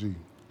Carla G.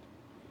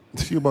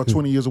 She about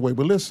 20 years away,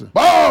 but listen.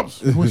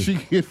 Bombs! When she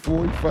hit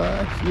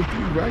 45, she'll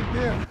be right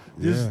there.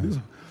 Just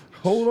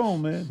hold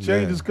on, man.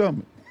 Change is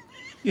coming.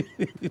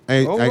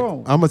 Hold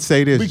on. I'm going to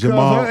say this, because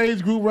Jamal. Her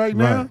age group right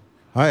now.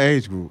 Her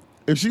age group.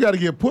 If she got to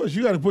get pushed,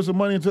 you got to put some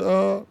money into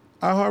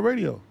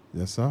iHeartRadio.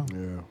 Yes, sir.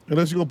 Yeah.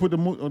 Unless you're going to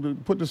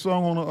put the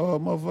song on a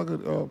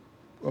motherfucker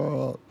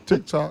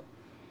TikTok,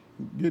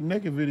 get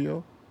naked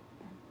video.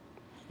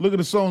 Look at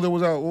the songs that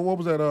was out. What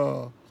was that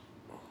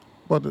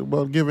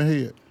about giving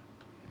head?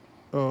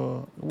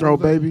 Throw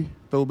Baby.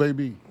 Throw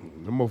Baby.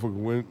 The motherfucker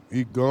went,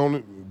 he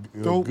gone.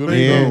 Throw good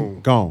Baby.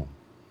 Gone.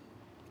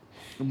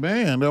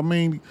 Man, I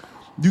mean,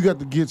 you got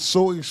to get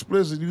so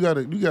explicit. You got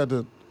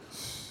to.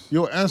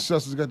 Your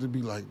ancestors got to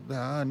be like,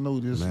 nah, I know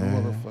this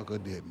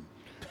motherfucker didn't.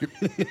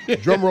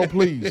 Drum roll,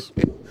 please.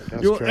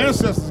 Your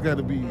ancestors got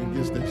to be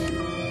against that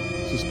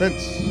shit.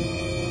 Suspense.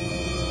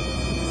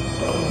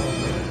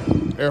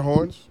 Air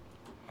horns.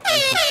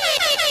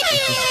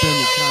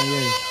 Suspended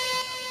Kanye.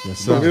 Yes,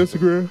 sir. On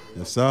Instagram.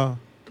 Yes, sir.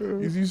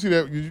 You see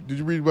that? Did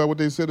you read about what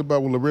they said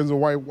about what Lorenzo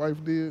White's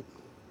wife did?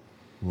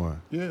 What?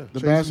 Yeah. The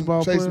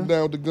basketball player? Chased him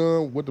down with the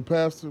gun with the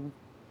pastor.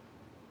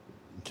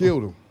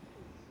 Killed him.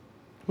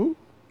 Who?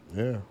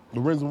 Yeah.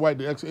 Lorenzo White,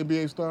 the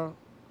ex-NBA star.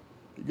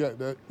 He got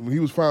that. When he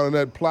was found in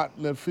that plot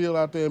in that field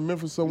out there in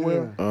Memphis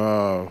somewhere,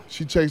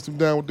 she chased him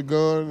down with the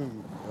gun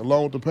and,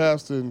 along with the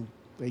pastor, and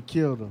they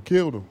killed him.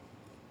 Killed him.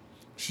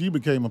 She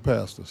became a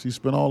pastor. She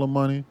spent all the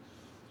money.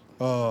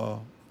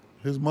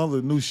 His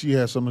mother knew she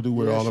had something to do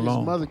with it all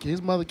along.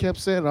 His mother kept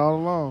saying it all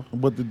along.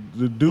 But the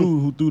dude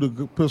who threw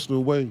the pistol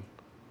away,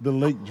 the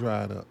lake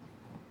dried up,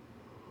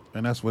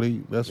 and that's where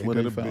they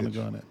found the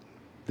gun at.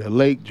 The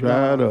lake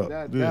dried up.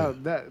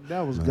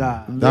 That was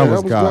God. That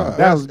was God.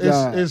 That was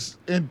God. It's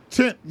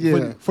intent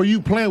for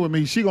you playing with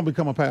me. She gonna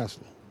become a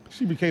pastor.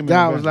 She became.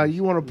 God was like,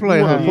 "You want to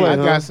play? Huh? I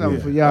got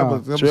something for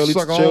y'all."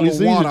 Shirley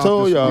Caesar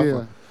told y'all.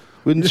 Yeah.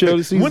 When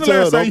Shirley Caesar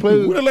told don't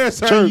play when the last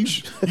time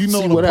you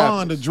know the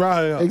pond to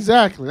dry up?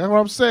 Exactly. That's what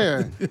I'm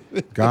saying.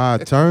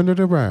 God turned it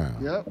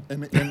around. Yep.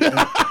 And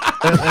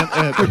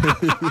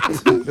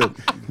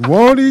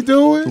won't he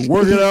do it?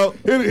 Work it out.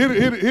 Hit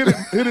it.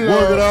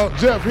 Work it out.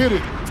 Jeff, hit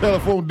it.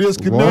 Telephone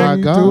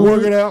disconnect.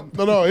 Work it out.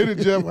 No, hit it,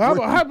 Jeff. How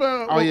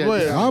about? Oh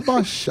yeah. How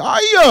about Shia?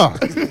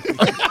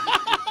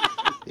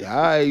 Yeah,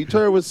 all right, you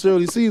heard what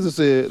Shirley Caesar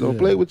said. Don't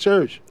play with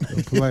church.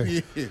 Don't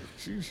play.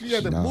 She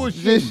had that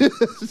bullshit.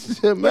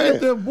 Man,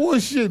 that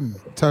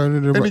bullshitting. Turned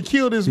it around. And he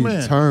killed his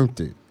man. He turned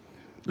it.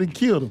 They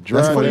killed him.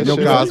 That's funny. Your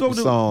gospel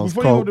songs,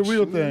 before you Coach. go to the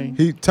real thing.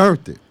 He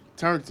turned it.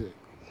 Turned it.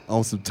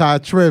 On some Ty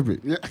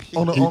Tribbett. Yeah.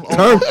 On the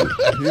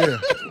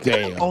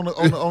Damn.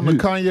 On the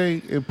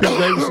Kanye and Pete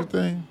Davidson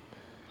thing.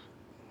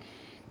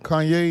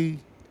 Kanye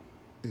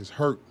is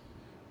hurt.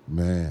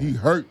 Man. He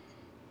hurt.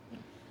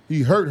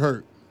 He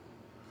hurt.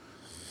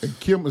 And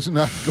Kim is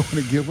not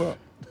going to give up.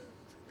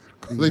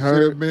 They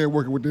say that man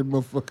working with that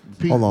motherfucking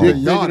Pete. Hold on.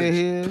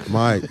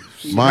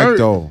 Mike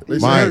though.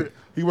 Mike.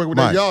 He working with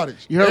that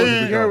yardage. You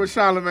heard what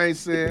Charlamagne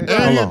said.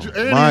 And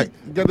he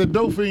got the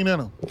dope fiend in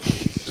him.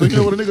 So you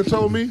know what a nigga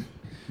told me?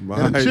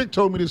 And a chick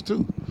told me this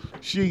too.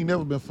 She ain't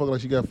never been fucked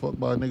like she got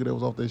fucked by a nigga that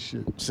was off that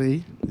shit.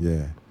 See?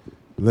 Yeah.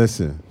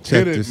 Listen,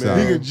 check this out.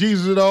 He can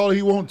Jesus it all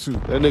he want to.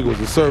 That nigga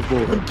was a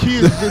surfboard. Them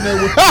kids is in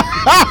there with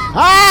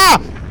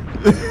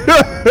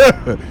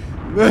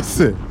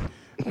Listen.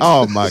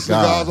 Oh my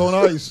cigars God.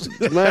 on ice.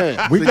 Man.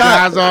 We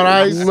got Guys on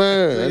ice. Man,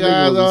 that Guys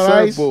nigga was on a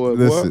ice. surfboard,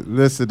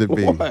 Listen to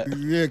me.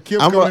 Yeah,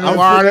 Kim I'm coming in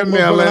already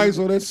there ice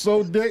on that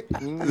so dick.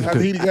 After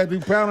he got to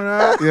pounding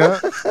out. Yeah.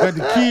 Got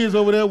the kids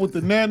over there with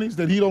the nannies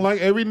that he don't like.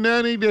 Every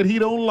nanny that he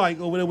don't like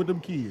over there with them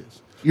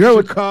kids. You heard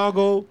what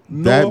Chicago,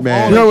 That North,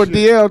 man. all You heard what that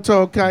shit. DL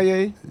told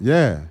Kanye?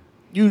 Yeah.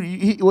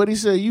 What he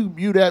said?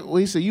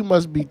 He said you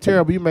must be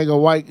terrible. You make a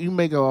white.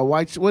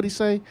 What he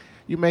say?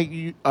 You make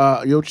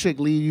your chick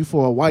leave you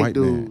for a white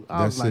dude. man.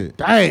 I was That's like, it.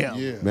 damn.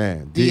 Yeah.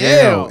 Man.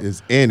 DL. DL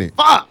is in it.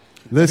 Fuck.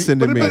 Listen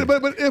to me.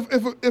 But if a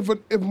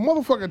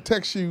motherfucker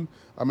texts you,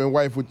 I'm in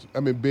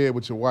bed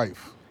with your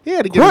wife. He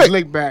had to get his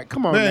lick back.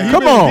 Come on, Man,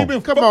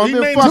 man. Come on.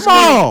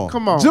 Jamal.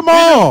 Come on.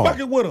 Jamal.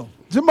 Fucking with him.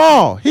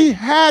 Jamal. He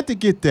had to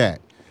get that.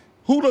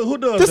 Who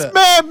does This that?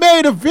 man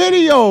made a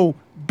video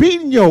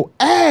beating your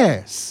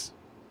ass.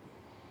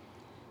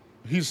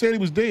 He said he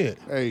was dead.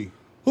 Hey,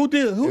 Who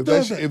did? Who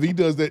does that? if he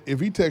does that, if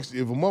a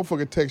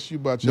motherfucker texts you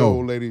about your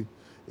old lady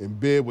in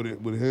bed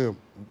with him,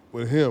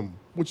 with him,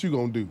 what you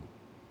gonna do?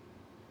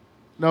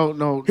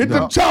 No. Hit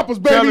them choppers,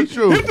 baby. Tell the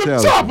truth. Hit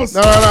them choppers.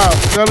 No.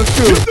 Tell the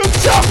truth. Hit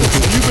them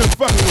choppers. You've been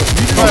fucking with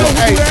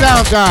me. Hey,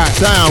 sound guy.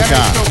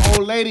 That ain't no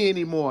old lady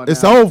anymore. Now.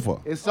 It's over.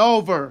 It's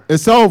over.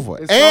 It's over.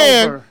 It's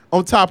and over.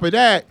 On top of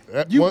that,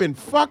 you've been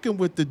fucking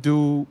with the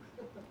dude.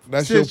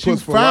 That's your since you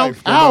puss for found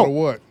life, no out. matter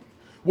what.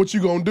 What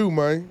you gonna do,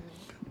 man?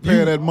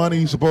 Pay that money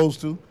you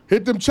supposed to.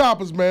 Hit them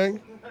choppers,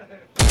 man.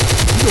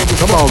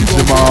 Come on,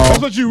 Jamal. That's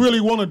what you really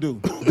want to do.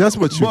 That's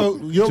what you. Well,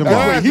 your That's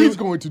guys, what he's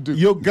going to do.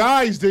 Your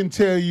guys didn't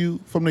tell you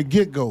from the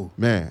get-go.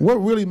 Man. What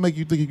really make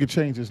you think you could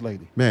change this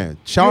lady? Man, You ever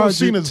charge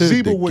seen it a to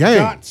zebra the with game.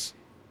 dots?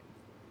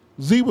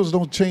 Zebras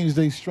don't change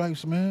their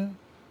stripes, man.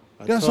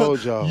 That's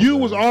told y'all, you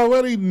man. was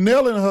already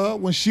nailing her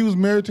when she was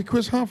married to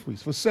Chris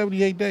Humphries for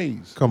 78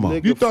 days. Come on.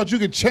 Nigga, You thought you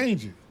could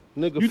change it.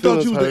 Nigga You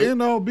thought feelings you was hurt. the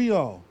end-all,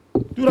 be-all.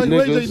 Do like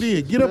Ray J Niggas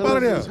did. Get up out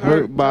of there.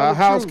 Hurt by a Tell the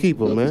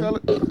housekeeper,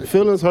 truth. man.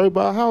 Feelings hurt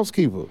by a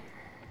housekeeper.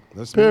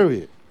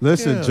 Period.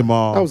 Listen, Yeah.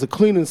 Jamal. That was a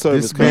cleaning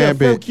service. This He man had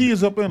 4 been-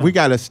 kids up in her. We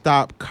got to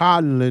stop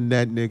coddling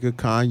that nigga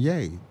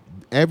Kanye.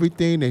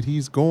 Everything that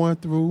he's going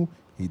through,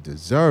 he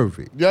deserve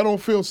it. Y'all don't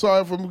feel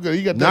sorry for him because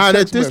he got that Not at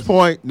text this message.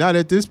 point. Not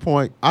at this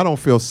point. I don't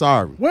feel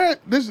sorry. Where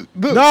this is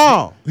look,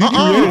 No. He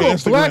created a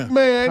Instagram. black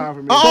man.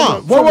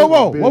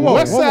 Whoa.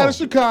 West side whoa. of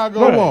Chicago.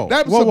 Whoa.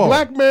 That was Whoa, a whoa.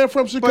 black man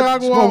from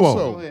Chicago whoa, whoa.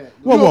 also. Go ahead.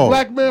 Whoa, You a whoa.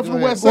 black man from the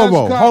west Whoa, side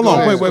whoa. of Chicago. Hold on.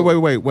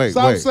 also. Wait.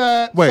 South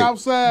side, Wait. south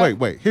side.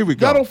 Wait. Here we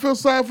go. Y'all don't feel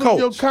sorry for Coach,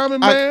 your common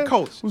man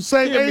Coach, who's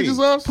same hear age me. as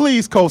us?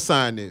 Please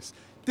co-sign this.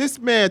 This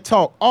man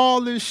talk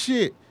all this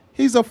shit.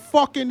 He's a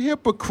fucking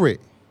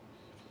hypocrite.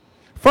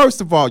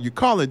 First of all, you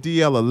calling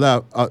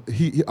DL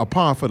a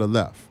pawn for the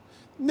left.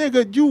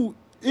 Nigga,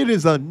 it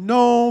is a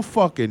known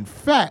fucking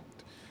fact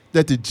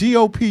that the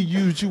GOP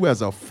used you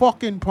as a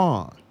fucking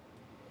pawn.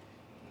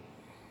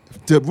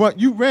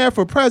 You ran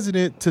for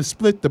president to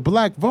split the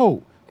black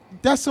vote.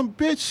 That's some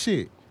bitch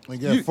shit. They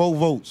got 4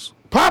 votes.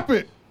 Pop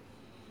it.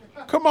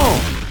 Come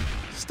on.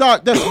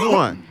 Start. That's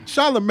one.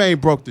 Charlemagne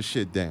broke the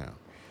shit down.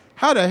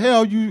 How the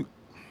hell you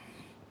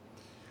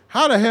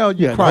Yeah, Christ the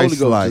Holy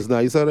Ghost like? just now.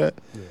 You saw that?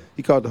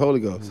 He called the Holy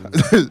Ghost.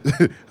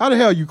 How the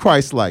hell you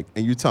Christ like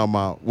and you talking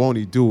about won't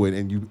he do it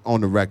and you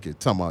on the record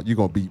talking about you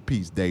gonna beat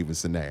Pete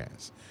Davidson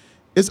ass?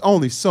 It's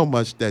only so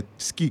much that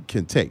Skeet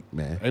can take,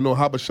 man. Ain't no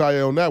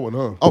Habashaya on that one,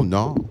 huh? Oh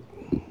no.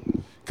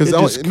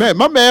 Cause man,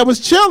 my man was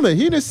chilling.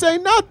 He didn't say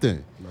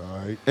nothing.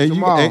 Right. And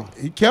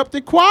he kept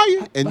it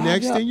quiet. And Bob,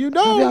 next y'all- thing you Have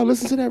y'all know,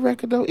 listen to that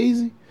record though,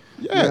 Easy?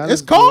 yeah, I it's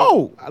listened to it.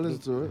 cold. I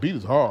listen to it. Beat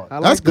is hard. I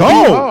like That's the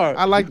gold. beat. Hard.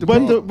 I like the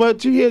beat.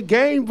 But you hear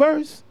Game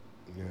verse?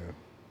 Yeah.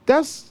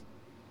 That's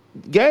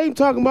Game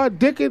talking about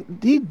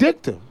dicking. He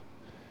dicked her.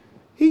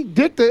 He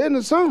dicked her in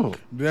the song.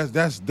 That's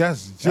just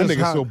That nigga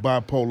how, so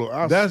bipolar.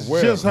 I that's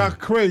swear. just how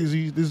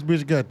crazy this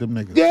bitch got them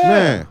niggas. Yeah.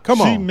 Man, come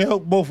She on.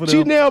 nailed both of them.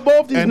 She nailed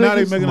both these and niggas. now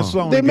they making a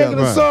song They together.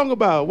 making a song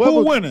about it.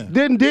 Who winning?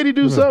 Didn't Diddy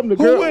do something? The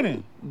Who girl,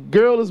 winning?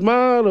 Girl is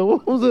mine, or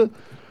what was it?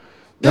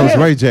 That was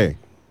Yeah. Ray J.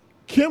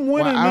 Kim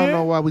Well, winning, I don't man.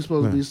 know why we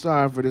supposed to be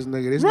sorry for this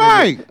nigga. This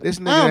Right. Nigga, this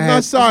nigga I'm done not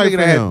had, sorry this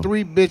nigga for done him. had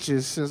 3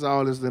 bitches since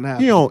all this done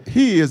happened.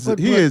 He is.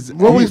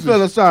 What we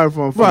feeling sorry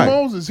for him? For Right.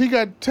 Moses, he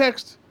got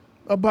text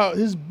about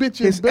his bitch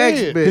in His bed.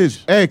 ex-bitch. His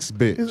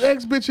ex-bitch. His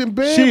ex-bitch in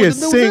bed. She with is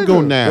the new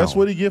single nigga. now. That's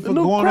what he get for The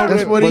new going crack. over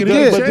That's what he But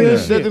get.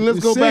 then let's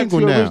go back to Single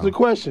your now. original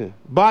question.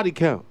 Body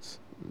counts,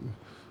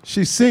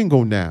 She's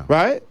single now.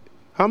 right?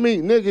 How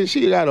many niggas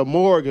she got a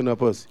morgue in her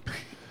pussy?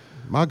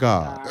 My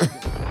God.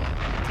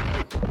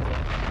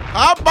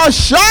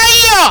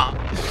 Abashaya!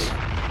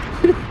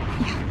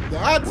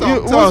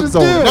 What's his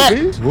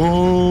deal, B?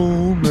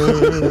 Home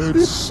at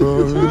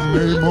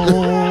Sunday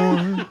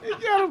morning.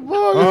 Got a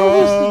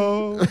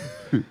morgue.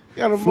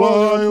 Got a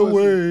Fly morgue.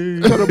 away.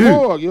 Got a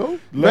morgue, yo.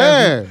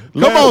 Man,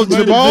 come last on,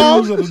 night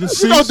Jamal. the news of the You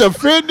deceased. don't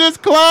defend this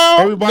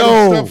clown? Everybody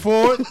no. step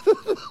forward.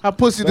 Her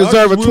pussy Well,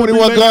 deserve a we'll be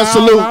 21 making gun an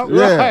salute. out.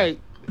 Yeah. Right.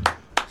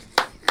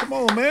 Come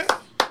on, man.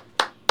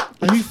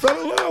 And he fell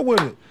in love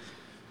with it.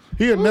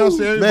 He announced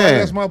to everybody, Man.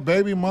 that's my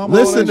baby mama.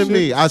 Listen all to that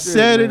me. shit. I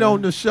said it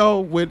on the show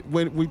when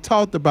we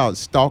talked about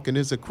stalking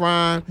is a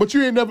crime. But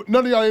you ain't never.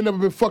 None of y'all ain't never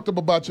been fucked up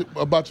about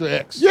your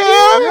ex. Yeah.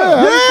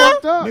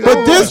 fucked up. Nigga, But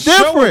I this wrote a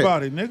show different.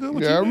 About it, nigga.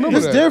 What Yeah, I you mean? remember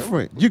It's that.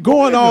 different. You're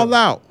going all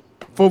out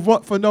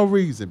for no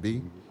reason,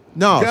 B.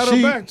 No, Got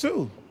she her back,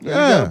 too. Yeah, you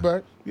got Yeah. it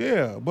back.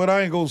 Yeah, but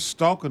I ain't go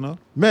stalking her.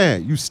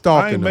 Man, you I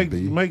stalking ain't her,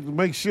 B.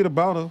 make shit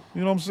about her.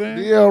 You know what I'm saying?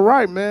 Yeah,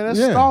 right, man. That's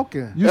Yeah.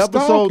 stalking. You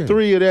Episode stalking.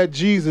 3 of that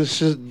Jesus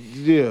shit.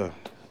 Yeah.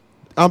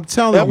 I'm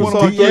telling That you, one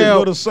on go to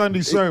DL.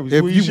 Sunday service.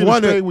 if Where you you should have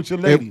wanna- stayed with your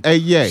lady. if- hey,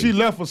 yeah. She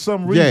left for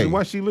some reason. Yeah.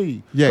 Why she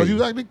leave? Yeah. Because you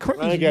was acting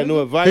crazy. I ain't got no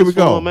nigga. advice Here we for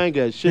go. him. I ain't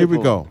got shit Here we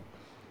for go. him.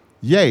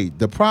 Yay,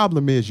 the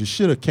problem is you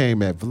should have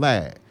came at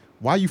Vlad.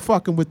 Why you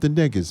fucking with the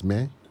niggas,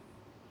 man?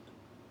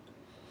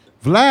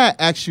 Vlad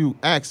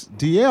asked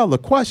DL a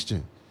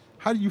question.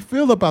 How do you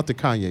feel about the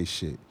Kanye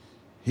shit?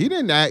 He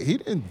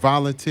didn't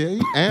volunteer.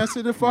 He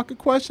answered the fucking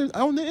question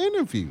on the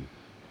interview.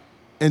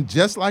 And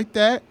just like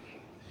that,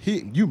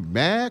 you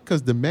mad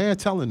because the man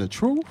telling the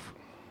truth?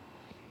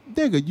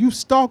 Nigga, you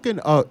stalking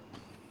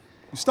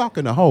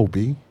a hoe,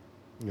 B.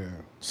 Yeah.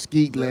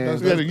 Skeet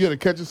Land. You had to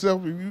catch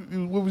yourself.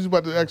 What was you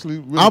about to actually?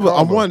 Really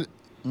I'm one.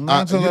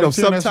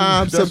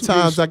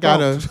 Sometimes I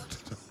gotta.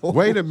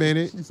 Wait a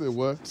minute. You said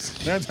what?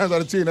 9 times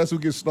out of 10, that's who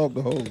gets stalked.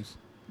 The hoes.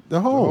 The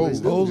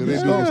hoes. Yeah.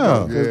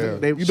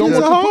 You don't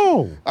want a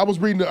hoe. I was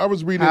reading.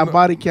 High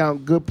body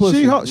count, good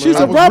pussy. She's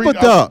a rubber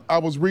duck. I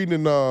was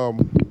reading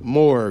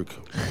Morgue.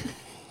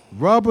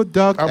 Rubber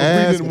duck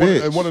ass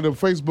bitch. In one of the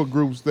Facebook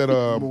groups that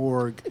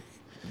Morgue.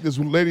 This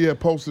lady had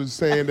posted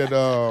saying that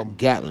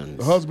Gatlins.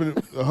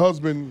 the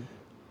husband,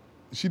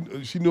 she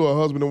knew her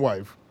husband and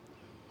wife.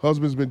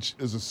 Husband's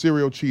is a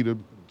serial cheater,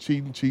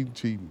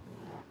 cheating.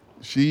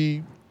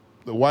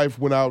 The wife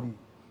went out and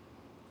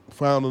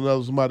found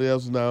somebody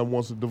else now and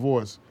wants a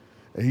divorce.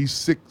 And he's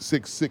sick,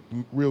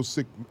 real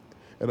sick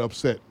and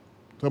upset.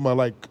 Talking about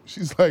like,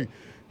 she's like,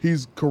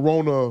 he's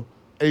corona,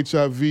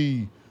 HIV,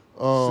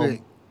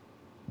 sick.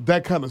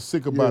 That kind of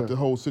sick about the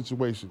whole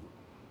situation.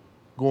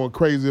 Going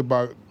crazy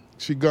about,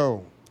 she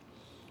gone.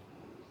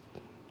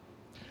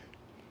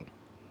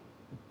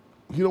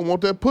 You don't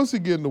want that pussy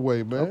getting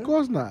away, man. Of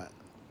course not.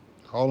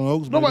 Hall &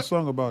 Oates made a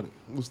song about it.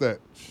 What's that?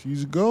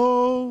 She's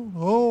gone.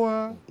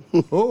 I.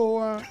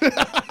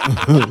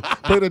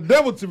 Pay the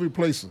devil to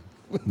replace her.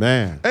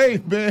 Man.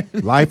 Hey, man.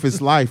 Life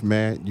is life,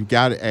 man. You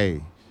got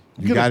to,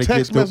 you got to get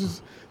text message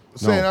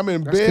saying I'm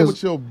in bed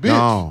with your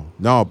bitch.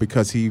 No,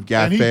 because he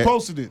got and he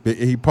posted it.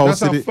 He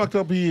posted it. That's how fucked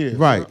up he is.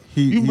 Right.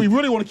 You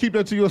really want to keep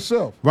that to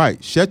yourself.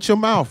 Right. Shut your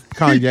mouth,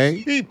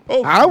 Kanye.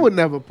 I would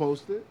never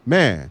post it.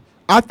 Man,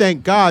 I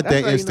thank God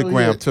that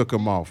Instagram took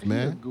him off,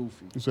 man.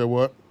 Goofy. You said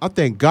what? I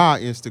thank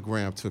God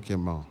Instagram took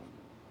him off.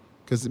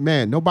 Because,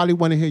 man, nobody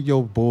want to hear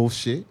your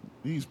bullshit.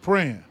 He's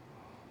praying.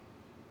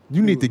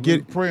 You need to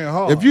get praying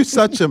hard. If you're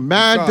such a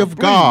mind of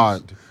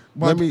God,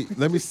 let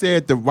me say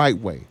it the right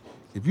way.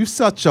 If you're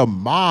such a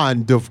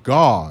mind of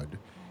God,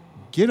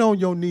 get on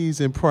your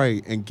knees and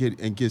pray and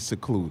get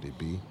secluded,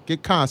 B.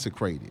 Get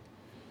consecrated.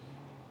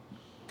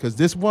 Because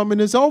this woman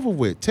is over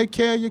with. Take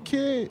care of your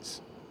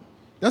kids.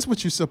 That's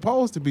what you're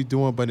supposed to be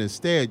doing, but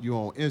instead you're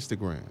on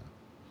Instagram.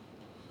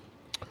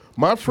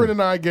 My friend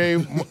and I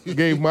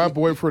gave my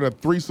boyfriend a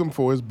threesome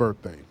for his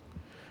birthday.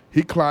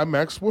 He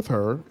climaxed with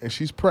her, and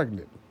she's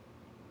pregnant.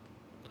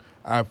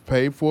 I've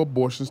paid for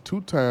abortions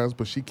 2 times,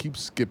 but she keeps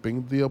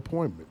skipping the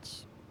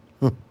appointments.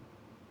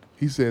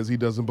 He says he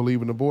doesn't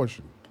believe in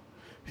abortion.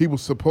 He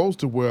was supposed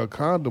to wear a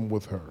condom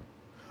with her.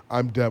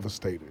 I'm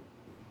devastated.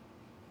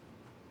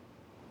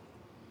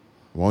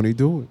 Won't he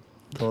do it?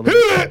 Hit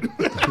it!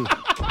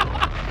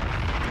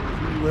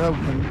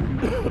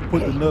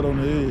 Put the nut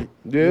on the egg.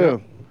 Yeah.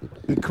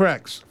 It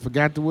cracks.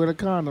 Forgot to wear the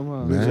condom,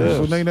 huh? Yeah.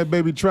 So name that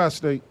baby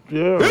Tri-State.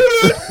 Yeah.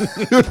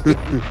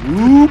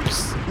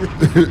 Oops.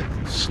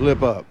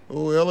 Slip up.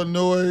 Oh,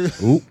 Illinois.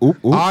 Oop.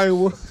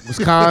 Iowa.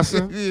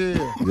 Wisconsin.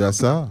 Yeah. Yes,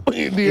 sir.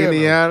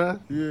 Indiana.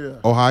 Yeah.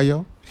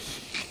 Ohio.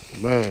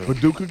 Man.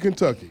 Paducah,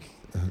 Kentucky.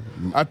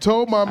 I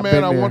told my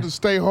man I wanted to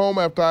stay home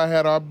after I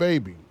had our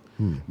baby.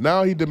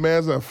 Now he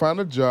demands I find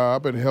a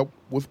job and help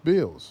with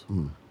bills.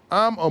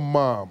 I'm a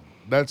mom.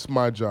 That's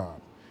my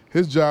job.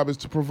 His job is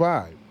to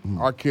provide.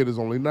 Our kid is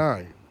only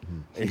 9,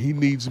 and he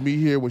needs me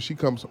here when she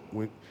comes.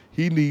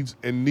 Needs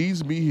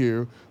me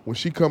here when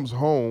she comes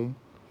home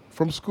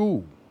from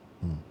school.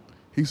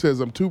 He says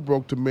I'm too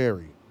broke to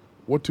marry.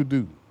 What to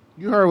do?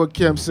 You heard what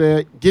Kim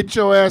said. Get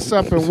your ass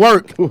up and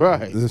work.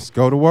 Right. Let's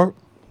go to work.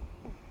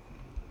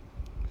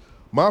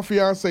 My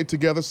fiance,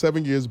 together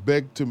 7 years,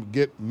 begged to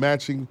get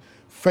matching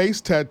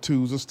face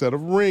tattoos instead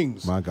of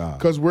rings. My God.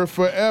 Because we're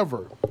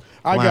forever.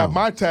 I got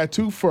my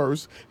tattoo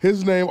first,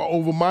 his name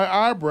over my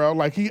eyebrow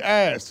like he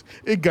asked.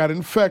 It got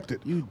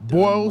infected.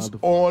 Boils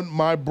on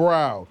my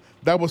brow.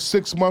 That was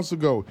 6 months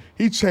ago.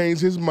 He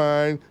changed his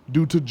mind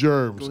due to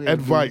germs.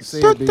 Advice.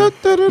 You dumb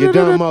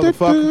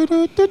motherfucker.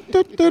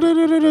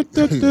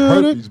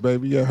 Herpes,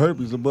 baby. Yeah,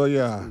 herpes above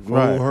your eye.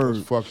 Right.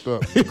 That's fucked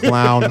up.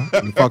 Clown.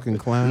 You fucking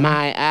clown.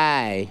 My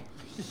eye.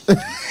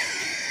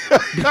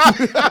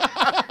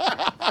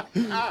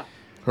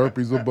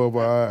 Herpes above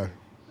our eye.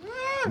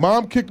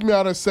 Mom kicked me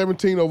out at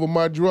 17 over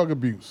my drug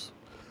abuse.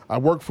 I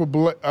worked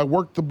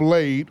the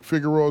Blade,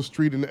 Figueroa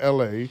Street in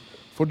L.A.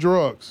 for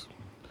drugs.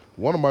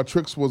 One of my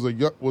tricks was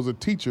a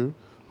teacher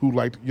who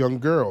liked young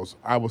girls.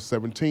 I was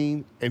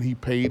 17, and he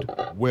paid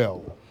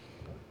well.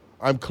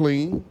 I'm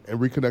clean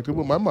and reconnected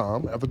with my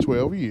mom after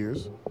 12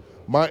 years.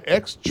 My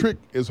ex trick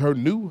is her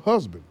new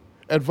husband.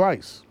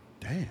 Advice.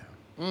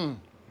 Damn.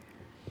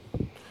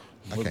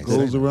 What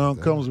goes around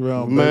comes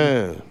around,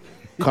 man. Baby.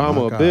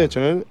 Karma a bitch,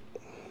 ain't it?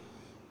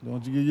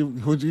 Don't you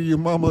give your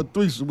mama a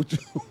threesome with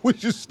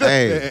your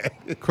stepdad?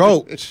 Hey,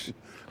 Coach.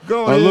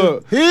 Go ahead.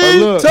 Look.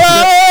 Turned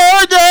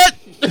it.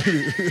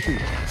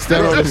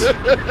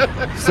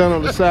 Stand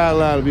on the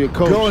sideline and be a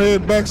coach. Go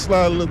ahead,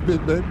 backslide a little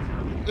bit, baby.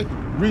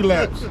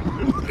 Relapse.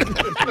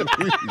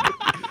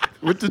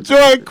 With the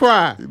joy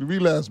cry.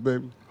 Relapse,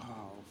 baby.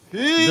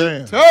 He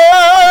Damn.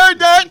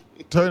 turned it.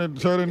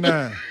 Turn it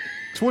 9.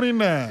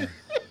 29.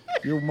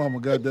 Your mama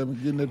goddamn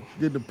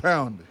getting the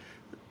pounded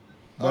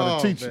by the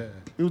teacher. Man.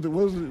 It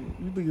was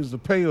you think it's the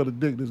pay or the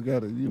dick that's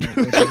got it? You know,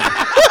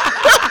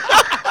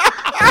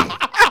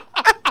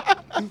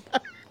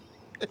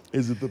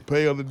 Is it the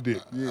pay or the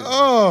dick? Yeah.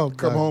 Oh,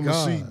 come home and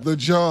see the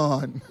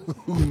John,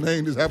 whose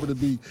name just happened to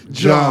be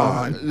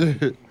John.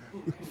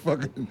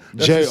 Fucking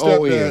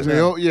J-O-N.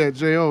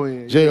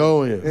 J-O-N.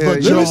 J-O-N.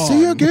 Let me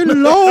see you get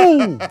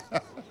low.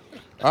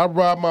 I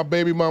robbed my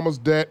baby mama's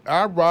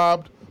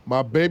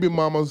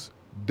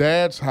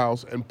dad's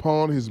house and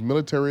pawned his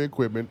military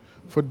equipment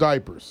for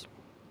diapers.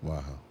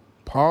 Wow.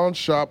 Pawn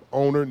shop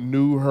owner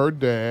knew her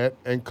dad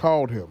and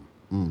called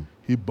him.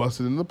 He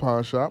busted in the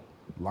pawn shop,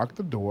 locked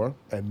the door,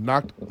 and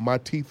knocked my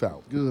teeth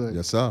out. Good.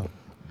 Yes, sir.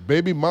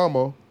 Baby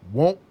mama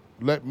won't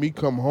let me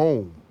come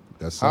home.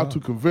 Yes, How sir. to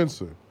convince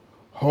her?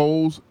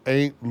 Hoes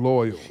ain't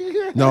loyal.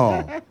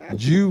 No,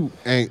 you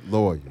ain't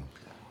loyal.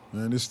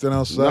 Man, they stand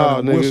outside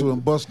and whistle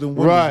and bust them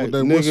windows right, with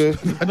that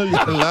nigga. whistle. I know you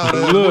got a loud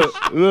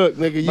ass Look,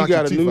 nigga, you Knock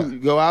got your to teeth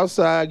out. go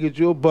outside, get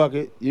you a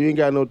bucket. You ain't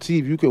got no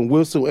teeth. You can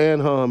whistle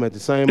and hum at the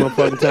same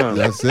motherfucking time.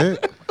 That's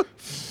it.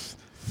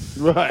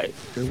 Right.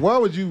 Why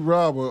would you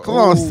rob a Come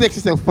on, old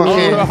 60 fucking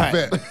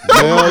vet?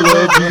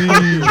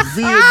 Melodies.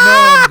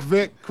 Vietnam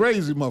vet,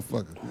 crazy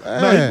motherfucker.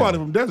 Man. No, he probably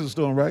from Desert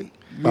Storm, right?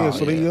 Yeah, Oh,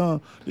 so they he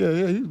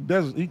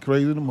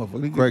crazy the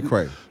motherfucker.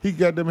 Crazy. He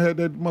got them had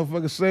that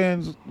motherfucker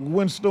sands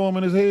windstorm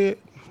in his head.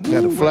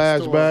 Got a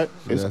flashback.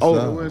 It's Yes, over.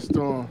 sir.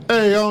 Windstorm.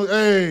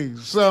 Hey,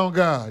 sound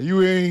guy,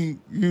 you ain't.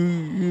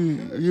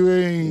 You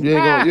ain't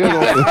gonna.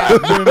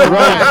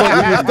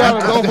 Right, you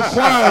started over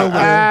quiet over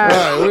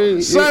there.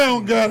 Right.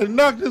 Sound guy that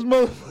knocked this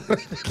motherfucker.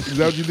 Is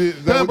that what you did?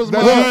 That was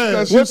my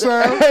That's your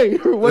sound? Hey,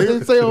 what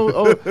did they say?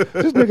 Oh,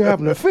 this nigga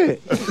having a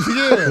fit.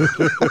 Yeah.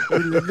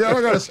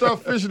 I gotta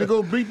start fishing to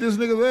go beat this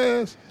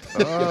nigga's ass.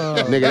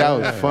 Nigga, that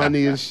was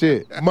funny as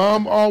shit.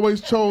 Mom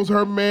always chose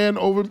her men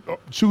over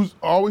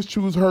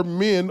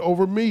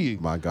me.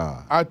 My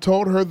God. I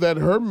told her that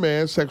her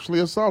man sexually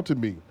assaulted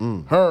me.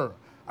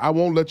 I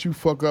won't let you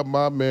fuck up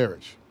my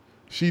marriage.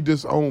 She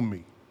disowned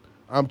me.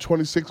 I'm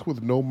 26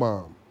 with no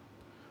mom.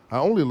 I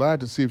only lied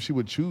to see if she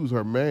would choose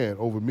her man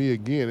over me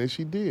again, and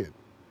she did.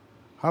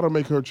 How to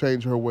make her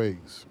change her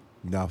ways?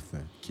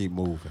 Nothing. Keep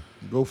moving.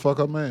 Go fuck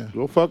up, man.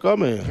 Go fuck up,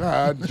 man.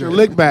 God, Get your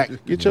lick back.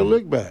 Get your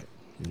lick back.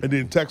 and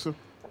then text her.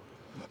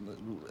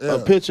 A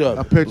picture of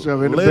A picture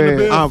of it in the Lay in the bed.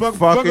 bed, I'm fuck-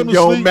 fucking fucking to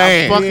your sleep.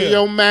 man. Fucking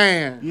your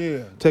man.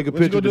 Yeah. Take a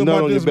What you picture of gonna the do nut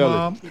about on your this, belly.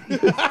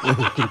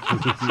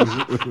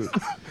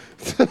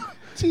 Mom?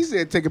 She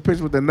said take a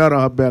picture with the nut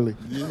on her belly.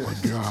 Well,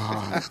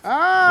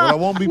 I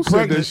won't be Who said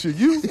pregnant. that shit?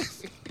 You?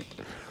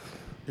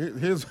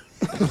 Here's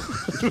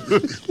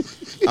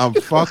I'm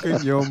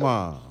fucking your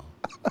mom.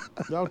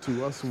 Y'all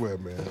two, I swear,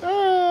 man.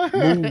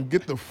 Move,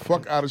 get the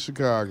fuck out of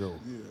Chicago.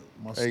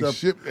 my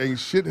Ain't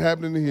shit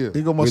happening here.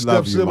 Here go my We step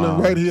love you, sibling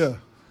Mom. right here.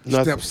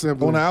 Nothing. Step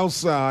sibling. On the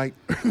outside.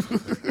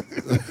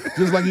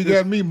 Just like you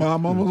got me,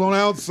 Mom. I was on the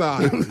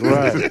outside.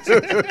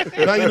 Right.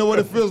 Now you know what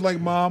it feels like,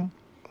 Mom.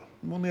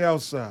 I'm on the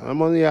outside.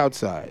 I'm on the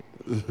outside.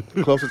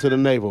 Closer to the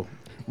navel.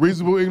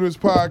 Reasonable Ignorance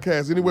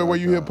Podcast. Anywhere where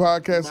you hear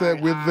podcasts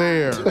at, we're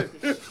there.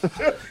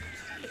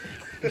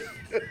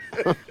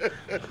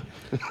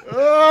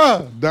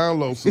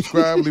 Download,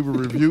 subscribe, leave a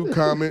review,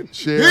 comment,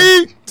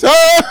 share.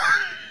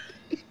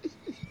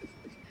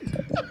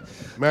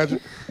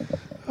 Magic.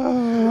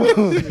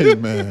 Hey,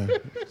 man.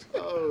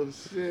 Oh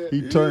shit.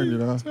 He turned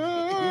it, huh?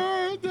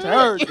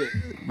 Turned it.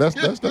 That's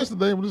the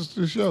name of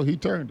this show. He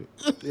turned it.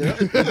 He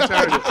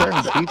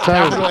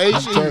turned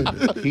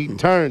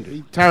it.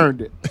 He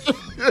turned it.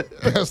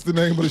 That's the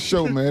name of the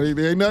show, man.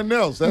 There ain't nothing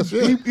else. That's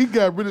it. He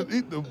got rid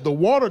of the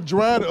water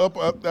dried up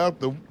out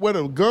the where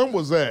the gun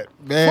was at.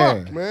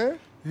 Man. Fuck, man.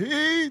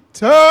 He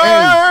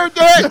turned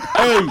it.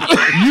 Hey,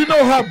 you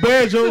know how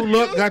bad your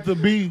luck got to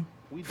be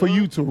for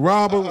you to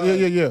rob her?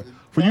 Yeah.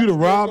 For you to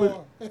rob it?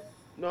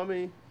 Know what I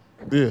mean?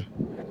 Yeah.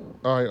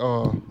 All right,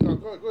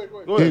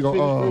 Go here ahead. you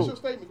go. Finish your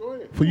statement. Go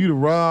ahead. For you to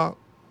rob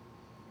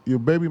your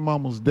baby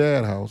mama's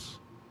dad house,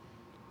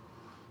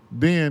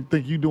 then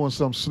think you doing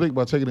something slick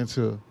by taking it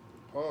to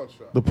Pawn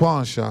shop. the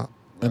pawn shop,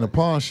 and the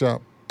pawn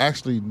shop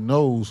actually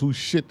knows whose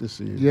shit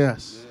this is.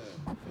 Yes.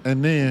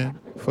 And then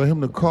for him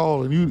to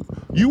call and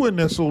you in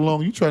there so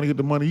long, you trying to get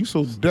the money, you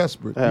so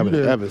desperate. I haven't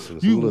You there- ever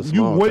since a you little you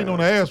small waiting town. on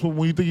the ass when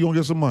you think you gonna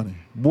get some money.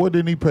 Boy,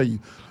 didn't he pay you?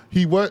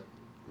 He what?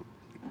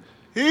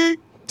 He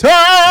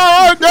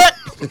turned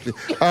it.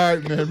 All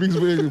right, man.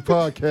 Reasonable Ignorance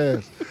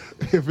Podcast.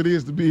 If it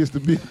is to be, it's to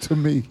be to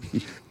me.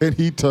 And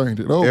he turned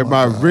it. Oh, In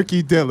my God.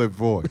 Ricky Dillon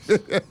voice.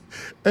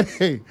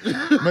 Hey,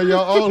 man,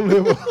 y'all all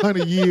live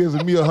 100 years,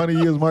 and me 100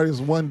 years minus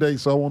one day,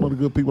 so I want all the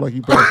good people like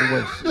you pass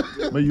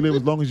away. May you live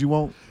as long as you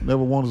want,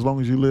 never want as long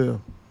as you live.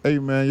 Hey,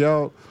 man,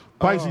 y'all,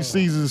 Pisces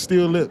season is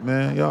still lit,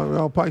 man.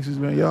 Y'all Pisces,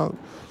 man, y'all,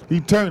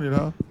 he turned it,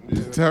 huh?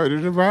 Turned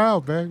it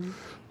around, baby.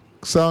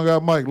 Sound guy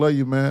Mike, love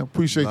you, man.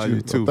 Appreciate Love you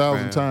you too,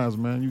 1,000 fam. times,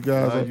 man. You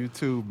guys Love you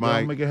too, y'all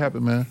Mike. make it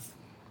happen, man.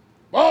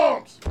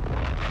 Bombs!